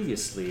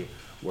previously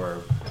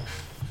were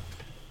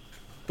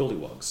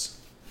bullywugs,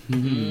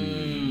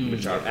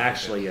 which are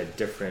actually a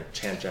different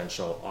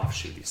tangential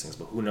offshoot of these things.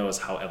 But who knows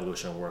how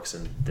evolution works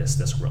in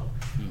this realm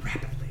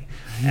rapidly.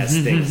 As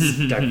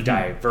things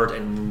divert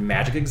and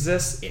magic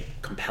exists, it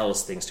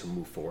compels things to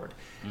move forward.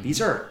 Mm-hmm.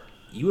 These are,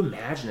 you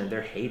imagine in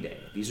their heyday,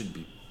 these would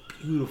be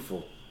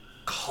beautiful,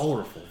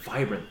 colorful,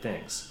 vibrant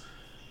things.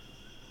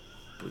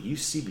 But you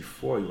see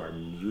before you are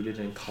muted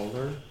in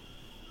color,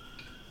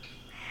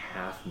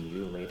 half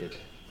mutilated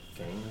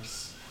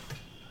things,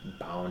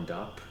 bound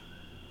up,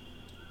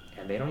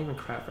 and they don't even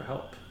cry for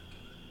help.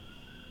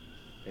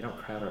 They don't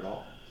cry at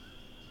all.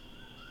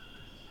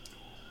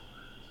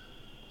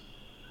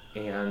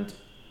 And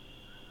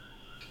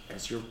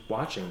as you're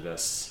watching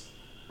this,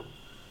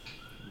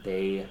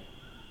 they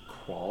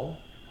crawl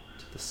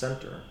to the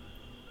center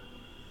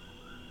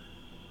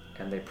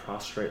and they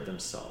prostrate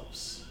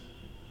themselves,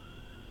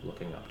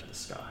 looking up to the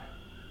sky.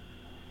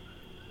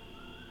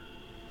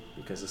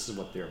 Because this is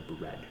what they're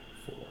bred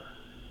for.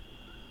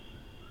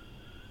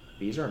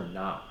 These are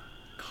not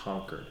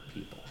conquered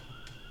people.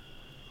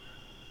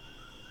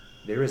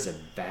 There is a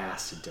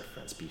vast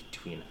difference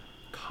between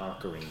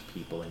conquering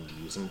people and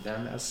using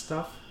them as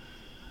stuff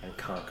and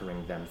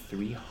conquering them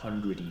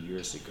 300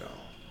 years ago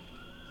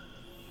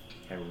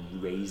and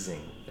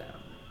raising them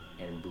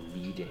and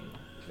breeding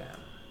them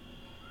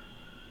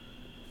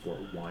for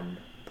one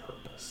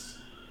purpose.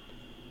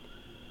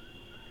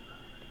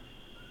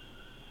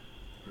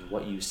 And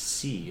what you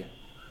see,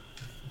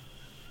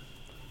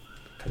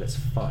 because because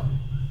it's fun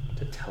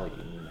to tell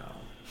you no.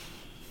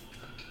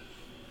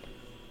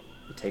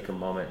 You take a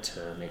moment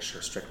to make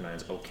sure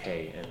Strychnine's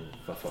okay and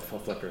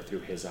flicker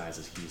through his eyes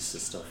as he's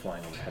still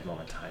flying overhead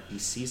one time. He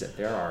sees it.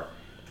 There are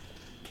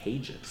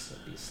cages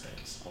of these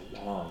things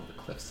along the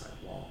cliffside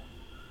wall.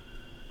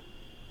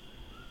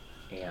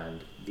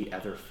 And the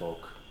other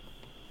folk,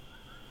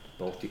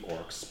 both the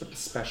orcs, but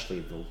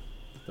especially the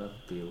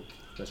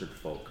lizard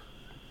folk,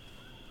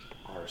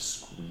 are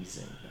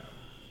squeezing them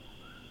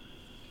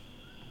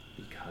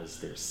because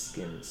their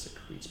skin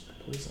secretes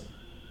poison.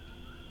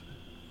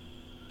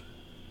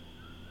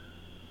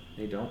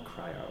 They don't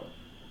cry out.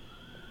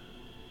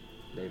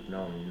 They've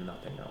known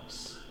nothing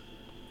else.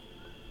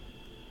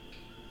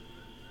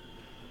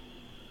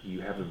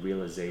 You have the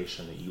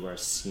realization that you are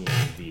seeing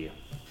you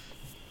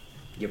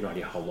have no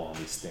idea how long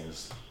these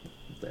things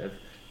live.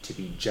 To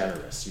be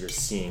generous, you're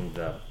seeing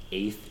the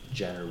 8th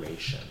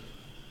generation.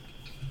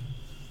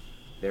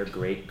 Their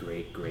great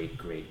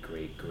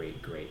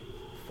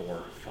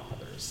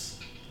forefathers.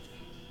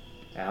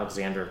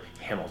 Alexander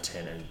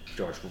Hamilton and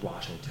George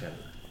Washington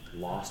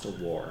lost a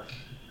war,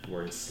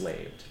 were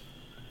enslaved,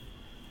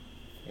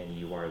 and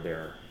you are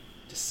their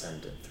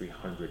descendant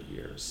 300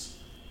 years.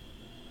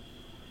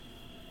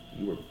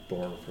 You were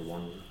born for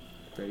one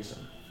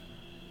reason: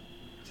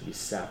 to be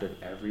sapped of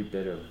every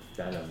bit of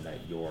venom that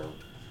your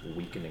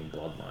weakening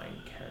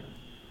bloodline can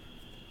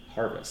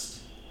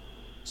harvest,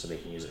 so they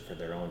can use it for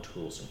their own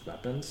tools and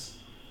weapons,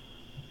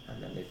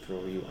 and then they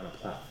throw you on a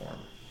platform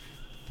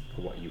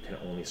for what you can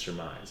only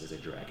surmise is a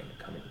dragon to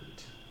come and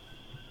eat.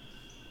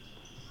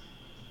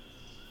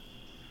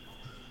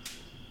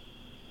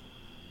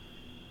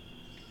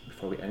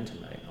 Before we end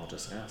tonight, I'll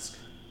just ask,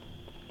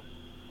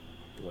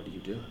 what do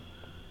you do?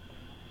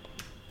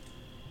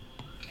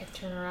 I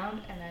turn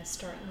around and I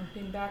start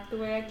limping back the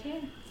way I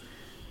came.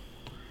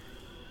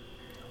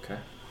 Okay.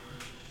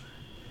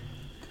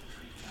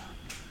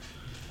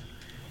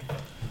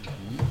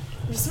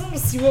 I just want to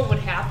see what would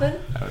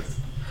happen.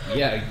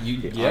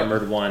 The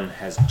armored one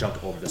has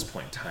jumped over this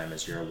point in time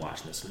as you're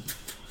watching this,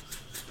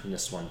 and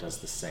this one does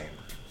the same.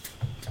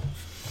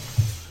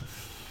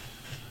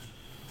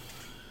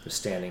 They're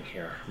standing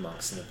here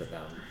amongst them,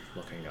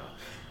 looking up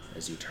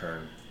as you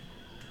turn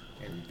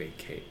and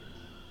vacate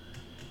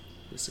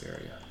this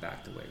area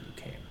back the way you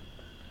came.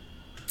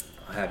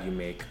 I'll have you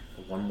make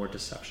one more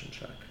deception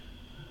check.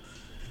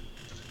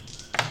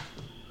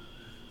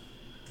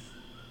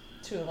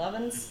 2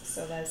 11s,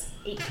 so that's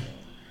 18.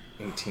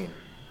 18.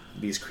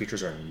 These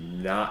creatures are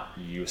not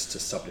used to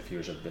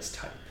subterfuge of this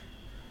type.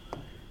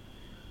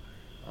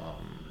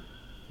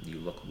 You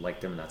look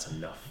like them, and that's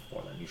enough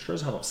for them. You sure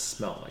as hell don't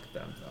smell like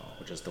them, though,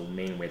 which is the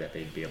main way that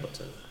they'd be able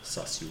to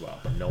suss you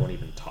up. But no one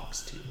even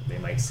talks to you. They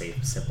might say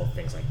simple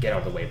things like, get out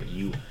of the way, but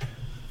you,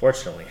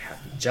 fortunately, have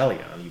jelly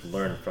on. You've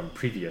learned from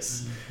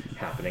previous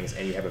happenings,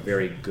 and you have a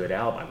very good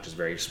alibi, which is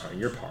very smart on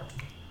your part.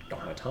 Don't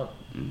have a tongue.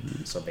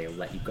 Mm-hmm. So they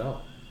let you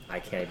go. I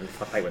can't even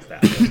fight with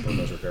that.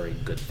 Those are very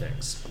good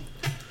things.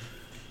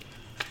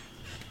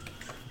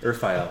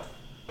 Urfael,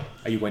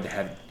 are you going to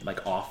head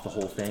off the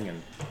whole thing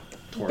and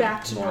toward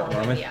back to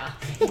Norman? Yeah.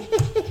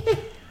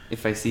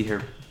 If I see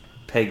her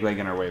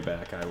peg-legging our way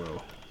back, I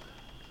will,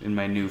 in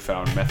my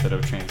newfound method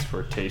of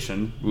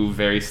transportation, move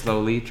very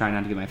slowly, try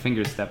not to get my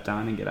fingers stepped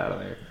on, and get out of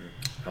there.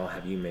 I'll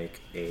have you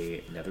make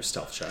another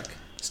stealth check.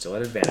 Still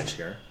at advantage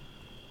here.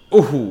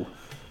 Ooh,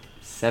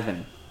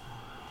 7.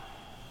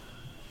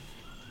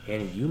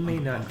 And you may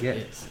not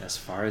get as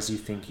far as you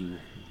think you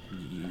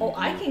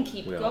I can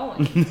keep will.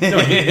 going. No,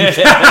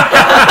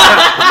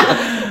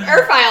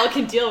 Urfael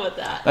can deal with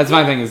that. That's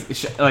my thing is,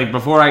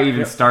 before I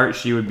even start,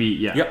 she would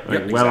be, well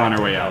exactly. on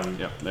her way out.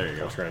 There you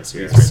go. Turns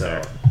here. Right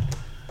So,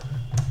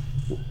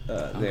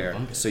 there.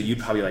 So you'd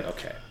probably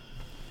okay.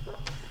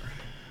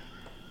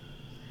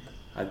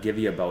 I'll give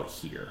you about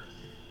here.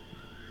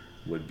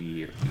 Would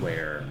be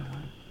where...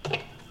 I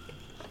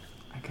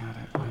got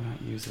it. Why not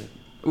use it?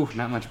 Ooh,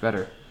 not much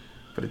better.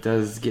 But it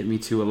does get me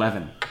to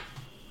 11.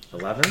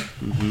 11?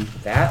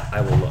 Mm-hmm. That,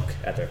 I will look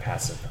at their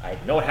passive. I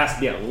know it has to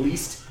be at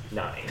least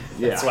 9.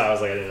 That's why I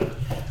was like, I didn't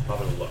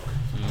bother to look.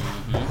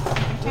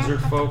 Mm-hmm.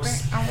 Lizard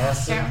folks,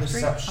 passive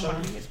perception.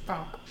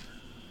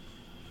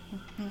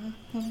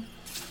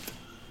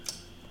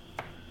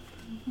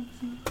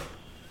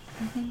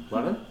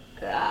 11?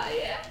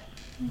 Yeah.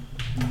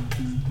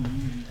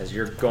 As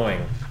you're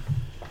going...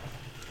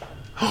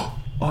 Oh,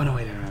 no,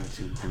 wait, I don't have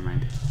to. Never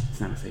mind.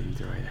 It's not a saving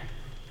throw either.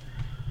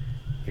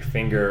 Your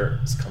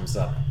fingers comes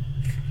up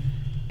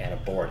and a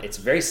board. It's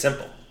very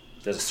simple.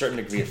 There's a certain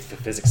degree of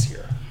physics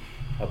here.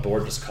 A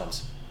board just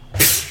comes.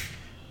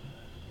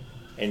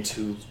 And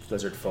 2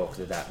 lizard folk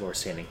that were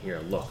standing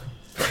here look.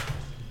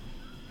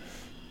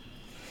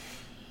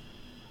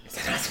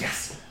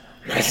 Yes.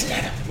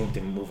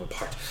 They move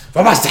apart.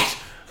 What was that?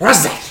 What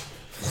was that?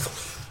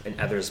 And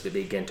others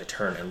begin to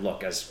turn and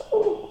look as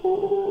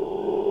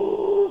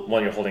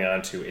one you're holding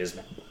on to is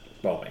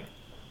bowing.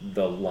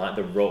 The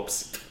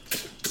ropes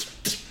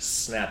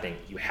snapping.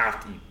 You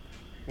have to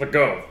let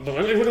go.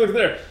 Look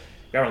there.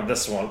 You're on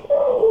this one.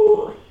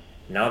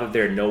 Now that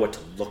they know what to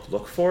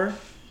look for,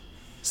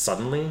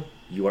 suddenly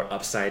you are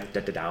upside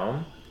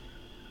down,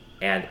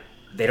 and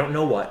they don't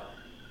know what.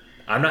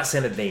 I'm not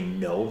saying that they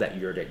know that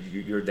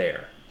you're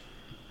there,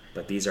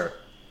 but these are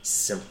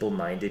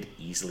simple-minded,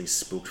 easily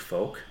spooked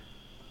folk.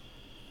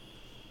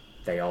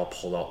 They all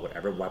pull out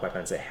whatever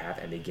weapons they have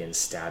and begin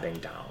stabbing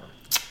down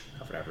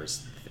of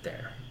whatever's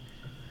there.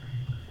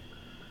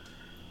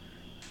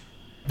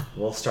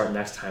 We'll start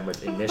next time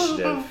with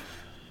initiative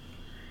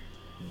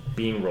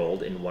being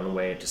rolled in one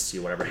way to see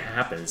whatever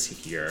happens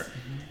here,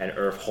 and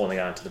Earth holding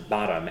on to the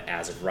bottom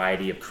as a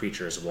variety of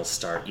creatures will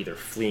start either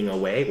fleeing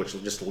away, which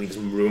just leaves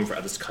room for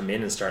others to come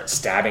in and start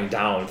stabbing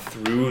down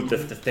through the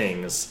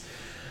things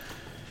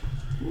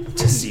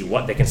to see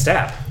what they can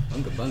stab.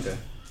 Bunga bunga.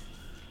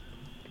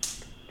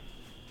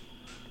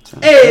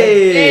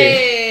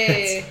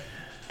 Hey!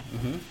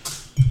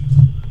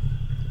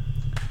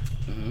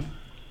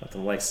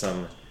 Nothing like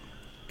some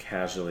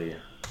casually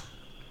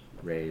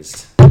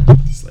raised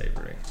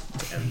slavery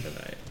to end the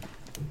night.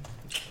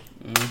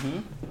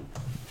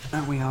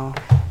 Aren't we all?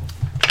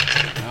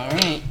 All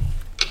right.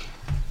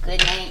 Good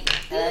night,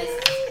 guys.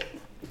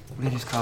 We just call